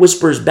 They are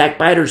whisperers,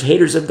 backbiters,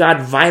 haters of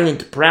God,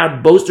 violent,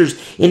 proud,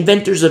 boasters,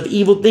 inventors of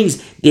evil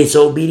things,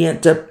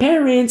 disobedient to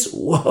parents.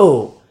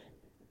 Whoa.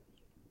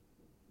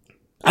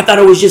 I thought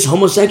it was just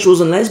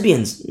homosexuals and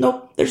lesbians.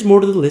 Nope, there's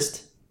more to the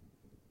list.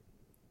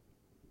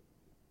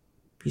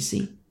 You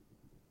see,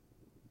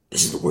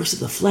 this is the works of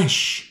the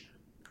flesh,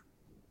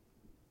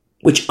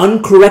 which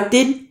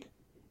uncorrected,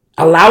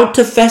 allowed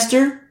to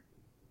fester,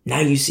 now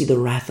you see the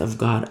wrath of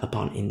God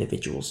upon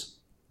individuals.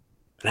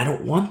 And I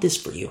don't want this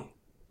for you.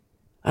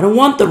 I don't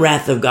want the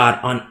wrath of God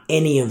on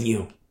any of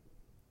you.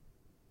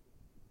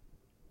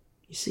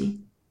 You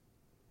see?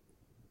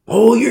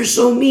 Oh, you're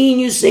so mean.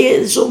 You say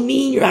it so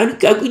mean. How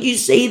could you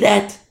say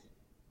that?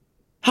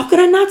 How could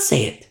I not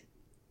say it?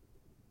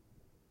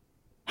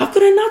 How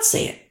could I not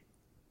say it?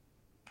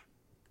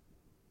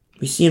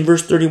 We see in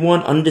verse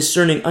 31,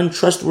 undiscerning,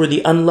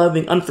 untrustworthy,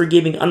 unloving,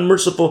 unforgiving,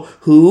 unmerciful,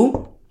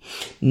 who,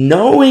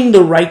 knowing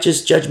the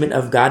righteous judgment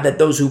of God, that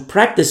those who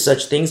practice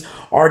such things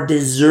are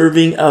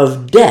deserving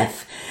of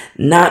death,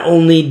 not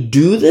only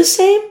do the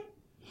same,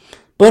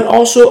 but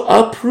also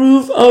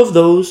approve of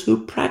those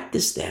who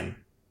practice them.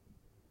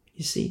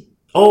 You see?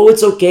 Oh,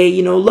 it's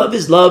okay. Love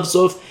is love.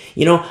 So if,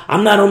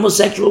 I'm not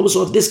homosexual.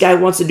 So if this guy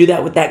wants to do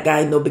that with that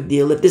guy, no big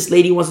deal. If this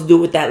lady wants to do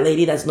it with that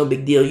lady, that's no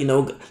big deal.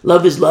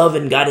 Love is love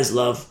and God is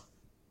love.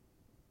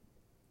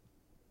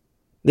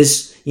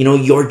 This,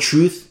 your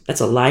truth, that's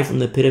a lie from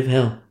the pit of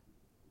hell.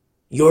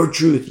 Your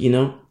truth,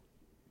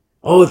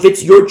 Oh, if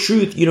it's your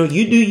truth, you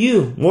do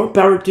you. More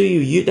power to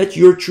you. That's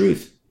your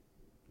truth.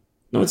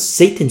 No, it's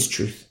Satan's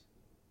truth.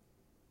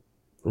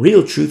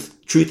 Real truth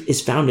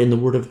is found in the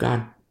Word of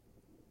God.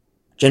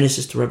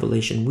 Genesis to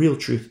Revelation, real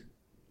truth.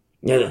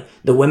 Yeah,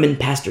 the women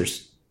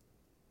pastors.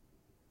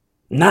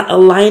 Not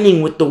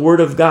aligning with the Word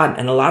of God.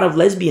 And a lot of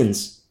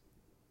lesbians,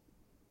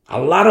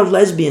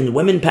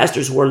 women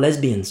pastors who are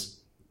lesbians.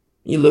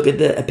 You look at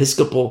the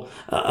Episcopal,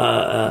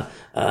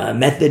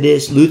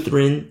 Methodist,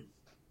 Lutheran,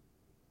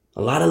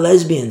 a lot of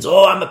lesbians.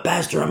 Oh, I'm a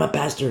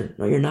pastor.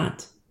 No, you're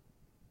not.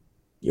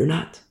 You're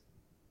not.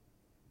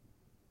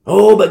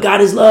 Oh, but God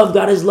is love.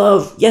 God is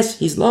love. Yes,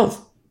 He's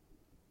love.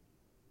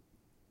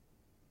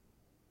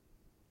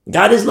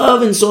 God is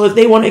love, and so if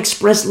they want to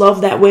express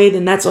love that way,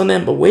 then that's on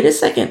them. But wait a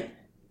second.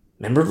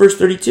 Remember verse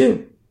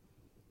 32.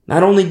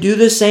 Not only do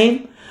the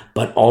same,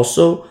 but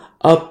also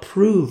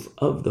approve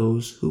of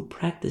those who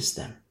practice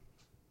them.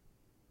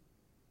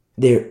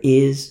 There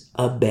is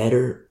a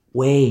better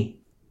way.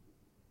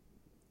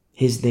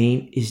 His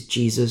name is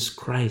Jesus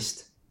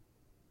Christ.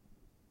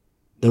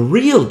 The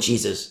real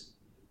Jesus.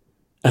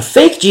 A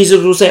fake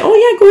Jesus will say, oh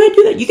yeah, go ahead,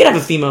 do that. You can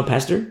have a female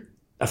pastor.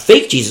 A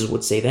fake Jesus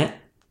would say that.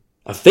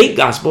 A fake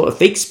gospel, a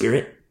fake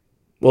spirit.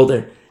 Well,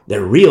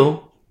 they're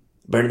real,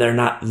 but they're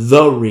not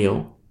the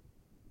real.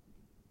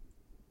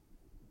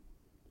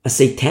 A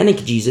satanic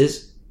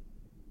Jesus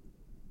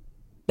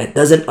that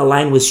doesn't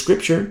align with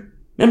Scripture.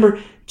 Remember,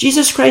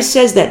 Jesus Christ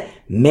says that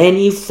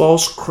many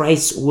false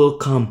Christs will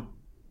come.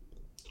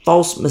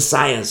 False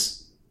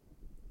messiahs.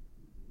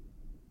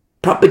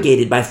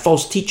 Propagated by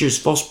false teachers,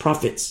 false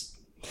prophets.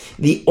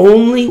 The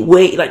only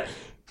way,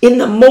 in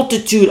the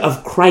multitude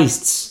of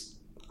Christs,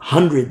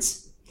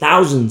 hundreds,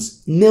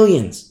 thousands,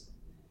 millions,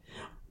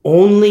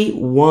 only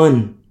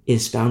one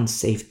is found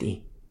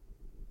safety.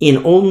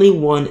 In only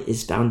one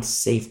is found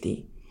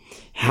safety.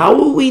 How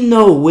will we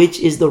know which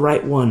is the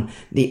right one?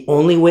 The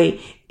only way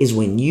is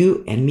when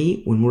you and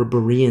me, when we're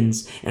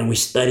Bereans and we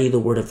study the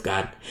Word of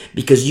God.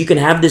 Because you can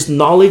have this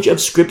knowledge of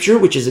Scripture,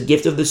 which is a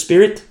gift of the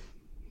Spirit.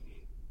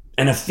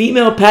 And a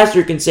female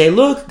pastor can say,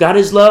 look, God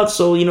is love,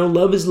 so,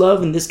 love is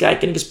love, and this guy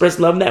can express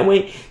love that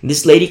way, and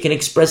this lady can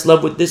express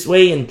love with this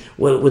way, and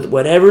with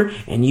whatever.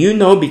 And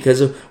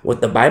because of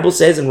what the Bible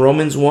says in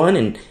Romans 1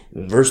 and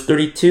verse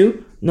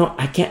 32, no,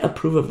 I can't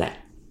approve of that.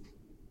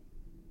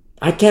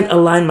 I can't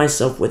align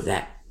myself with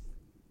that.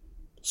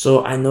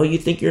 So I know you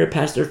think you're a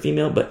pastor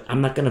female, but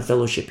I'm not going to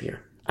fellowship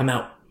here. I'm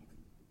out.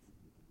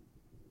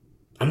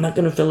 I'm not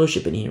going to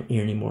fellowship in here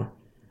anymore.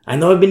 I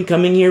know I've been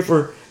coming here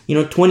for,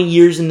 20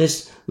 years in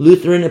this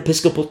Lutheran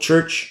Episcopal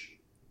Church.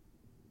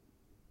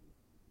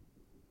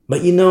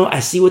 But I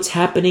see what's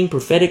happening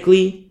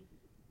prophetically.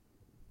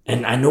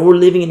 And I know we're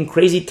living in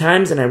crazy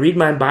times, and I read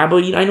my Bible.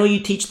 I know you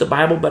teach the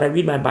Bible, but I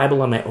read my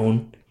Bible on my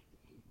own.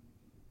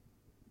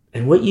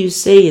 And what you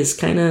say is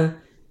I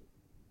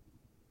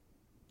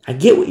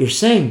get what you're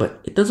saying,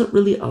 but it doesn't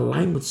really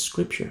align with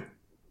Scripture.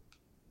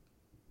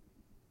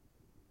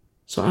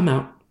 So I'm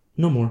out.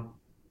 No more.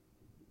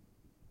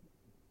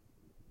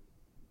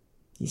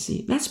 You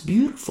see, that's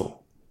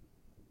beautiful.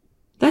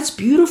 That's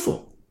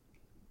beautiful.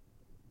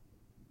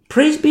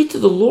 Praise be to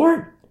the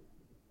Lord.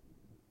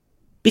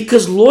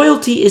 Because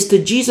loyalty is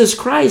to Jesus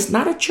Christ,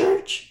 not a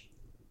church.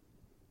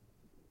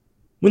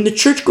 When the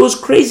church goes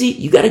crazy,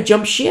 you got to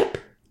jump ship.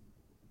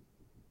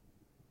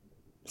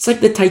 It's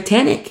like the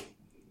Titanic.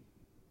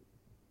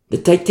 The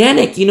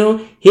Titanic,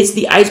 hits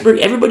the iceberg.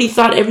 Everybody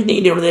thought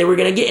everything, they were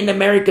going to get in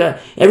America.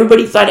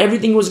 Everybody thought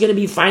everything was going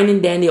to be fine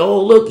and dandy.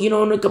 Oh, look, in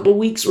a couple of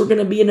weeks, we're going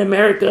to be in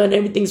America and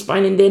everything's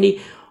fine and dandy.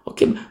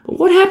 Okay, but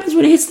what happens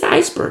when it hits the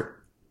iceberg?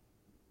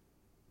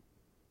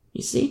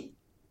 You see?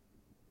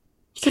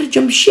 You got to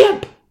jump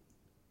ship.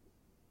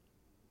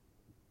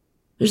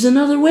 There's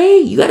another way.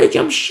 You got to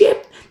jump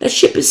ship. That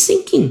ship is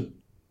sinking.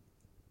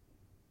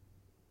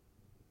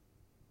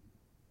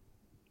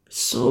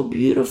 So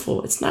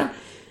beautiful.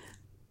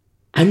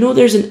 I know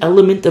there's an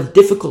element of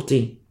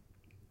difficulty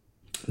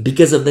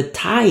because of the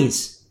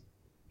ties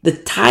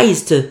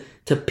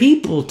to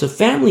people, to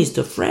families,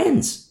 to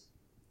friends.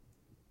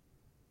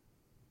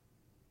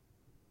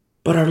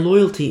 But our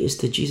loyalty is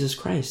to Jesus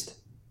Christ.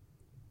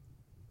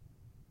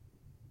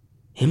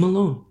 Him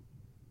alone.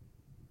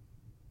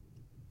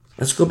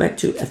 Let's go back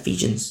to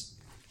Ephesians.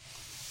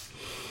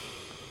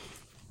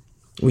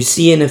 We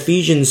see in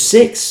Ephesians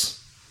 6,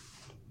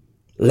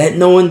 let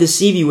no one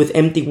deceive you with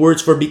empty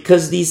words, for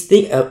because of these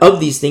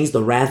things,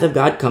 the wrath of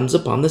God comes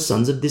upon the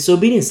sons of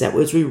disobedience. That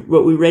was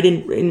what we read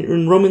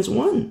in Romans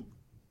 1.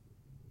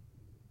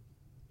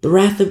 The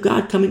wrath of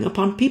God coming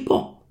upon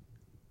people.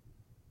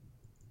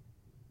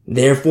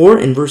 Therefore,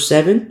 in verse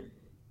 7,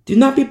 do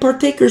not be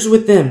partakers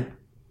with them.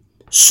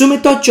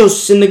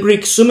 Sumetochos in the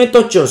Greek,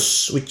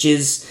 sumetochos, which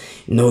is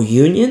no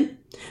union,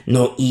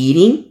 no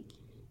eating,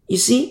 you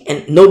see,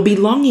 and no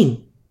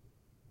belonging.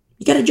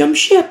 You got to jump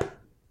ship.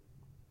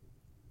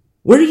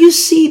 Where do you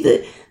see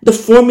the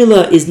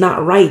formula is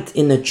not right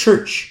in the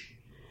church?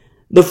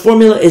 The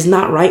formula is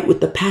not right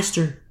with the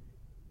pastor.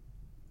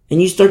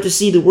 And you start to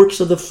see the works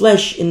of the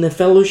flesh in the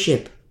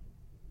fellowship.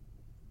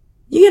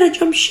 You got to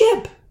jump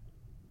ship.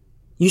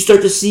 You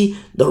start to see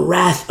the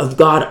wrath of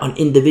God on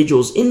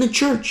individuals in the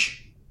church.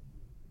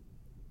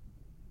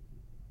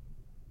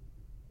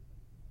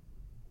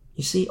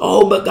 You see,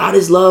 but God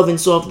is love,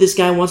 and so if this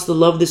guy wants to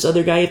love this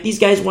other guy, if these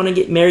guys want to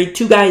get married,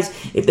 two guys,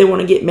 if they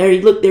want to get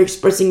married, look, they're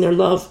expressing their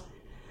love.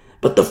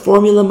 But the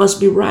formula must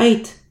be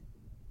right.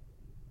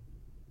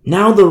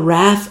 Now the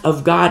wrath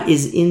of God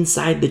is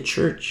inside the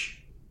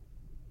church.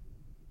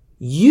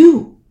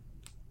 You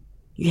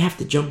have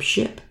to jump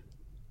ship.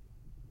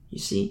 You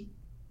see?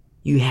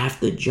 You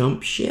have to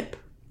jump ship.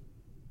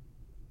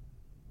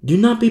 Do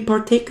not be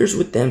partakers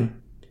with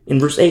them. In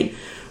verse 8,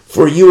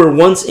 for you were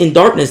once in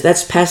darkness.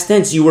 That's past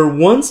tense. You were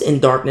once in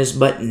darkness,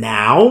 but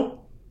now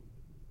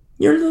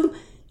you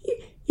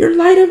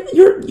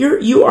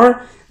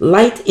are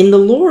light in the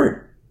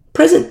Lord.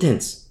 Present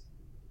tense.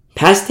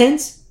 Past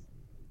tense.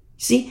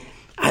 See,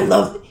 I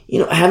love,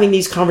 having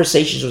these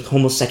conversations with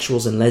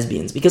homosexuals and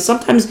lesbians because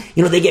sometimes,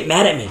 they get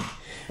mad at me.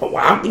 Oh,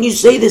 how can you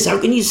say this? How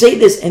can you say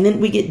this? And then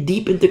we get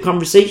deep into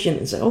conversation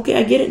and say, okay,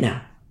 I get it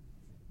now.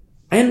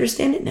 I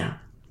understand it now.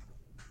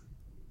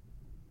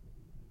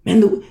 Man,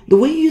 the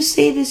way you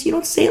say this, you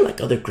don't say it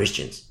like other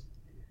Christians.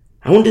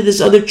 I went to this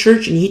other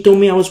church and he told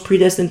me I was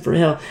predestined for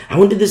hell. I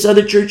went to this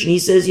other church and he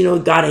says,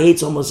 God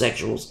hates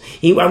homosexuals.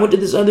 I went to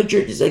this other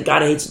church and he said,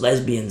 God hates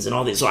lesbians and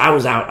all this. So I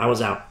was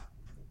out.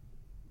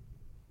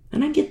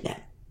 And I get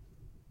that.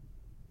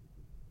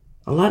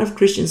 A lot of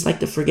Christians like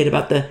to forget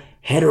about the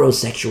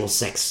heterosexual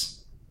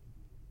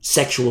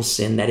sexual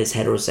sin that is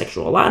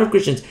heterosexual. A lot of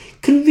Christians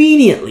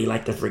conveniently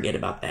like to forget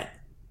about that.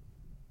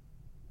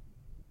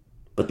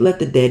 But let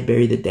the dead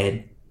bury the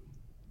dead.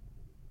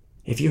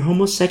 If you're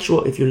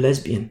homosexual, if you're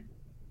lesbian,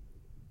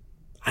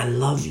 I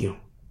love you.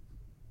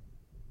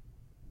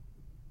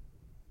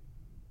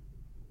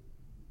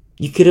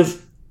 You could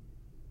have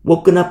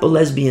woken up a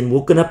lesbian,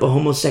 woken up a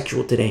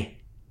homosexual today.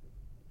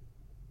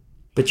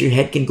 But your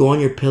head can go on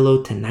your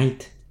pillow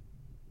tonight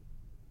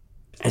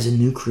as a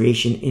new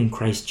creation in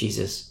Christ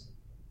Jesus.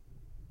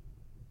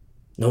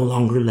 No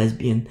longer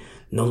lesbian,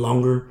 no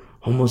longer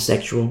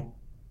homosexual.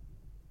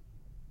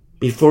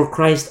 Before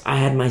Christ, I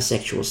had my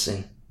sexual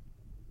sin.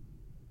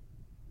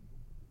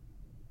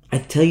 I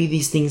tell you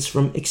these things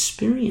from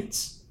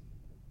experience.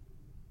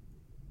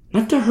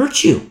 Not to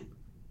hurt you,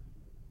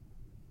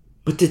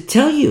 but to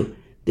tell you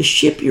the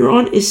ship you're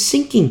on is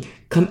sinking.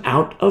 Come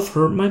out of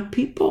her, my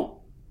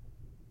people.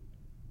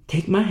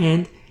 Take my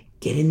hand,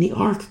 get in the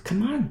ark.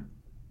 Come on.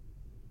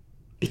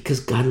 Because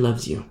God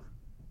loves you.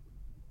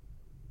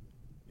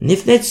 And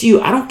if that's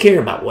you, I don't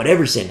care about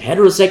whatever sin,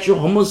 heterosexual,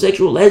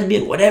 homosexual,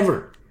 lesbian,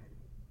 whatever.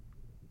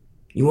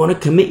 You want to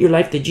commit your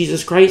life to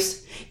Jesus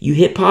Christ? You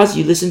hit pause,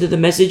 you listen to the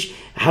message,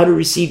 how to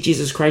receive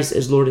Jesus Christ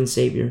as Lord and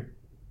Savior.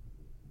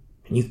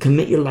 And you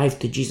commit your life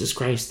to Jesus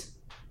Christ.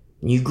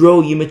 And you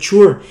grow, you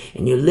mature,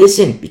 and you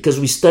listen because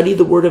we study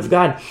the Word of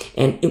God.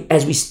 And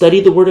as we study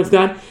the Word of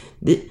God,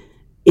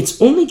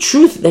 it's only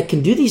truth that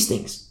can do these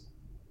things.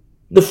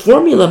 The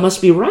formula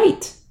must be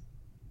right.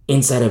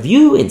 Inside of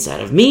you,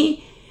 inside of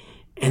me.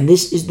 And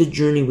this is the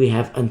journey we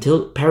have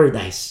until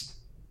paradise.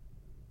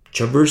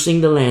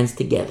 Traversing the lands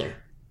together.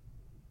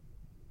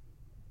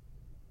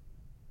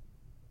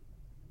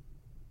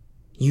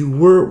 You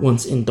were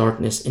once in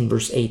darkness in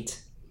verse 8.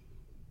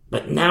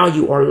 But now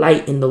you are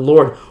light in the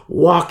Lord.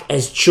 Walk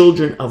as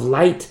children of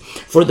light.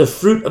 For the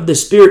fruit of the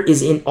Spirit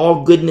is in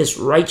all goodness,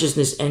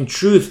 righteousness, and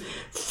truth.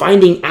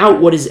 Finding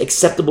out what is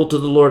acceptable to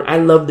the Lord. I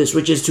love this,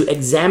 which is to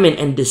examine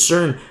and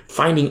discern.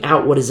 Finding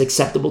out what is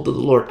acceptable to the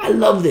Lord. I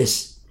love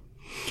this.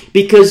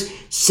 Because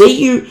say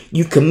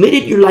you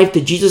committed your life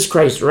to Jesus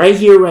Christ right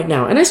here, right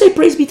now. And I say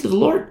praise be to the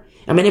Lord.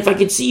 I mean, if I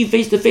could see you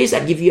face to face,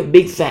 I'd give you a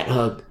big fat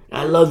hug.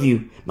 I love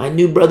you. My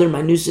new brother,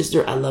 my new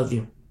sister, I love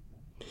you.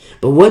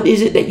 But what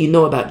is it that you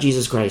know about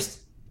Jesus Christ?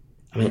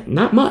 I mean,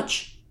 not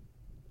much.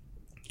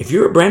 If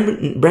you're a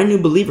brand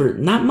new believer,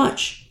 not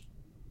much.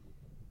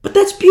 But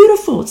that's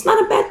beautiful. It's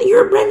not a bad thing.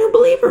 You're a brand new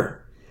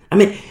believer. I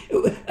mean,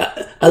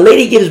 a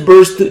lady gives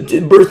birth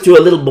to a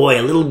little boy,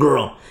 a little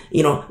girl.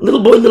 You know,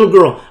 little boy, little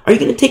girl. Are you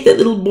going to take that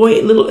little boy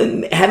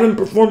and have him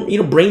perform,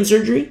 brain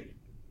surgery?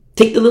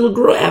 Take the little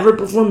girl, have her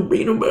perform,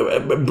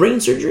 brain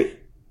surgery?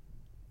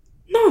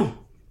 No.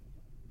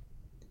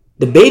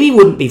 The baby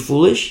wouldn't be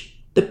foolish.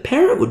 The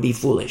parent would be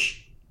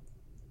foolish.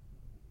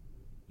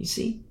 You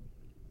see?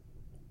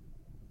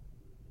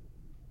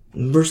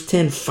 In verse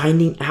 10,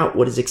 finding out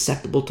what is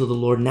acceptable to the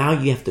Lord. Now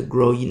you have to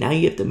grow. Now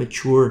you have to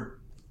mature.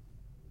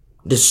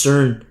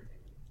 Discern.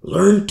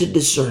 Learn to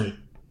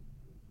discern.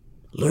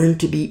 Learn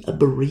to be a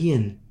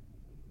Berean.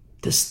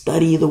 To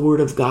study the Word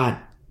of God.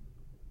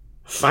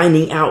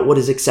 Finding out what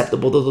is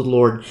acceptable to the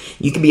Lord.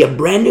 You can be a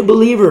brand new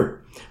believer.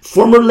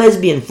 Former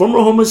lesbian, former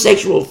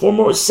homosexual,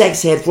 former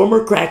sex head,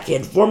 former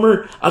crackhead,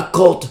 former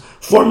occult,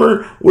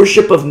 former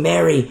worship of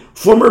Mary,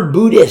 former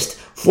Buddhist,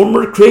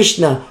 former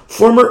Krishna,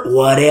 former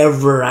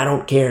whatever, I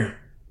don't care.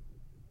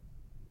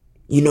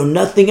 You know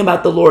nothing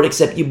about the Lord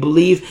except you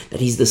believe that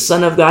He's the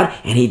Son of God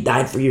and He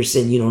died for your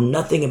sin. You know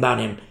nothing about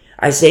Him.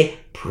 I say,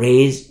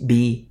 praise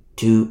be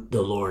to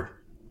the Lord.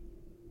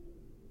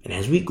 And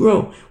as we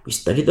grow, we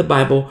study the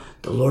Bible,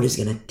 the Lord is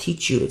going to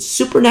teach you. It's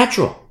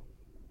supernatural.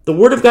 The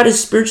Word of God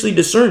is spiritually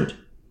discerned.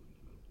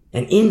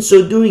 And in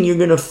so doing, you're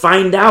going to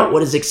find out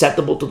what is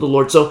acceptable to the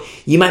Lord. So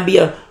you might be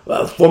a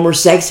former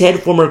sex head,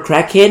 former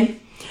crackhead,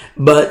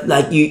 but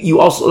like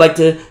you also like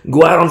to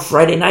go out on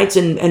Friday nights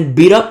and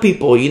beat up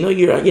people. You know,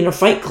 you're in a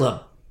fight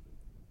club.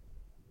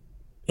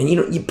 And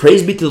you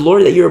praise be to the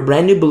Lord that you're a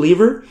brand new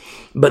believer.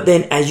 But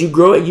then as you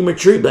grow and you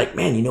mature, you're like,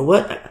 man, you know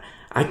what?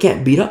 I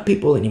can't beat up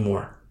people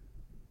anymore.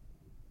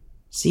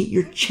 See,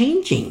 you're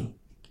changing.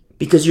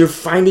 Because you're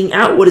finding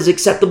out what is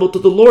acceptable to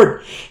the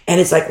Lord. And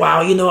it's like,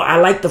 wow, I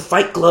like the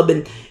fight club.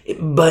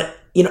 But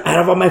out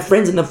of all my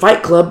friends in the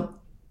fight club,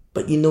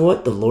 but you know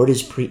what? The Lord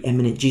is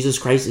preeminent. Jesus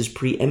Christ is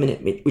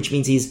preeminent, which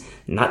means He's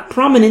not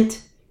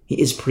prominent.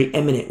 He is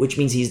preeminent, which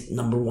means He's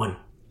number one.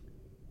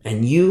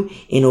 And you,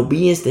 in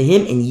obedience to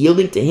Him and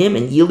yielding to Him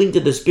and yielding to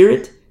the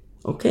Spirit,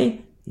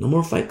 okay, no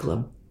more fight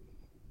club.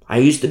 I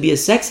used to be a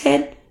sex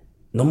head.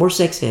 No more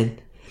sex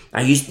head.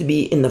 I used to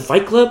be in the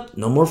fight club.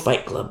 No more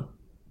fight club.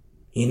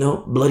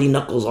 Bloody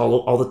knuckles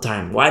all the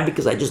time. Why?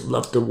 Because I just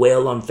love to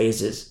wail on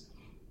faces.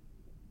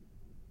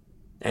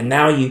 And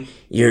now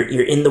you're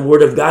in the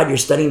Word of God. You're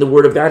studying the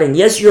Word of God. And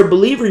yes, you're a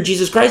believer in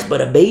Jesus Christ, but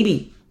a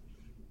baby.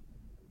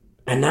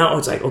 And now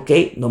it's like,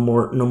 okay, no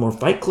more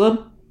fight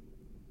club.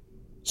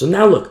 So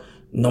now look,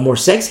 no more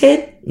sex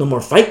head, no more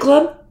fight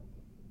club.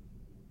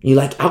 You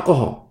like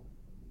alcohol.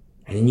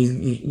 And then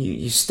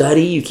you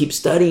study, you keep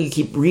studying, you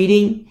keep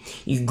reading,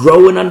 you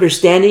grow in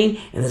understanding,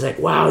 and it's like,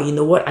 wow, you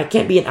know what? I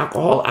can't be an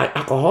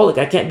alcoholic.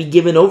 I can't be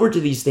given over to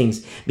these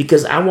things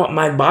because I want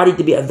my body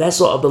to be a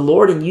vessel of the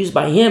Lord and used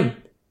by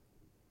Him.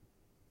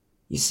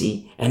 You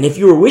see? And if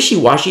you were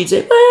wishy-washy, you'd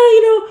say,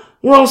 well,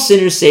 we're all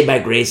sinners saved by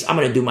grace. I'm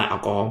going to do my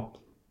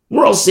alcohol.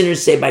 We're all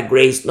sinners saved by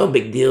grace. No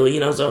big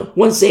deal, so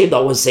once saved,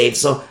 always saved.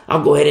 So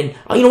I'll go ahead and,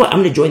 you know what?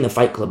 I'm going to join the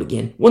fight club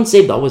again. Once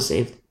saved, always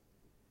saved.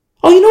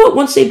 Oh, you know what?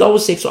 Once saved,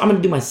 always saved. So I'm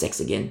going to do my sex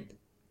again.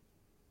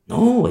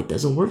 No, it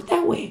doesn't work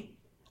that way.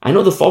 I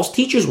know the false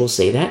teachers will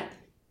say that.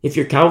 If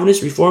you're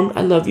Calvinist, Reformed,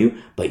 I love you,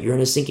 but you're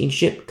in a sinking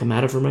ship. Come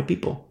out of her, my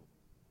people.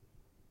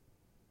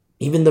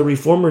 Even the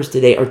reformers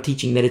today are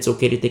teaching that it's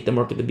okay to take the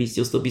mark of the beast.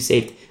 You'll still be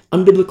saved.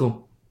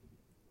 Unbiblical.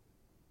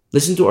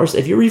 Listen to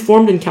if you're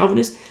Reformed and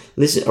Calvinist,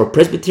 or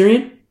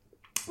Presbyterian,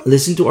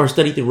 listen to our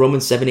study through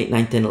Romans 7, 8,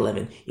 9, 10,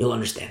 11. You'll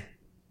understand.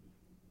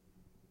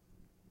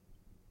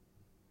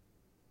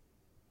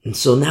 And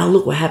so now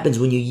look what happens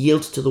when you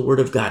yield to the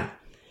word of God.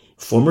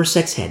 Former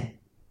sex head.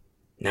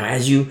 Now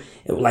as you,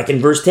 like in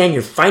verse 10,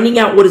 you're finding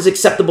out what is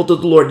acceptable to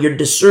the Lord. You're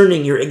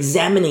discerning, you're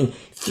examining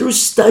through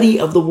study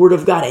of the word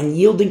of God and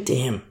yielding to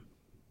him.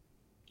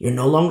 You're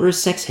no longer a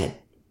sex head.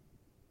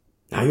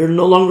 Now you're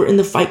no longer in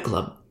the fight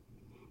club.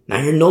 Now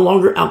you're no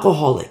longer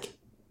alcoholic.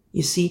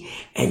 You see,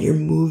 and you're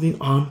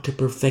moving on to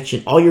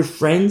perfection. All your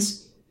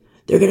friends,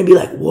 they're going to be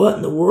like, what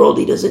in the world?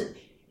 He doesn't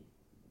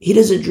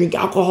drink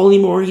alcohol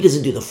anymore. He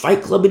doesn't do the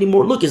fight club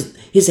anymore. Look,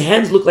 his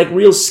hands look like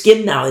real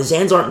skin now. His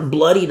hands aren't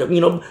bloody,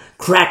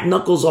 cracked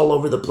knuckles all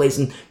over the place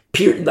and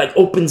like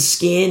open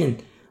skin.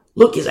 And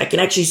look, I can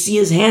actually see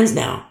his hands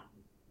now.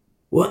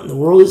 What in the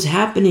world is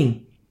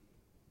happening?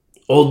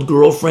 Old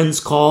girlfriends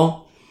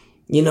call,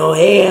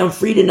 hey, I'm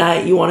free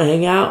tonight. You want to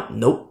hang out?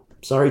 Nope.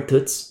 Sorry,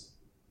 toots.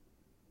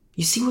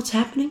 You see what's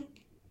happening?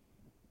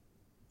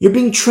 You're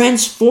being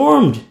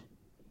transformed.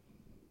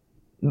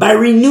 By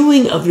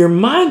renewing of your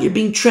mind, you're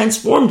being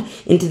transformed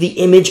into the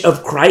image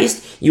of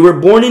Christ. You were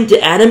born into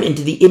Adam,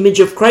 into the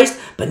image of Christ,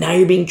 but now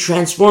you're being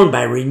transformed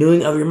by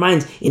renewing of your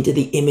minds into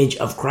the image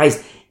of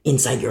Christ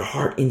inside your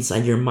heart,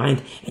 inside your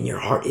mind. And your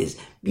heart is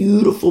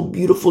beautiful,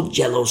 beautiful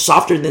jello,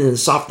 softer than the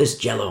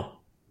softest jello.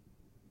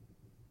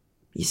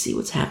 You see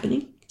what's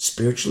happening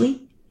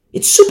spiritually?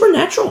 It's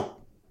supernatural.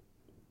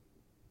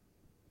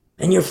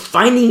 And you're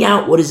finding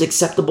out what is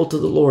acceptable to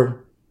the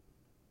Lord.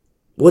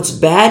 What's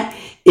bad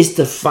is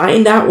to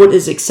find out what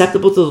is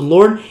acceptable to the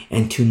Lord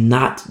and to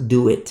not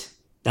do it.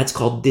 That's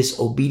called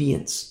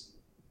disobedience.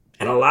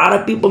 And a lot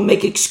of people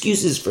make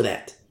excuses for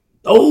that.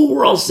 Oh,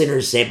 we're all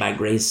sinners saved by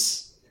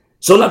grace.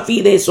 Sola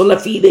fide, sola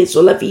fide,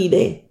 sola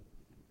fide.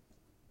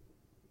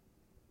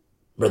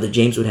 Brother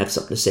James would have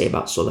something to say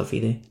about sola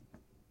fide.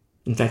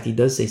 In fact, he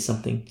does say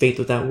something. Faith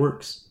without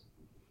works.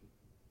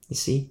 You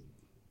see?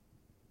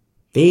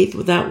 Faith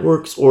without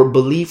works or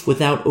belief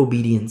without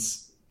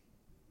obedience.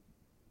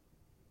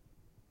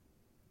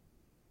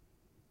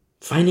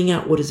 Finding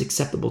out what is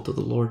acceptable to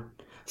the Lord.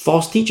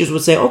 False teachers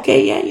would say,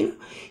 okay, yeah,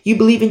 you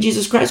believe in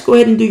Jesus Christ, go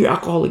ahead and do your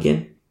alcohol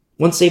again.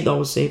 Once saved,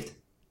 always saved.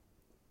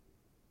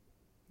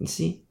 You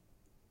see?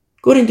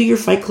 Go ahead and do your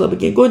fight club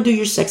again. Go ahead and do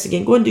your sex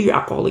again. Go ahead and do your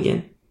alcohol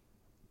again.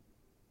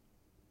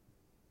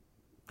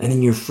 And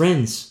then your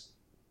friends.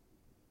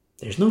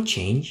 There's no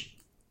change.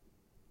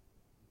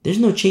 There's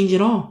no change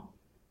at all.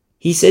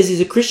 He says he's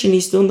a Christian.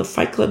 He's still in the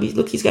fight club.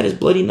 He's got his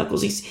bloody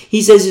knuckles.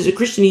 He says he's a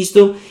Christian. He's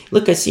still,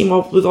 look, I see him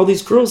all with all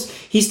these curls.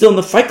 He's still in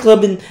the fight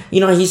club. And,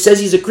 he says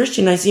he's a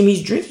Christian. I see him.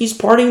 He's drinking. He's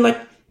partying like.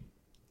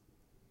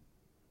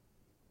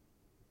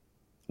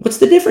 What's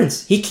the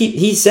difference?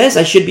 He says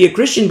I should be a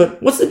Christian,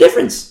 but what's the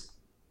difference?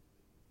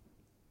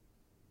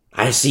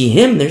 I see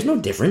him. There's no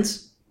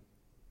difference.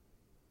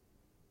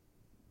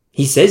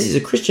 He says he's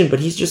a Christian, but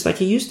he's just like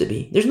he used to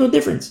be. There's no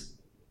difference.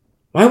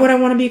 Why would I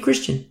want to be a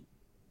Christian?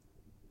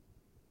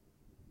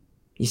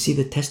 You see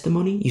the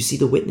testimony? You see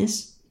the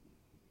witness?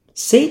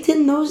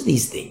 Satan knows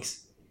these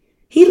things.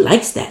 He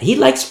likes that. He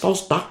likes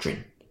false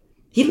doctrine.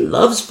 He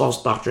loves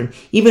false doctrine,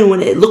 even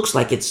when it looks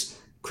like it's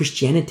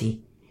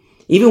Christianity.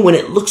 Even when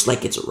it looks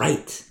like it's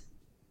right.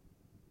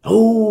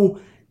 Oh,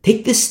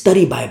 take this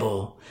study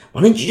Bible.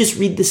 Why don't you just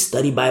read this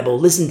study Bible?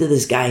 Listen to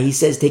this guy. He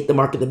says, take the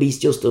mark of the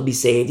beast, you'll still be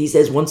saved. He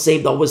says, once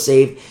saved, always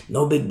saved.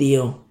 No big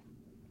deal.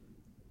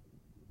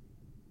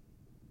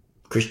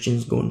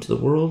 Christians go into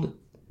the world.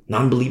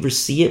 Non-believers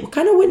see it. What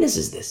kind of witness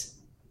is this?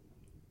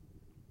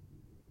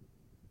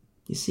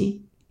 You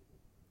see?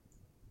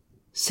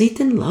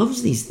 Satan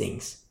loves these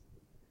things.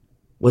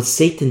 What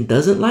Satan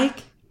doesn't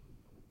like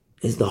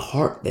is the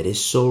heart that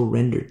is so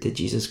rendered to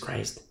Jesus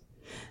Christ,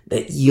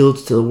 that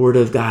yields to the word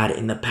of God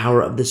and the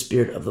power of the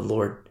Spirit of the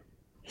Lord.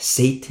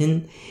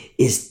 Satan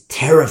is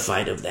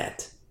terrified of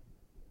that.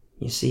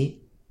 You see?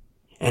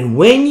 And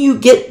when you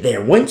get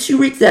there, once you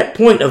reach that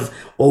point of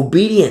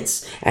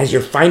obedience, as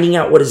you're finding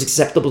out what is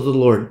acceptable to the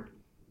Lord,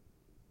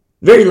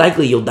 very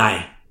likely you'll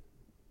die.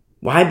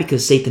 Why?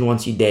 Because Satan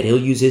wants you dead. He'll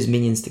use his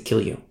minions to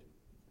kill you.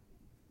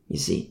 You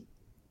see?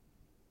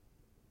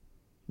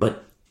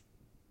 But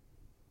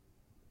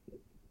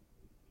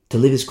to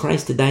live is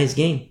Christ, to die is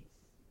gain.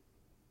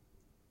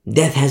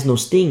 Death has no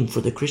sting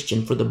for the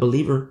Christian, for the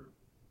believer.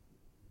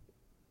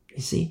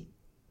 You see?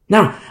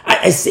 Now,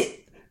 I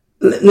say,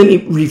 let me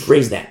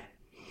rephrase that.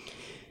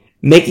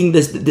 Making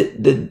this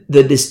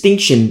the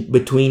distinction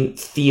between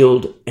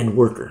field and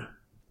worker.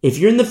 If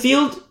you're in the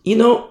field,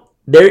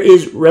 there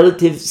is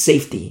relative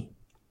safety.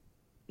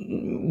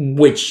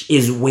 which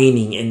is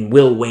waning and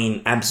will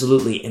wane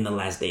absolutely in the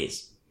last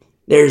days.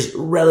 There's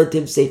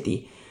relative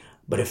safety.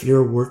 But if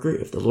you're a worker,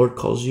 if the Lord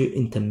calls you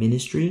into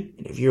ministry,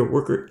 and if you're a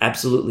worker,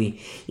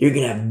 absolutely, you're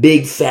going to have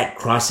big fat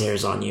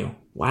crosshairs on you.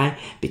 Why?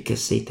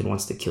 Because Satan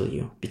wants to kill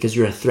you. Because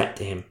you're a threat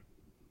to him.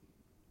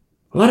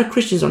 A lot of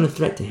Christians aren't a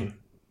threat to him.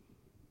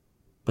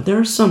 But there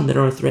are some that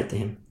are a threat to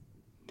him.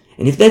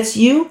 And if that's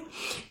you,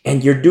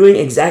 and you're doing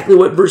exactly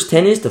what verse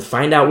 10 is to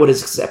find out what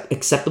is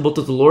acceptable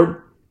to the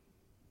Lord,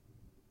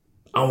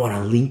 I want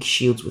to link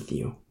shields with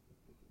you.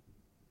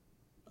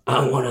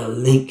 I want to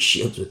link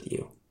shields with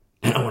you.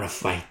 And I want to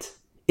fight.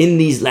 In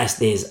these last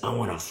days, I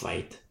want to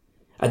fight.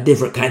 A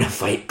different kind of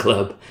fight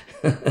club.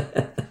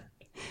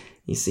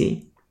 You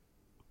see?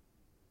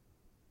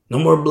 No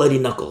more bloody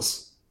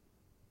knuckles.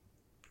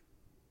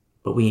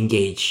 But we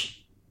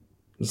engage.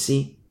 You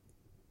see?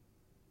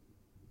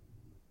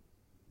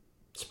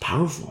 It's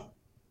powerful.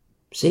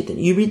 Satan,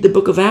 you read the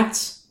book of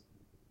Acts.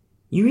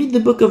 You read the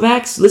book of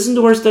Acts. Listen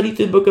to our study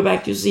through the book of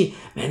Acts. You'll see,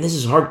 man, this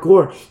is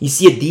hardcore. You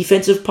see a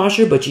defensive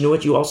posture, but you know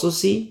what you also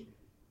see?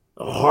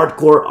 A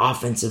hardcore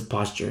offensive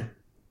posture.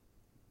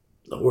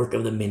 The work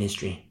of the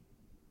ministry.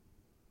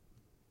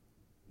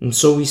 And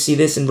so we see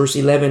this in verse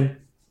 11.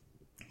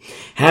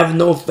 Have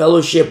no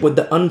fellowship with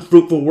the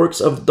unfruitful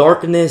works of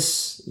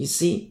darkness. You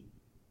see?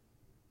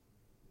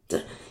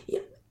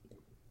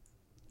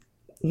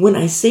 When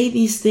I say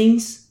these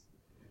things,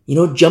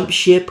 jump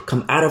ship,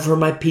 come out of her,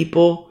 my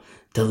people,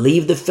 to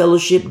leave the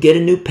fellowship, get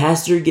a new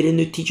pastor, get a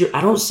new teacher.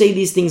 I don't say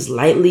these things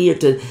lightly or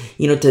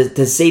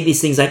to say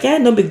these things like,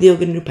 no big deal,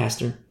 get a new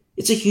pastor.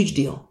 It's a huge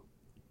deal.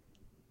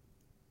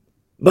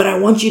 But I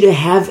want you to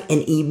have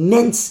an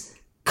immense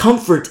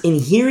comfort in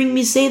hearing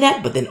me say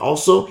that, but then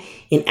also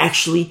in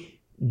actually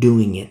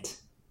doing it.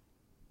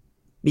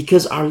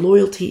 Because our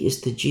loyalty is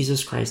to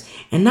Jesus Christ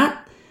and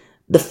not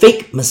the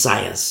fake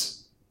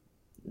messiahs,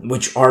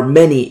 which are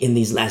many in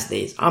these last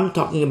days. I'm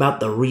talking about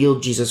the real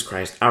Jesus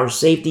Christ. Our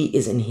safety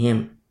is in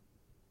him.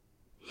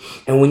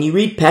 And when you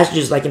read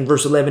passages like in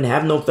verse 11,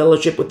 have no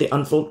fellowship with the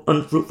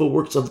unfruitful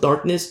works of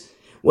darkness.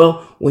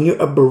 Well, when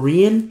you're a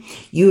Berean,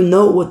 you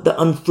know what the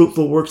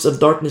unfruitful works of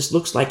darkness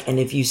looks like. And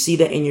if you see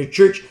that in your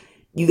church,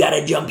 you got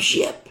to jump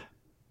ship.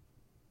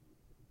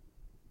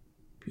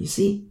 You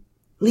see?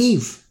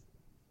 Leave.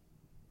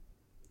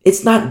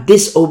 It's not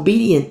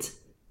disobedient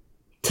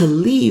to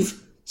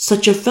leave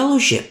such a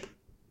fellowship.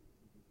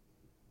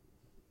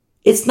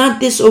 It's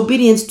not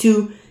disobedience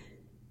to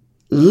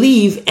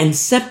leave and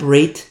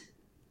separate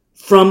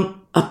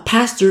from a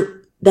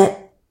pastor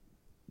that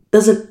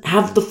doesn't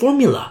have the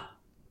formula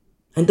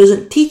and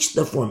doesn't teach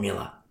the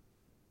formula.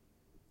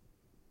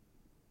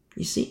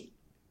 You see?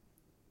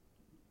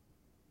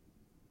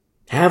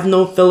 Have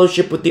no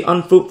fellowship with the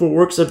unfruitful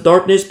works of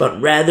darkness,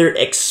 but rather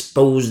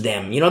expose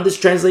them. This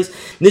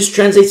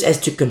translates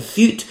as to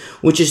confute,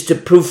 which is to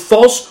prove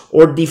false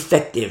or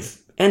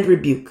defective, and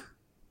rebuke.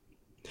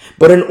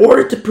 But in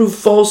order to prove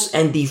false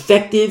and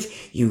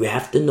defective, you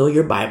have to know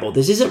your Bible.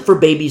 This isn't for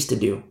babies to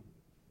do.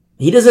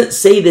 He doesn't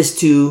say this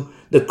to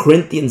the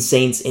Corinthian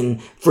saints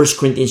in 1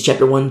 Corinthians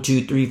chapter 1,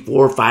 2, 3,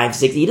 4, 5,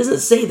 6. He doesn't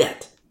say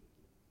that.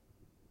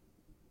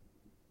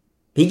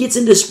 He gets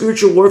into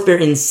spiritual warfare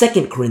in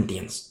 2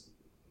 Corinthians.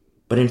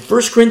 But in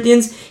 1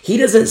 Corinthians, he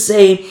doesn't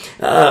say,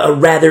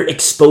 rather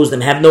expose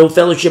them. Have no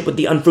fellowship with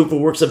the unfruitful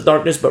works of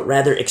darkness, but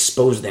rather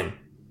expose them.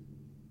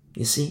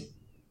 You see?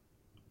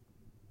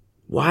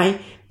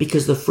 Why?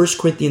 Because the 1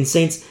 Corinthian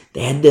saints,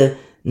 they had to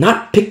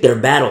not pick their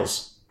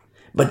battles,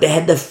 but they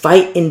had to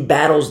fight in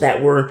battles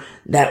that were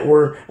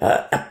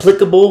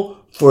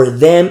applicable for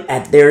them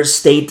at their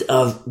state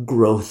of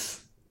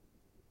growth.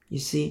 You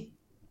see?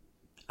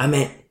 I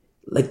meant,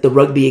 like the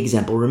rugby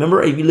example.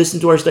 Remember, if you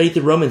listen to our study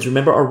through Romans,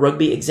 remember our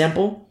rugby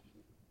example?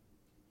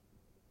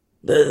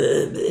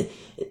 The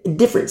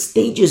different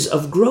stages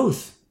of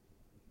growth,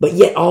 but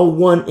yet all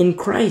one in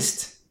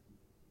Christ.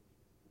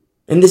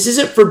 And this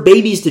isn't for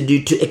babies to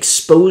do, to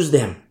expose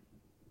them.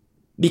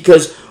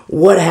 Because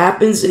what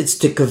happens, it's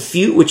to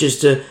confute, which is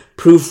to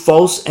prove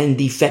false and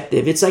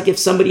defective. It's like if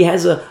somebody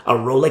has a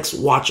Rolex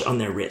watch on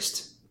their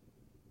wrist.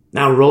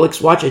 Now, a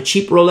Rolex watch, a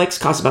cheap Rolex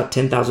costs about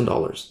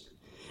 $10,000.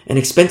 An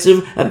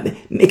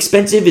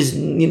expensive is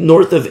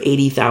north of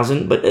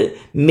 $80,000, but a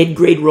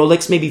mid-grade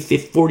Rolex, maybe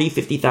 $40,000,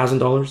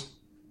 $50,000.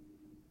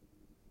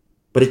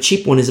 But a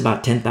cheap one is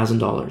about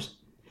 $10,000.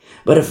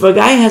 But if a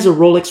guy has a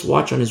Rolex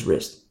watch on his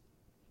wrist,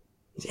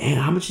 he says, hey,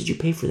 how much did you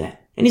pay for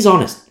that? And he's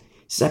honest. He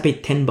says, I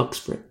paid $10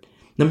 for it.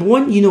 Number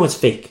one, you know it's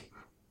fake.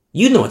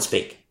 You know it's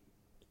fake.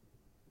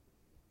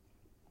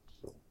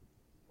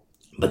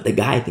 But the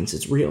guy thinks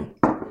it's real.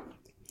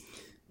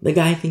 The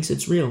guy thinks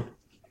it's real.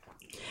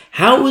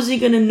 How is he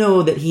going to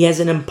know that he has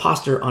an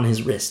imposter on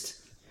his wrist?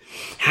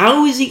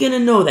 How is he going to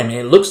know that? I mean,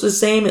 it looks the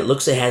same. It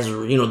has, the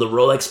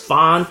Rolex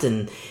font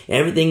and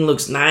everything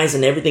looks nice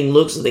and everything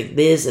looks like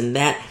this and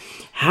that.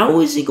 How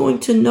is he going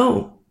to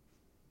know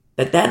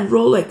that that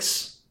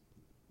Rolex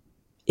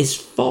is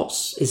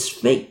false, is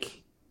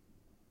fake?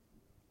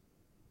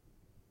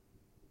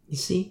 You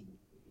see?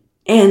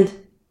 And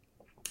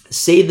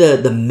say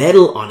the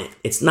metal on it.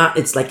 It's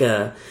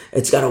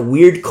got a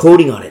weird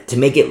coating on it to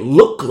make it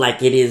look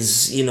like it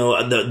is,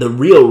 the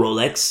real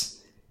Rolex.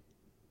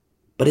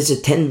 But it's a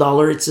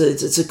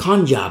 $10, it's a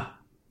con job.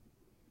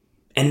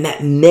 And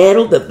that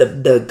metal,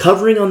 the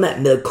covering on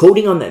that, the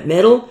coating on that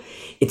metal,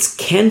 it's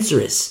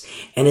cancerous,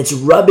 and it's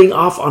rubbing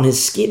off on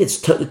his skin. It's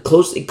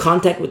close in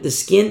contact with the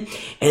skin,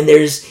 and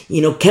there's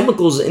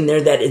chemicals in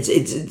there that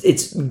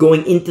it's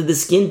going into the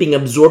skin, being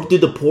absorbed through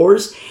the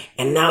pores,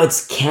 and now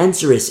it's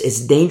cancerous.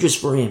 It's dangerous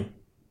for him.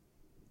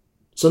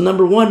 So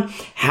number one,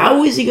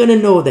 how is he going to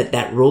know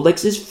that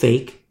Rolex is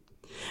fake?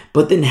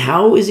 But then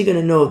how is he going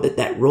to know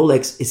that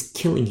Rolex is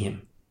killing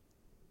him?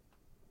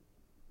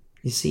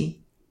 You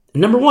see?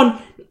 Number one,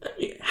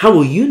 how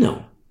will you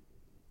know?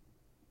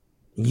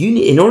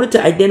 In order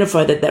to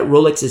identify that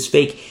Rolex is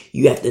fake,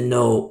 you have to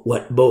know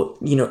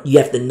you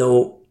have to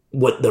know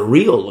what the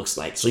real looks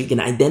like so you can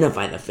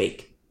identify the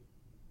fake.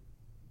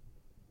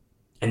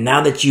 And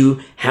now that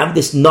you have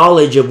this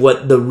knowledge of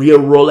what the real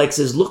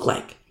Rolexes look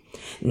like,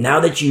 now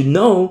that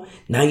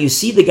now you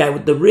see the guy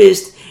with the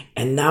wrist,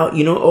 and now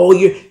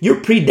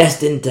you're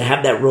predestined to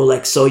have that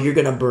Rolex, so you're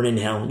gonna burn in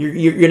hell.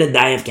 You're gonna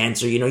die of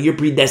cancer. You're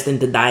predestined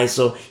to die.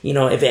 So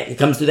if it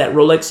comes to that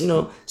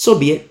Rolex, so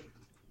be it.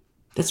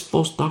 That's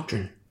false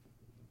doctrine.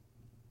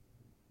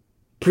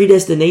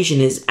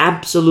 Predestination is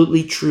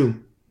absolutely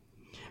true.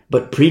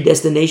 But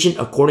predestination,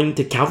 according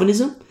to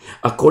Calvinism,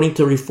 according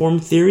to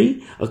Reformed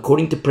theory,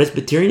 according to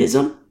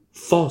Presbyterianism,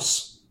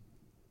 false.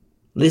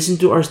 Listen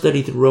to our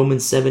study through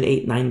Romans 7,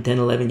 8, 9, 10,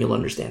 11, you'll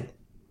understand.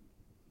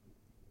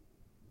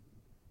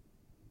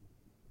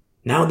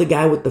 Now the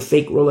guy with the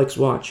fake Rolex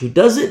watch, who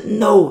doesn't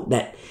know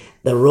that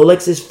the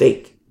Rolex is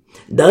fake,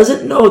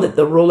 doesn't know that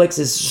the Rolex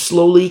is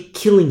slowly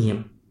killing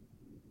him.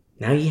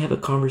 Now you have a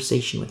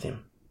conversation with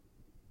him.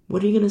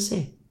 What are you going to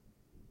say?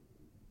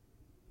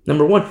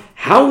 Number one,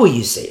 how will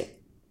you say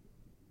it?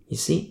 You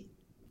see?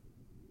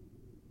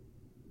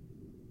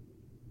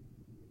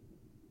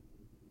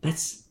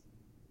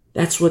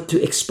 That's what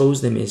to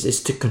expose them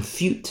is to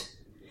confute,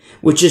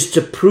 which is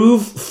to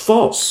prove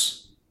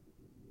false.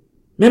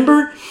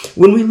 Remember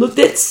when we looked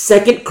at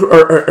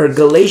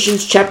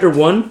Galatians chapter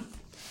 1?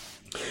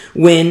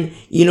 When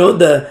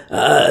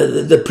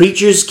the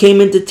preachers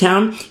came into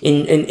town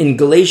in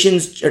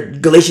Galatians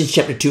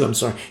chapter 2,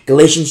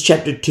 Galatians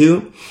chapter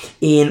 2,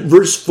 in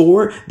verse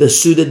 4, the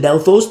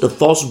pseudo-delphos, the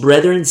false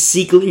brethren,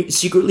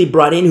 secretly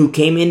brought in, who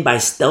came in by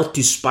stealth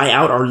to spy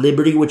out our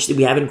liberty which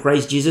we have in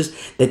Christ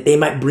Jesus, that they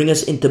might bring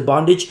us into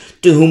bondage,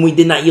 to whom we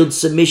did not yield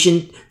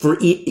submission for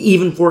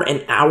even for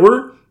an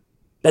hour,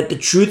 that the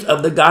truth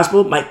of the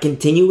gospel might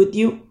continue with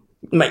you.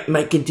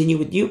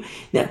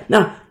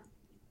 Now,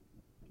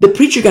 the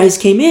preacher guys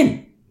came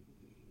in.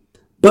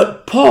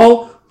 But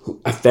Paul,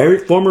 a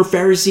former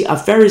Pharisee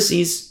of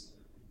Pharisees,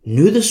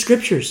 knew the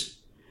scriptures.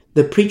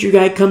 The preacher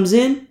guy comes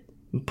in.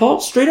 And Paul,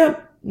 straight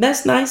up,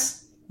 that's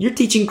nice. You're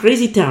teaching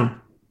crazy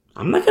town.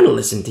 I'm not going to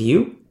listen to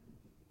you.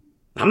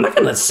 I'm not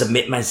going to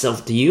submit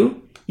myself to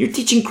you. You're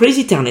teaching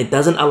crazy town. It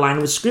doesn't align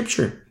with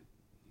scripture.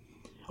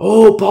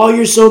 Oh, Paul,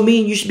 you're so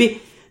mean. You should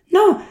be...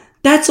 No,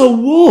 that's a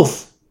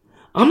wolf.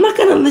 I'm not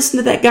going to listen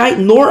to that guy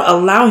nor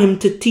allow him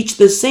to teach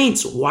the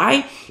saints.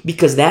 Why?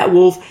 Because that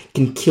wolf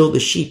can kill the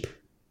sheep.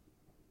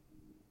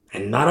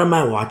 And not on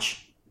my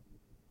watch.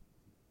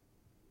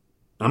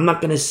 I'm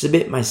not going to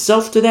submit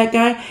myself to that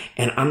guy,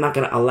 and I'm not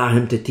going to allow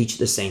him to teach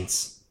the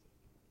saints.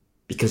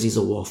 Because he's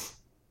a wolf.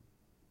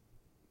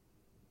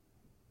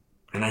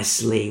 And I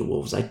slay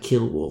wolves. I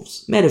kill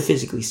wolves.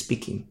 Metaphysically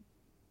speaking.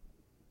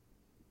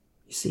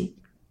 You see?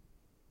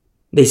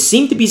 They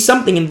seem to be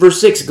something in verse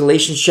 6,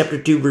 Galatians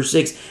chapter 2, verse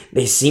 6.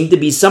 They seem to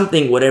be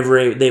something,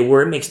 whatever they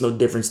were. It makes no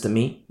difference to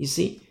me. You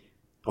see?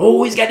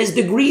 Oh, he's got his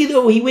degree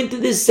though. He went to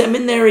this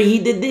seminary. He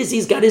did this.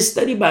 He's got his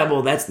study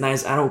Bible. That's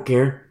nice. I don't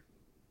care.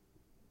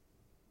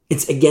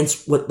 It's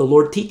against what the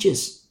Lord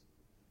teaches.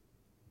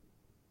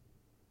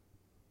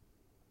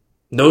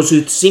 Those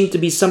who seem to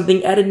be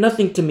something added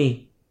nothing to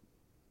me.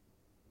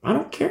 I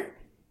don't care.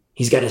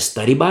 He's got his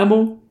study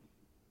Bible.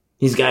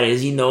 He's got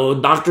his,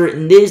 doctorate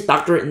in this,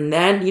 doctorate in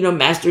that,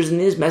 masters in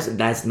this,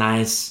 that's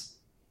nice.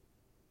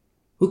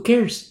 Who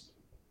cares?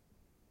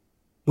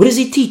 What does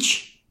he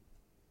teach?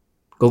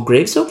 Go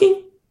grave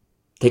soaking?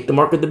 Take the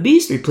mark of the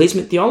beast?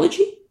 Replacement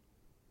theology?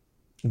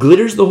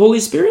 Glitters the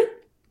Holy Spirit?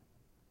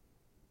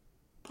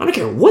 I don't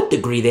care what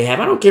degree they have.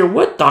 I don't care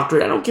what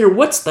doctorate. I don't care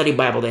what study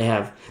Bible they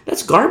have.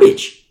 That's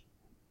garbage.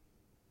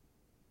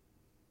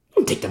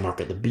 Don't take the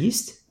mark of the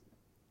beast.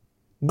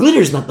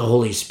 Glitters not the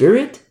Holy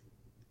Spirit.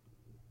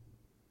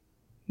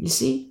 You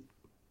see?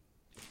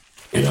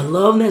 And I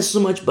love that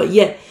so much, but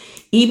yet,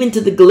 even to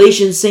the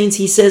Galatian saints,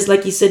 he says,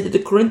 like he said to the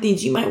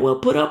Corinthians, you might well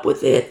put up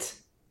with it.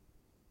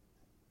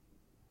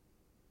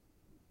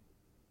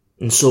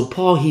 And so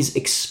Paul, he's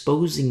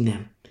exposing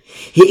them.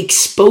 He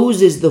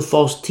exposes the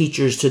false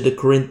teachers to the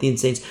Corinthian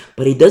saints,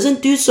 but he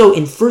doesn't do so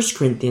in 1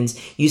 Corinthians.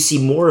 You see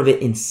more of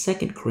it in 2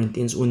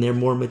 Corinthians when they're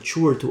more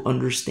mature to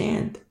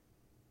understand.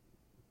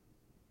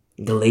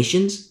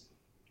 Galatians,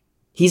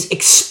 he's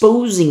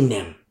exposing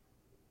them.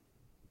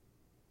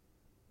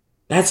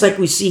 That's like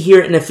we see here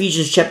in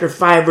Ephesians chapter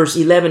 5, verse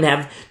 11,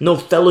 have no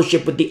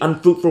fellowship with the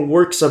unfruitful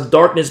works of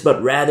darkness,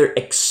 but rather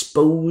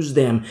expose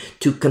them,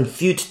 to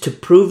confute, to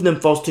prove them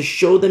false, to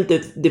show them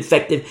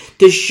defective,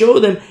 to show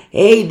them,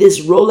 hey, this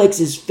Rolex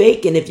is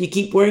fake, and if you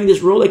keep wearing this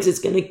Rolex, it's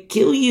going to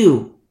kill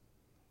you.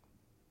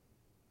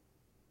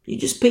 You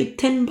just paid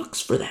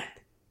 $10 for that.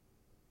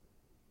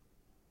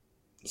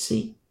 You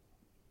see?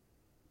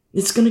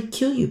 It's going to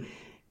kill you.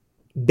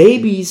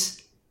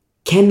 Babies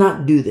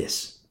cannot do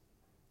this.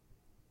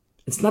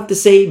 It's not to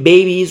say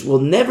babies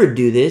will never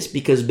do this,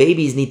 because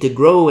babies need to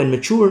grow and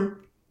mature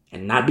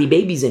and not be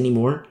babies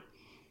anymore.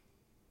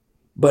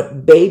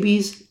 But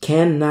babies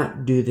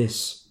cannot do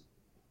this.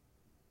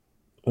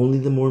 Only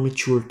the more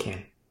mature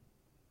can.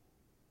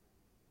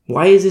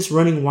 Why is this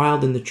running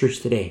wild in the church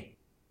today?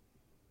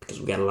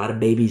 Because we got a lot of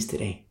babies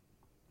today.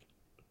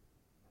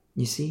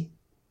 You see?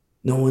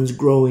 No one's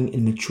growing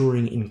and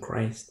maturing in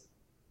Christ.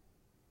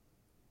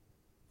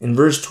 In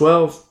verse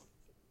 12,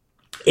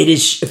 it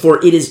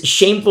is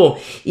shameful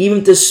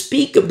even to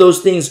speak of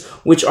those things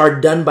which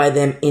are done by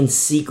them in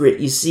secret.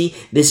 You see,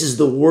 this is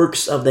the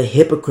works of the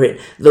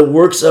hypocrite, the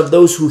works of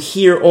those who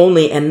hear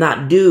only and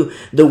not do,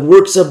 the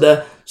works of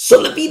the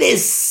sola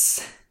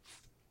fides.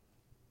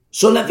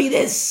 Sola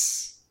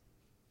fides.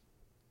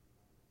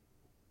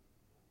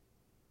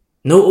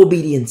 No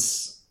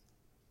obedience.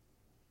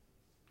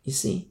 You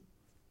see?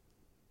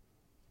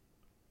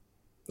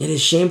 It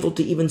is shameful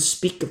to even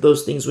speak of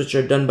those things which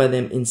are done by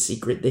them in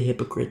secret, the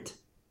hypocrite.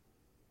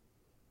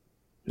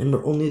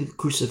 Remember, only the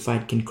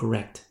crucified can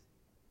correct.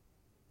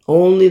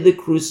 Only the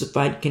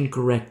crucified can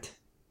correct.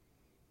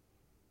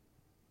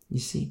 You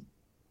see?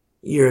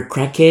 You're a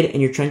crackhead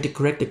and you're trying to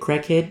correct a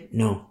crackhead?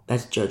 No,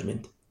 that's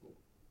judgment.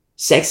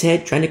 Sex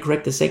head trying to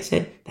correct a sex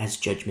head? That's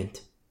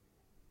judgment.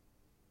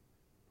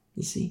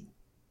 You see?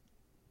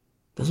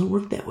 Doesn't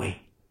work that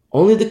way.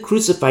 Only the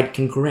crucified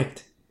can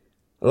correct.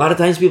 A lot of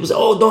times people say,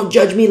 oh, don't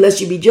judge me lest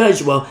you be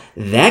judged. Well,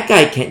 that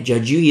guy can't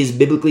judge you. He is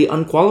biblically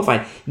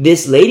unqualified.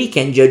 This lady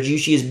can't judge you.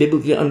 She is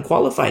biblically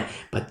unqualified.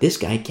 But this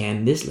guy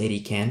can. This lady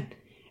can.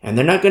 And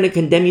they're not going to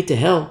condemn you to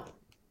hell.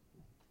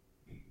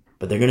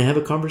 But they're going to have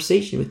a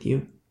conversation with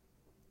you.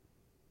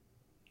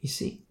 You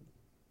see?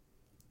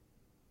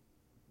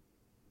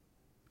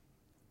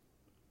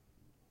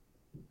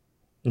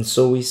 And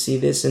so we see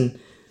this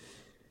in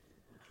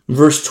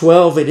Verse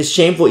 12, it is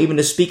shameful even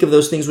to speak of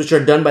those things which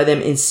are done by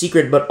them in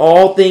secret, but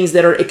all things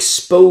that are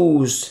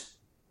exposed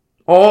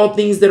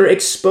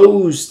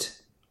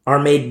are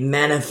made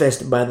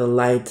manifest by the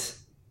light.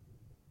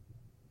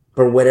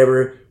 For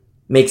whatever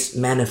makes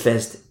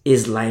manifest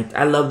is light.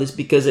 I love this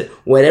because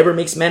whatever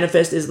makes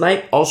manifest is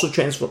light also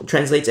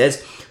translates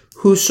as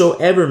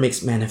whosoever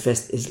makes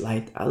manifest is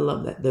light. I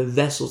love that. The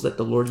vessels that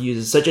the Lord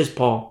uses, such as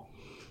Paul,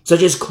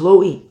 such as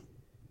Chloe.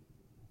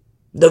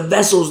 The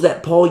vessels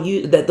that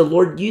that the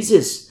Lord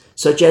uses,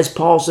 such as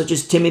Paul, such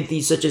as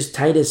Timothy, such as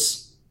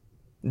Titus.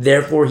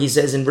 Therefore, he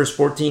says in verse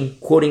 14,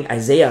 quoting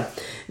Isaiah,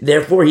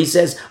 therefore he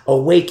says,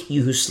 awake,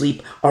 you who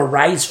sleep,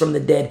 arise from the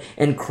dead,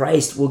 and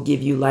Christ will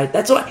give you light.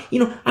 That's why,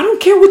 I don't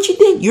care what you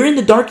think. You're in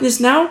the darkness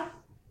now,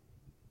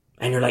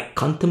 and you're like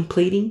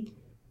contemplating.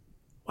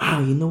 Wow,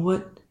 you know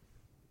what?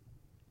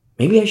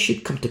 Maybe I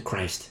should come to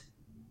Christ.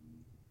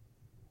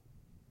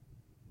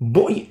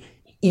 Boy,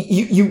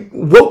 you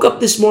woke up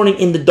this morning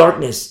in the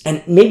darkness,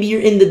 and maybe you're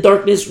in the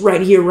darkness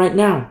right here, right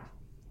now.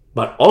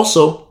 But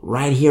also,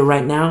 right here,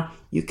 right now,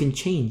 you can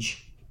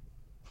change.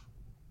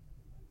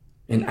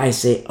 And I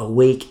say,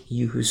 awake,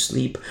 you who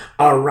sleep.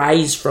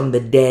 Arise from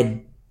the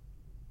dead.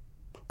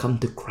 Come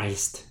to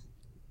Christ.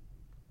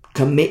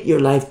 Commit your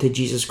life to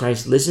Jesus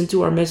Christ. Listen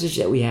to our message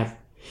that we have.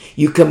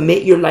 You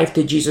commit your life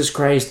to Jesus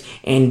Christ,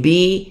 and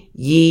be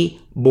ye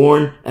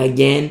born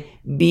again.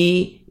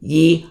 Be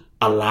ye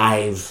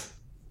alive.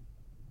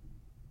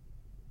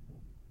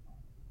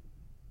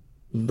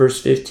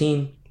 Verse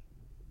 15.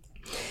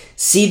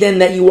 See then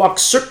that you walk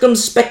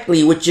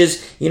circumspectly, which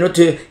is,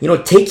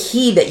 take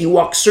heed that you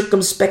walk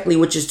circumspectly,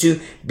 which is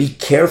to be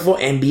careful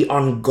and be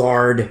on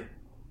guard.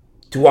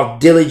 To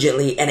walk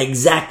diligently and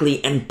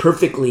exactly and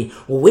perfectly.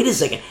 Well, wait a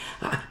second.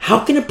 How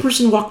can a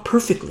person walk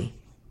perfectly?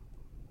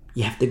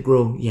 You have to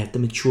grow. You have to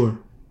mature.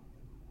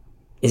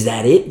 Is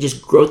that it?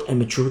 Just growth and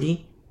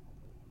maturity?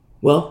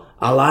 Well,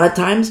 a lot of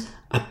times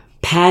a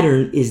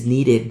pattern is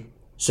needed,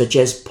 such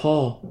as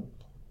Paul.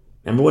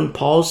 Remember when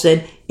Paul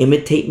said,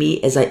 imitate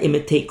me as I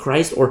imitate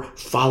Christ, or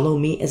follow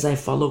me as I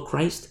follow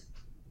Christ?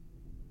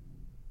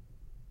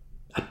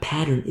 A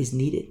pattern is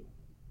needed.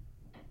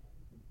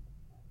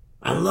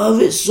 I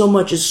love it so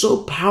much. It's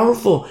so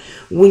powerful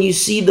when you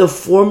see the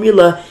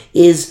formula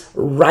is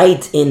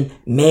right in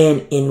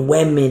men, in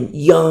women,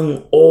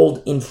 young,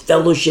 old, in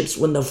fellowships,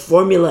 when the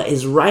formula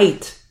is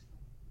right.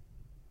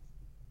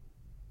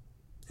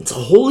 It's a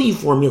holy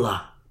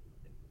formula.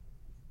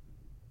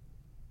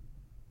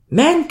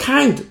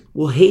 Mankind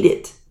will hate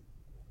it.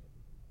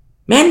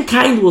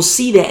 Mankind will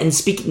see that and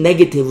speak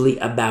negatively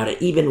about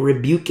it, even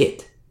rebuke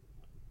it.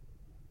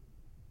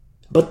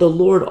 But the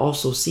Lord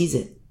also sees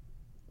it,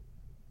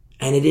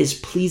 and it is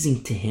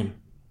pleasing to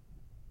him.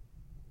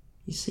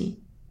 You see?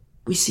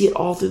 We see it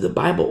all through the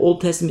Bible,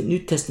 Old Testament, New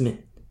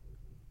Testament.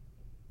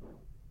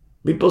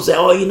 People say,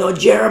 oh,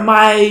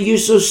 Jeremiah, you're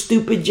so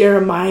stupid,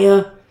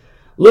 Jeremiah.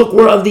 Look,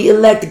 we're of the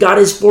elect. God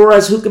is for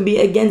us. Who can be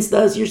against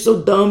us? You're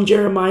so dumb,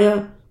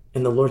 Jeremiah.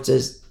 And the Lord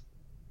says,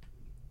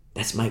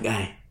 that's my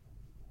guy.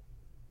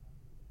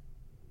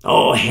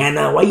 Oh,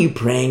 Hannah, why are you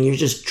praying? You're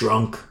just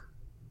drunk.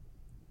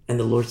 And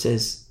the Lord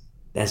says,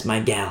 that's my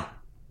gal.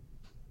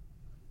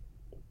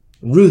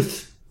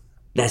 Ruth,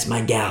 that's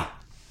my gal.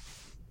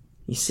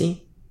 You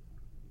see?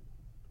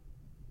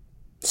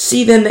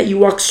 See then that you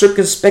walk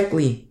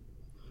circumspectly,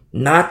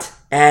 not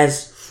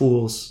as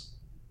fools.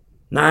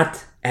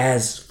 Not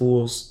as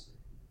fools,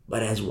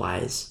 but as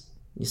wise.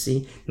 You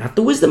see? Not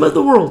the wisdom of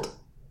the world.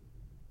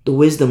 The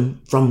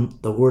wisdom from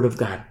the Word of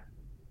God.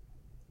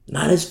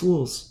 Not as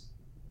fools,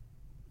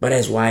 but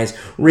as wise.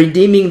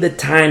 Redeeming the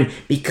time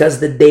because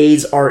the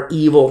days are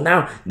evil.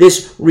 Now,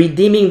 this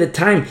redeeming the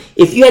time,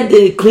 if you had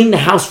to clean the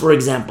house, for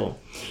example,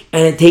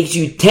 and it takes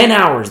you 10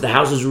 hours, the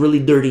house is really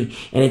dirty,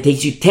 and it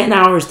takes you 10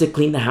 hours to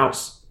clean the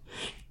house,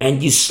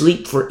 and you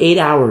sleep for 8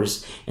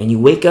 hours, and you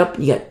wake up,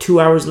 you got 2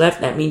 hours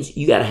left, that means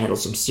you got to handle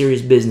some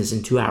serious business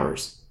in 2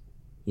 hours.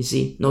 You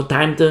see? No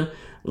time to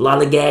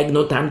lollygag,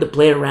 no time to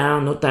play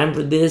around, no time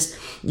for this.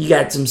 You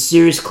got some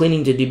serious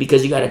cleaning to do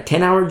because you got a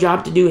 10-hour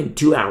job to do in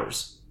 2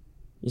 hours.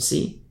 You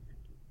see?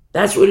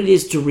 That's what it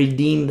is to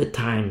redeem the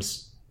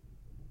times.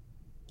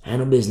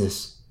 Handle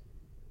business.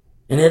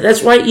 And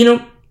that's why,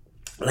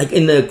 like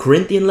in the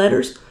Corinthian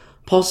letters,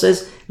 Paul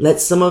says,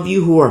 let some of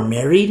you who are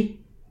married,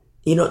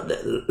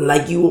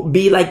 like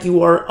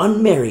you are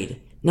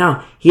unmarried.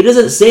 Now, he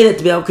doesn't say that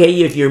to be, okay,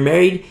 if you're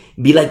married,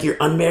 be like you're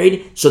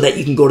unmarried so that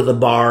you can go to the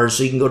bars,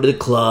 so you can go to the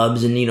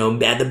clubs and,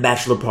 at the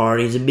bachelor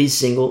parties and be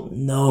single.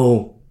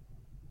 No.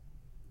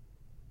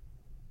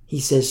 He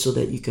says so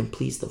that you can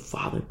please the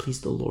Father,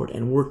 please the Lord,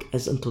 and work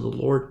as unto the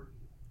Lord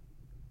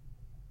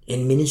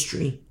in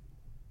ministry.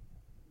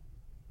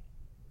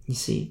 You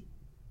see?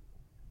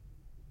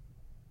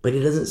 But he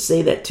doesn't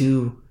say that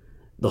to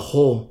the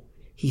whole.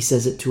 He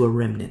says it to a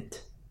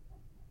remnant.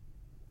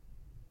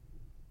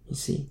 You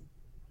see?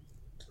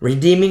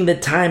 Redeeming the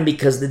time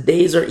because the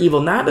days are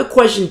evil. Now I have a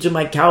question to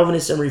my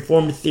Calvinist and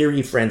Reformed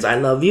theory friends. I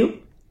love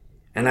you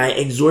and I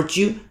exhort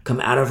you, come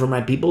out of her,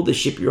 my people. The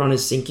ship you're on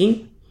is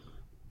sinking.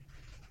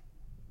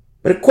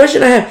 But a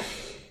question I have,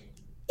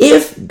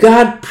 if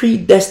God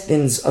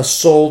predestines a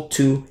soul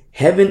to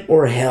heaven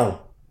or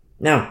hell,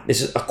 now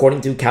this is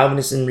according to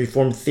Calvinist and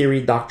Reformed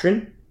theory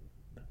doctrine,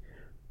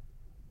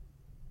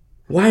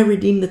 why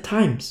redeem the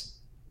times?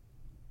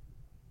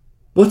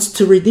 What's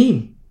to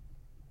redeem?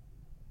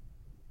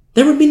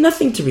 There would be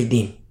nothing to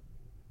redeem.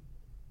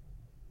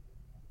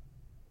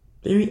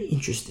 Very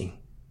interesting.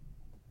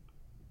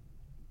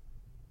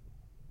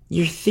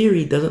 Your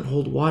theory doesn't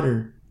hold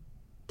water.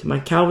 To my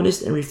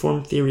Calvinist and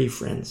Reformed theory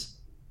friends,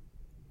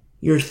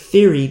 your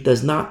theory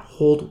does not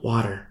hold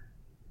water.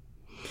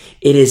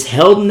 It is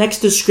held next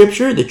to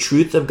Scripture, the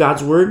truth of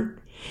God's Word,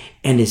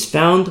 and is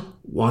found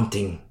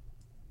wanting.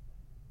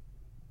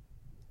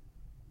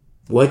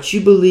 What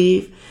you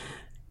believe,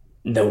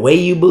 the way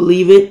you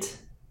believe it,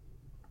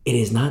 it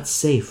is not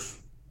safe.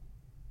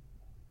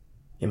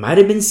 It might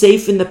have been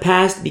safe in the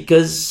past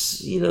because,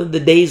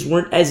 the days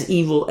weren't as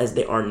evil as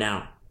they are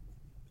now.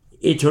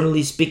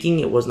 Eternally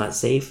speaking, it was not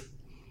safe.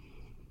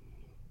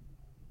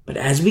 But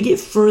as we get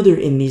further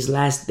in these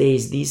last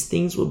days, these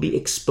things will be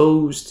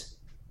exposed.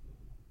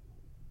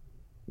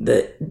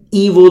 The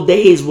evil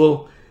days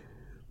will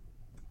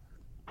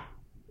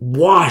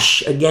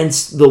wash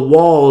against the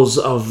walls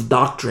of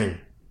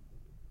doctrine.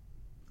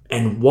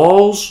 And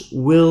walls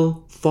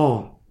will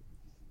fall.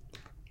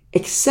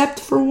 Except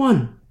for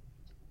one.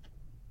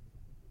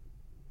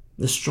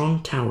 The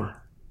strong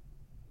tower.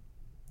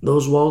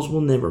 Those walls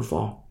will never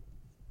fall.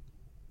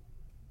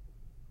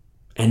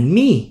 And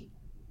me,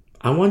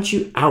 I want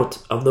you out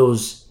of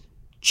those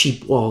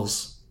cheap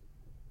walls.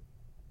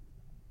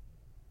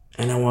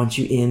 And I want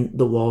you in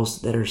the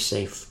walls that are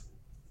safe.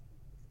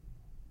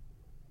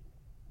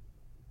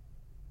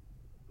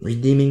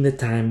 Redeeming the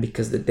time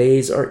because the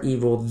days are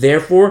evil.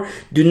 Therefore,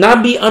 do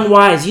not be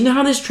unwise. You know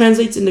how this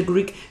translates in the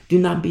Greek? Do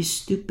not be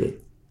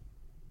stupid.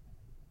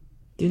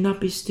 Do not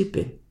be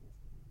stupid.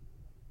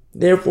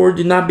 Therefore,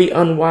 do not be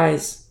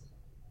unwise,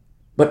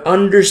 but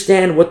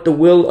understand what the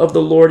will of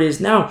the Lord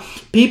is. Now,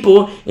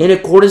 people, in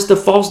accordance to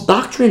false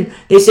doctrine,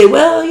 they say,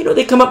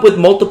 they come up with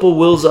multiple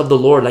wills of the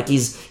Lord, like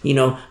he's,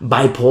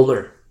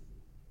 bipolar.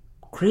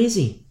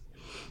 Crazy.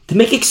 To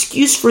make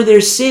excuse for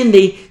their sin,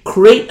 they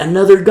create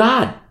another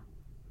God.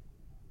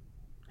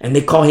 And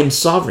they call him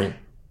sovereign.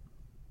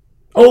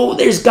 Oh,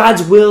 there's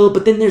God's will,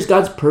 but then there's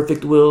God's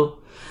perfect will.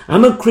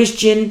 I'm a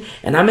Christian,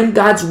 and I'm in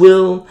God's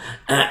will.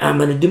 I'm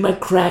going to do my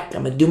crack.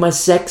 I'm going to do my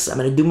sex. I'm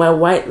going to do my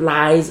white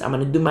lies. I'm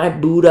going to do my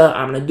Buddha.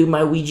 I'm going to do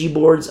my Ouija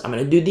boards. I'm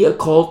going to do the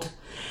occult.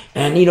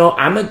 And,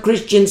 I'm a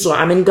Christian, so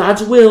I'm in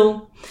God's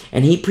will.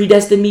 And he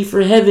predestined me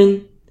for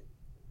heaven.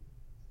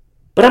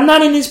 But I'm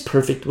not in his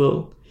perfect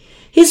will.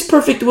 His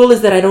perfect will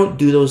is that I don't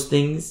do those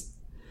things.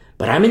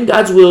 But I'm in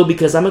God's will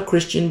because I'm a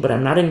Christian, but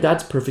I'm not in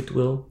God's perfect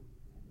will.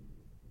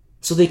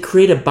 So they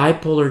create a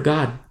bipolar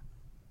God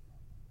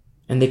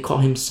and they call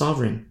him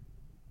sovereign.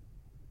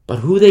 But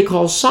who they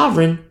call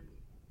sovereign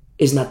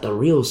is not the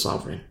real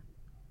sovereign.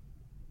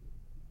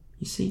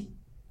 You see?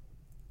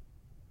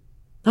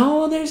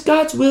 Oh, there's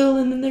God's will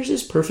and then there's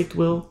his perfect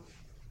will.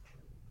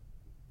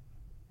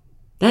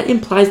 That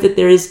implies that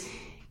there is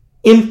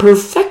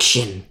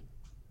imperfection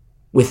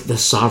with the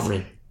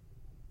sovereign.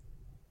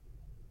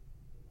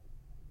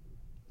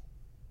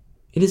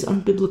 It is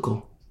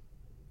unbiblical.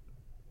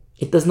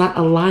 It does not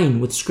align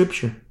with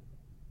Scripture.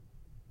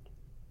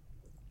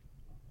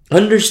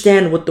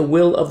 Understand what the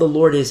will of the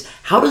Lord is.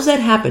 How does that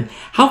happen?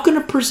 How can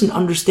a person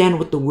understand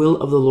what the will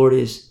of the Lord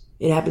is?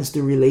 It happens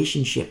through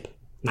relationship,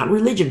 not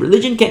religion.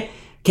 Religion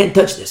can't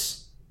touch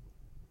this.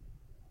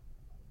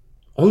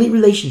 Only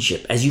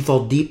relationship, as you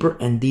fall deeper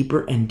and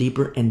deeper and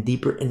deeper and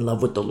deeper in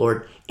love with the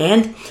Lord.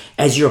 And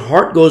as your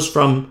heart goes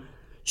from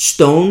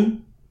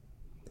stone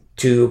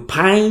to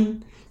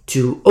pine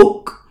to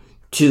oak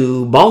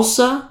to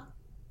balsa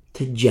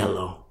to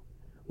jello.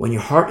 When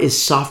your heart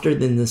is softer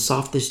than the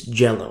softest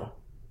jello,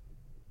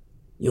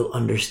 you'll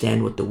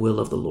understand what the will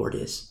of the Lord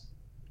is.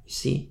 You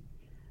see?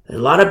 There's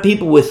a lot of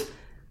people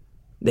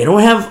they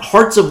don't have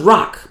hearts of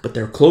rock, but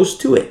they're close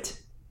to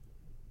it.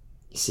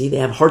 You see, they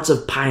have hearts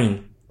of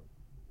pine.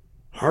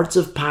 Hearts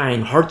of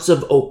pine, hearts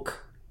of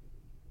oak.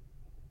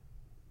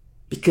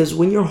 Because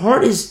when you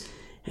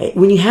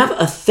have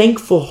a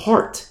thankful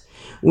heart,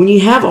 when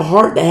you have a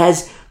heart that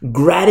has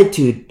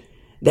gratitude,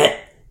 that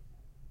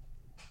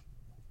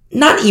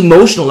not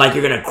emotional, like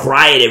you're going to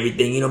cry at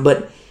everything,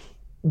 but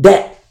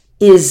that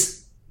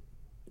is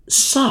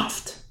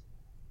soft.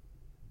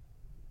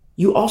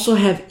 You also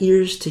have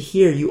ears to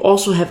hear. You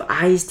also have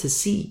eyes to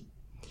see.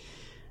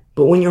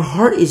 But when your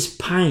heart is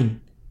pine,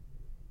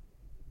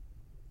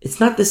 it's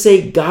not to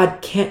say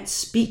God can't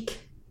speak,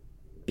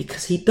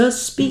 because he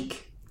does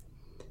speak.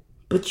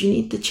 But you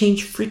need to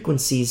change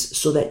frequencies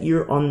so that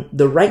you're on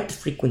the right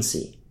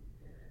frequency.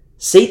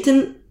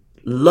 Satan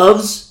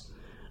loves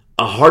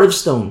a heart of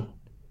stone,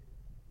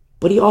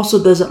 but he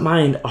also doesn't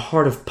mind a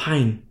heart of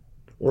pine,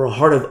 or a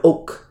heart of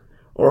oak,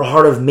 or a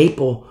heart of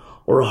maple,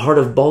 or a heart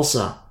of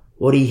balsa.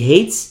 What he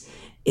hates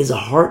is a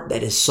heart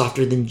that is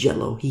softer than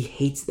jello. He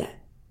hates that.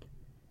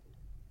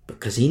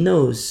 Because he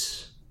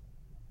knows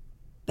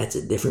that's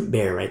a different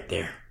bear right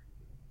there.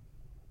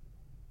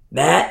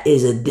 That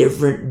is a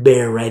different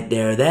bear right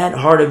there. That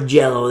heart of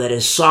jello that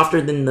is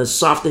softer than the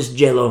softest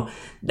jello,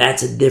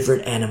 that's a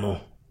different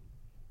animal.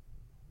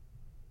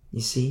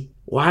 You see?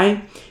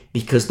 Why?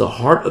 Because the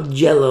heart of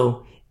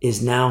jello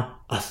is now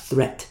a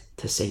threat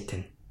to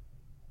Satan.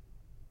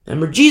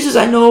 Remember, Jesus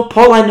I know,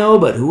 Paul I know,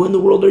 but who in the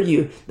world are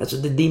you? That's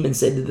what the demon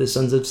said to the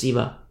sons of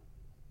Sceva.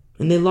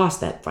 And they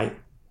lost that fight.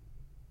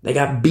 They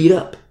got beat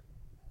up.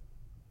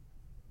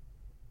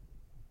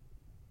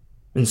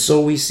 And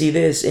so we see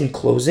this in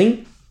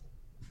closing.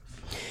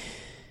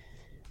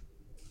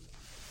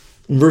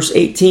 Verse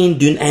 18,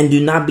 do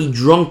not be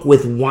drunk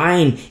with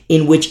wine,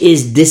 in which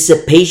is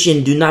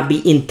dissipation. Do not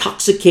be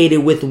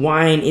intoxicated with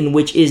wine, in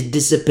which is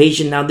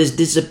dissipation. Now, this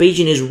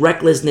dissipation is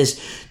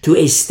recklessness to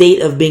a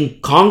state of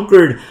being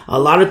conquered. A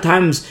lot of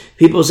times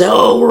people say,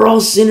 oh, we're all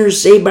sinners,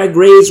 saved by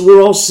grace.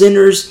 We're all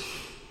sinners.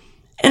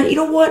 And you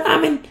know what?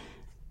 I'm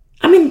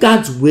in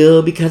God's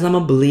will because I'm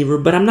a believer,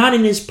 but I'm not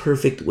in his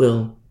perfect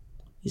will.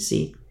 You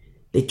see,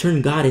 they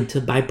turn God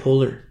into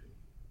bipolar.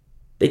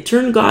 They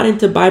turn God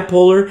into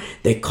bipolar.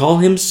 They call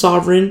him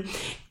sovereign,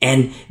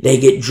 and they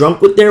get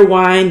drunk with their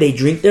wine. They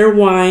drink their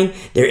wine.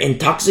 They're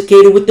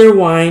intoxicated with their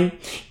wine,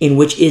 in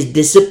which is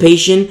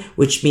dissipation,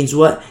 which means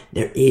what?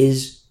 There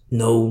is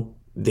no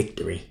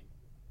victory.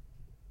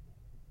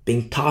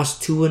 Being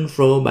tossed to and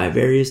fro by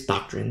various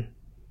doctrine.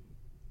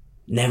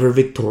 Never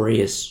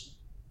victorious.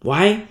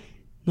 Why?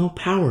 No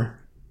power.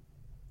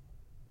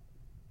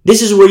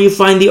 This is where you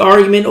find the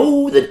argument,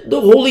 the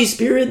Holy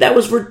Spirit, that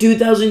was for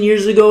 2,000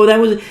 years ago.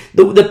 That was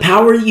the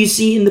power you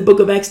see in the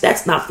book of Acts.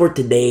 That's not for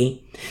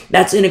today.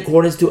 That's in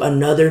accordance to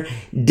another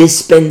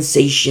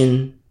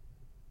dispensation.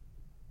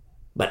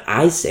 But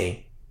I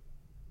say,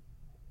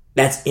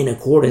 that's in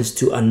accordance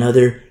to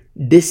another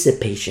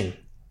dissipation.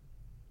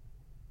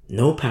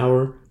 No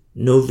power,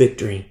 no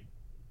victory.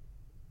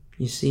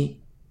 You see?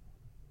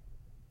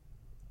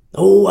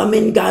 Oh, I'm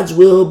in God's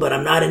will, but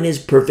I'm not in his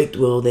perfect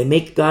will. They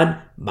make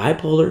God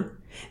bipolar.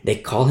 They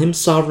call him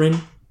sovereign.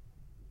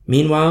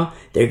 Meanwhile,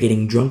 they're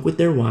getting drunk with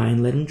their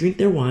wine. Let them drink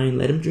their wine.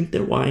 Let them drink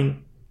their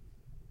wine.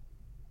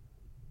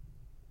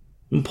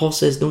 And Paul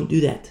says, don't do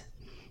that.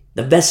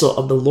 The vessel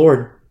of the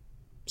Lord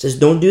says,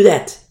 don't do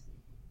that.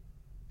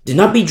 Do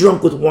not be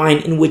drunk with wine,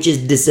 in which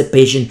is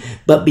dissipation,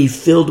 but be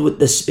filled with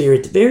the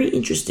Spirit. Very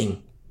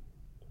interesting.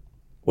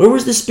 Where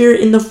was the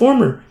Spirit in the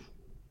former?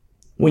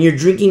 When you're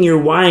drinking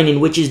your wine, in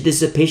which is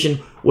dissipation,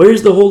 where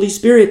is the Holy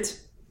Spirit?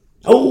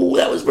 Oh,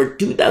 that was for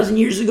 2,000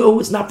 years ago.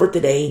 It's not for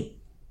today.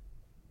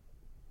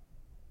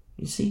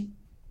 You see?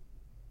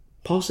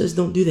 Paul says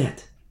don't do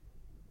that.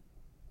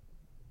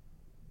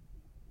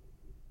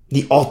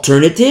 The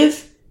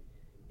alternative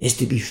is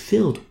to be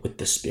filled with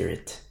the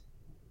Spirit.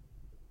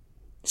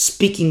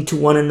 speaking to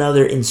one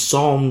another in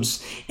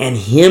psalms and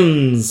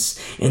hymns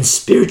and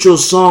spiritual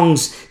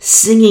songs,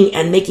 singing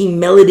and making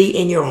melody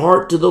in your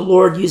heart to the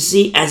Lord. You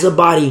see, as a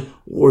body,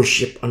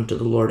 worship unto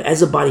the Lord.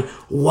 As a body,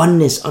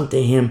 oneness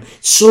unto Him.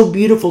 So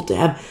beautiful to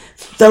have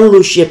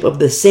fellowship of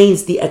the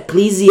saints, the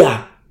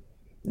ecclesia,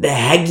 the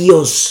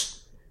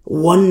hagios,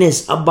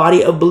 oneness, a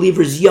body of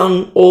believers,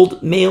 young,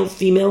 old, male,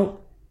 female.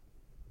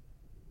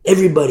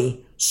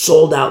 Everybody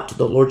sold out to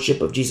the Lordship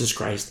of Jesus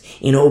Christ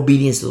in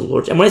obedience to the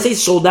Lord. And when I say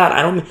sold out,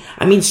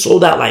 I mean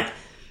sold out like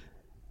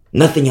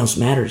nothing else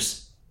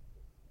matters.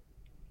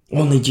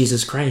 Only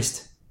Jesus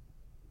Christ.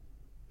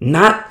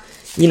 Not,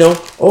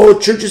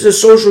 church is a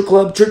social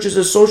club. Church is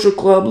a social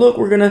club. Look,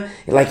 we're gonna,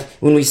 like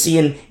when we see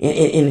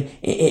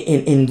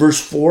in verse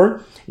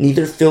 4,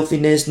 neither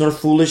filthiness, nor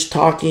foolish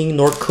talking,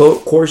 nor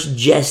coarse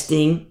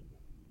jesting,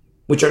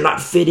 which are not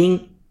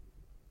fitting,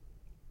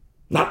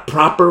 not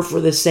proper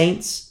for the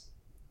saints.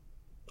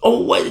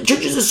 Oh, what? The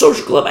church is a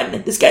social club.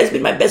 This guy's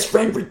been my best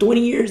friend for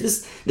 20 years.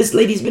 This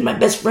lady's been my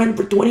best friend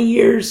for 20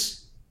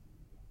 years.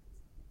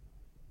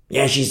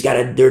 Yeah, she's got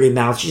a dirty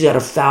mouth. She's got a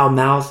foul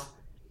mouth.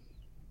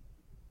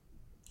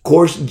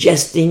 Coarse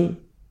jesting.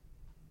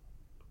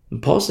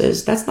 And Paul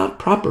says that's not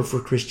proper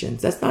for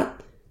Christians. That's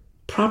not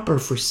proper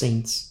for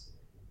saints.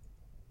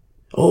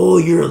 Oh,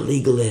 you're a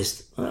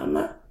legalist. I'm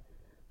not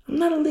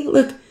a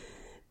legalist. Look,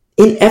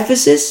 in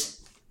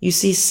Ephesus, you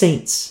see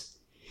saints.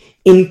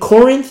 In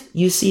Corinth,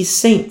 you see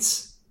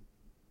saints.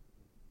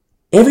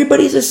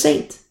 Everybody's a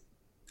saint.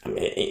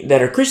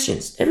 That are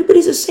Christians.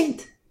 Everybody's a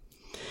saint.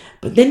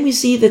 But then we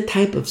see the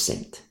type of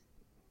saint.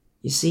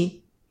 You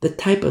see? The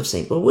type of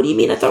saint. Well, what do you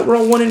mean? I thought we're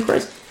all one in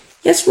Christ.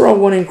 Yes, we're all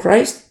one in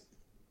Christ.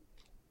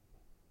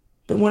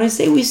 But when I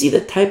say we see the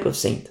type of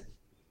saint,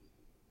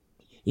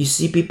 you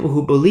see people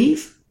who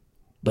believe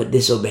but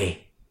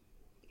disobey.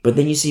 But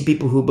then you see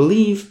people who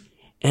believe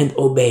and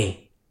obey.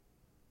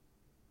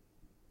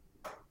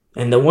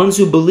 And the ones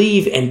who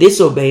believe and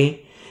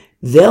disobey,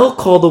 they'll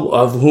call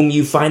of whom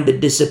you find the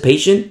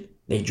dissipation.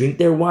 They drink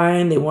their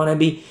wine. They want to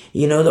be,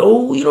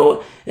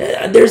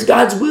 there's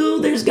God's will.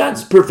 There's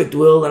God's perfect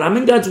will. And I'm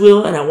in God's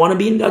will. And I want to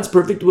be in God's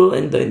perfect will.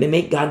 And they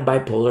make God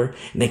bipolar.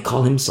 And they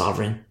call Him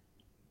sovereign.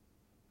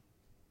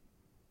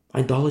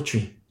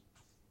 Idolatry.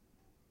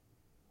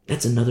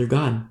 That's another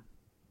God.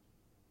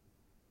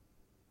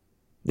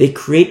 They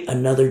create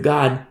another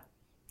God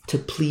to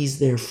please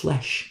their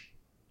flesh.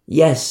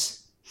 Yes.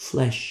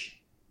 Flesh,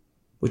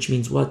 which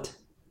means what?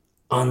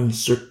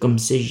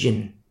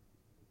 Uncircumcision.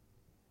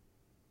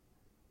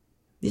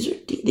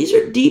 These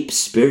are deep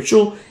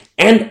spiritual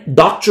and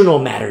doctrinal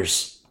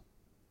matters.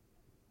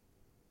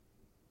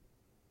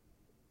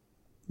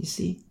 You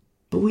see?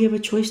 But we have a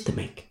choice to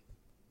make.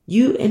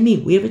 You and me,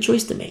 we have a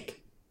choice to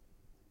make.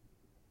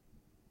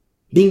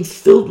 Being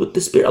filled with the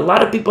Spirit. A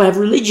lot of people have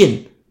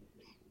religion,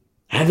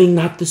 having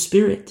not the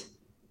Spirit.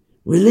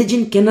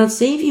 Religion cannot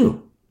save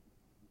you.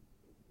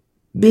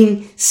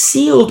 Being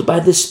sealed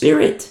by the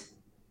Spirit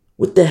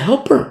with the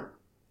Helper,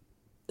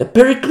 the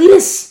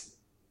Paracletus,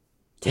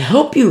 to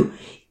help you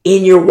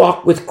in your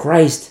walk with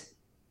Christ.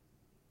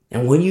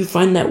 And when you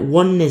find that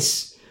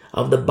oneness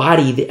of the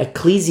body, the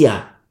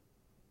ecclesia,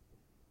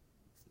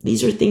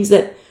 these are things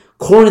that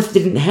Corinth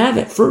didn't have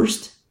at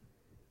first,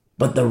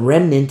 but the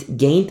remnant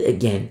gained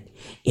again.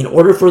 In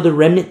order for the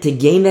remnant to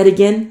gain that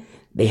again,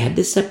 they had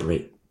to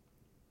separate.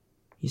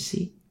 You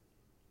see?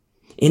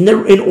 In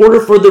order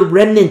for the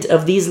remnant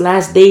of these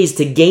last days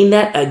to gain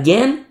that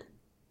again,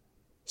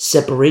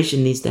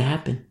 separation needs to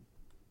happen.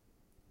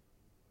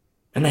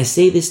 And I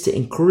say this to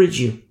encourage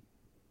you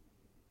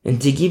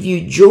and to give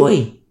you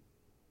joy,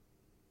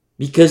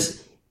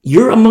 because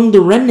you're among the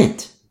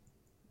remnant.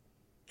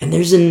 And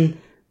there's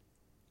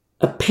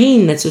a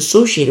pain that's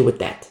associated with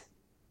that.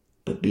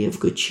 But be of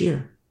good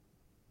cheer.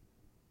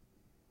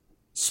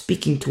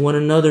 Speaking to one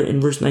another in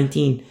verse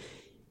 19,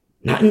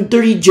 not in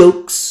dirty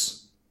jokes,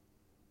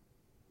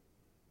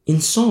 in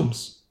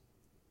psalms.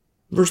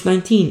 Verse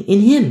 19,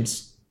 in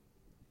hymns,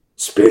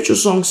 spiritual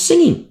songs,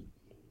 singing,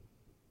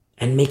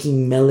 and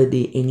making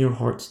melody in your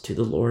hearts to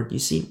the Lord. You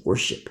see,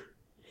 worship.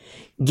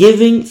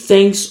 Giving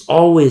thanks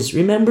always.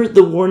 Remember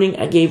the warning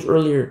I gave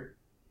earlier.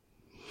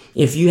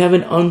 If you have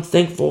an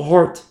unthankful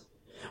heart,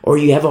 or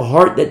you have a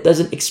heart that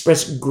doesn't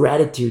express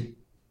gratitude,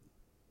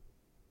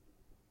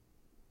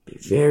 be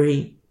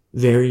very,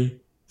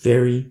 very,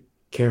 very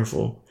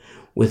careful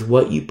with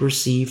what you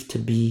perceive to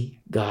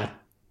be God.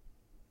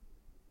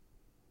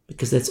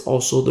 Because that's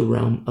also the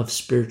realm of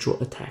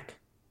spiritual attack.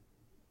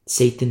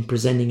 Satan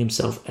presenting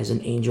himself as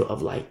an angel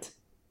of light.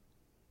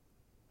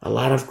 A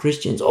lot of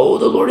Christians, oh,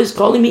 the Lord is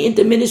calling me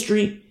into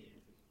ministry.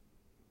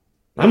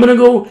 I'm going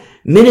to go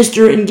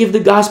minister and give the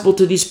gospel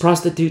to these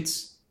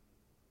prostitutes.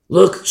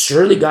 Look,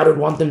 surely God would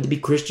want them to be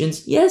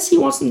Christians. Yes, He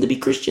wants them to be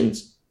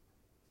Christians.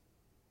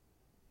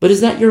 But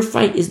is that your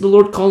fight? Is the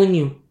Lord calling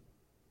you?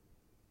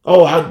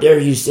 Oh, how dare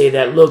you say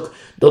that? Look,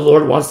 the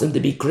Lord wants them to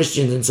be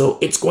Christians, and so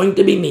it's going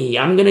to be me.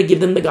 I'm going to give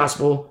them the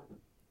gospel.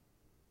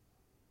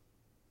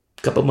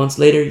 A couple months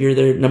later, you're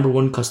their number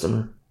one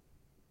customer.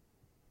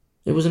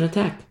 It was an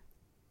attack.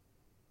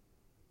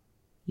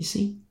 You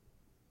see?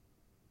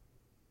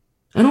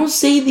 I don't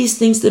say these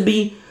things to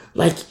be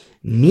like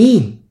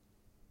mean.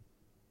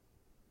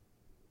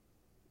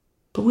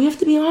 But we have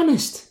to be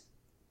honest.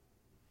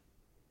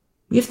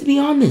 We have to be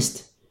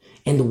honest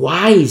and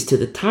wise to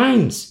the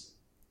times.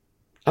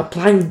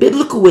 Applying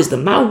biblical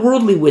wisdom, not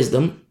worldly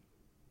wisdom.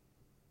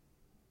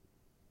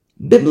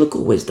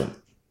 Biblical wisdom.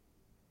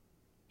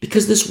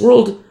 Because this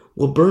world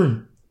will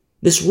burn.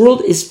 This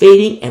world is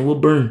fading and will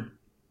burn.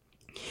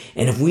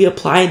 And if we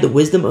apply the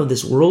wisdom of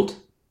this world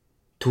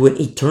to an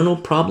eternal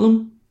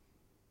problem,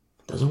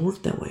 it doesn't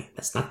work that way.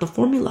 That's not the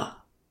formula.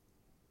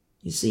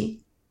 You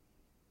see?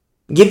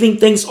 Giving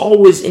thanks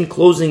always in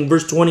closing,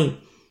 verse 20.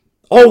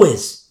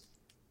 Always.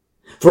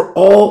 For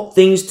all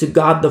things to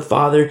God the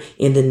Father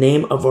in the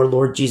name of our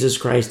Lord Jesus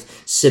Christ,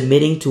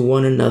 submitting to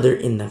one another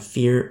in the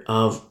fear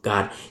of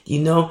God. Do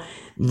you know,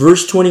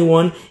 verse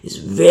 21 is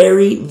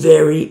very,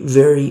 very,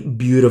 very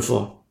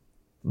beautiful.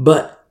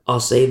 But I'll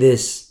say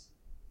this,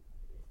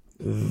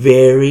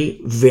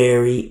 very,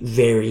 very,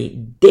 very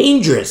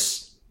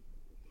dangerous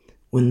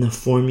when the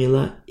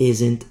formula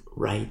isn't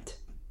right.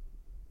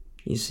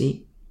 You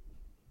see?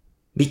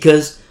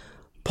 Because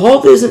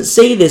Paul doesn't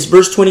say this,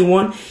 verse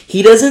 21,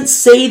 he doesn't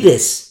say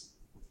this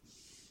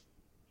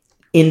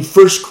in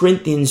 1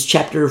 Corinthians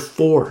chapter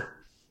 4.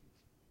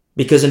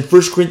 Because in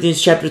 1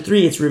 Corinthians chapter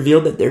 3, it's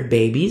revealed that they're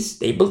babies.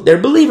 They're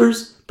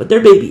believers, but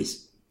they're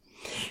babies.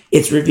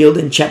 It's revealed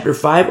in chapter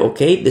 5,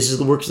 okay, this is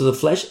the works of the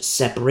flesh,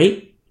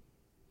 separate.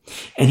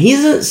 And he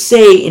doesn't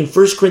say in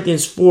 1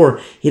 Corinthians 4,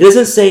 he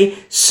doesn't say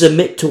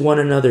submit to one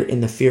another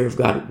in the fear of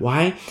God.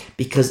 Why?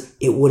 Because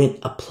it wouldn't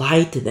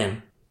apply to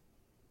them.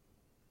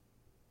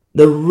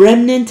 The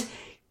remnant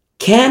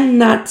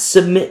cannot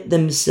submit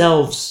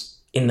themselves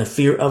in the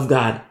fear of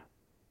God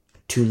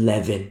to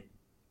leaven.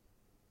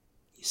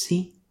 You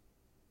see?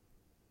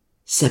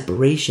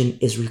 Separation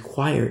is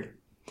required.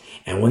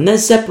 And when that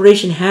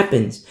separation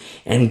happens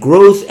and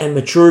growth and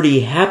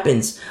maturity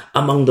happens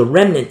among the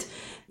remnant,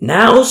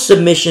 now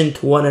submission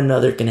to one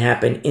another can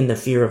happen in the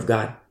fear of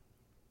God.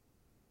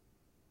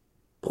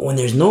 But when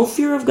there's no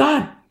fear of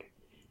God,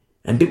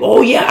 and people,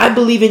 oh yeah, I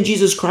believe in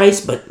Jesus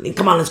Christ, but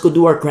come on, let's go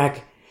do our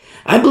crack.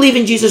 I believe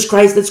in Jesus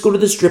Christ. Let's go to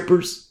the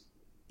strippers.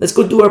 Let's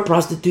go do our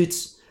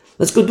prostitutes.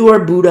 Let's go do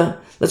our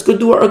Buddha. Let's go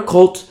do our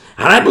occult.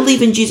 And I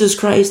believe in Jesus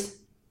Christ.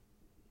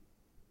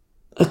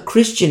 A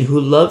Christian who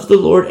loves the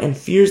Lord and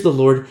fears the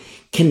Lord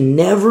can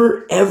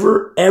never,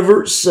 ever,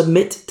 ever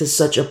submit to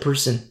such a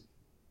person.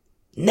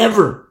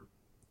 Never.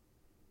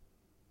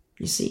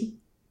 You see?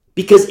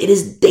 Because it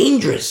is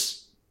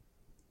dangerous.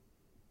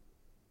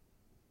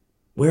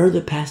 Where are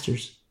the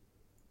pastors?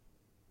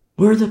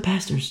 Where are the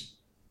pastors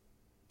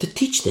to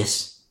teach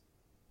this?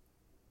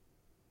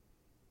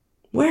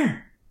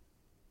 Where?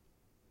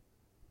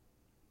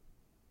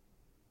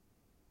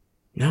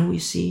 Now we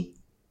see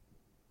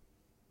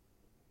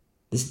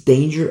this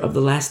danger of the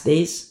last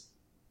days.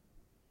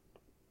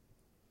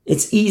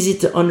 It's easy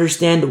to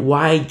understand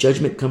why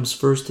judgment comes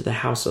first to the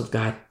house of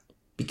God,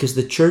 because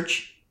the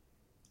church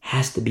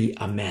has to be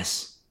a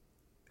mess.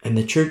 And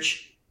the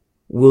church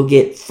will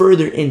get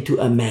further into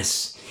a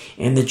mess.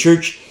 And the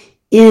church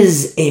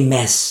is a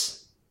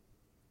mess.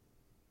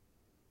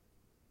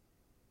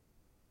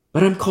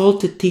 But I'm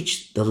called to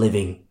teach the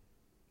living.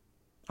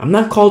 I'm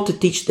not called to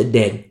teach the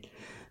dead.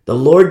 The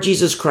Lord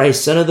Jesus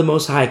Christ, Son of the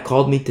Most High,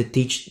 called me to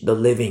teach the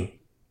living.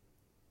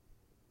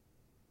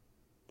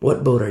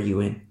 What boat are you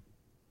in?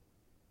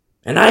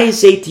 And I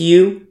say to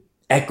you,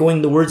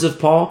 echoing the words of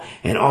Paul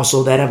and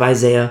also that of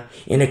Isaiah,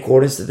 in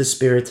accordance to the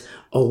Spirit,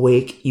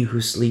 awake you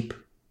who sleep.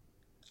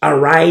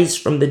 Arise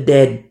from the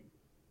dead,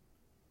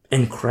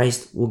 and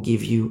Christ will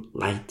give you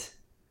light.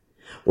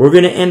 We're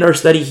going to end our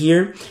study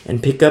here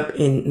and pick up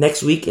in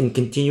next week in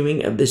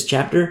continuing of this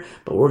chapter.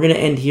 But we're going to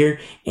end here.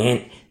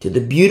 And to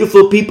the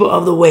beautiful people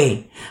of the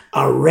way,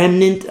 a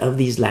remnant of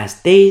these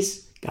last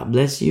days, God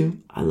bless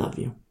you. I love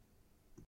you.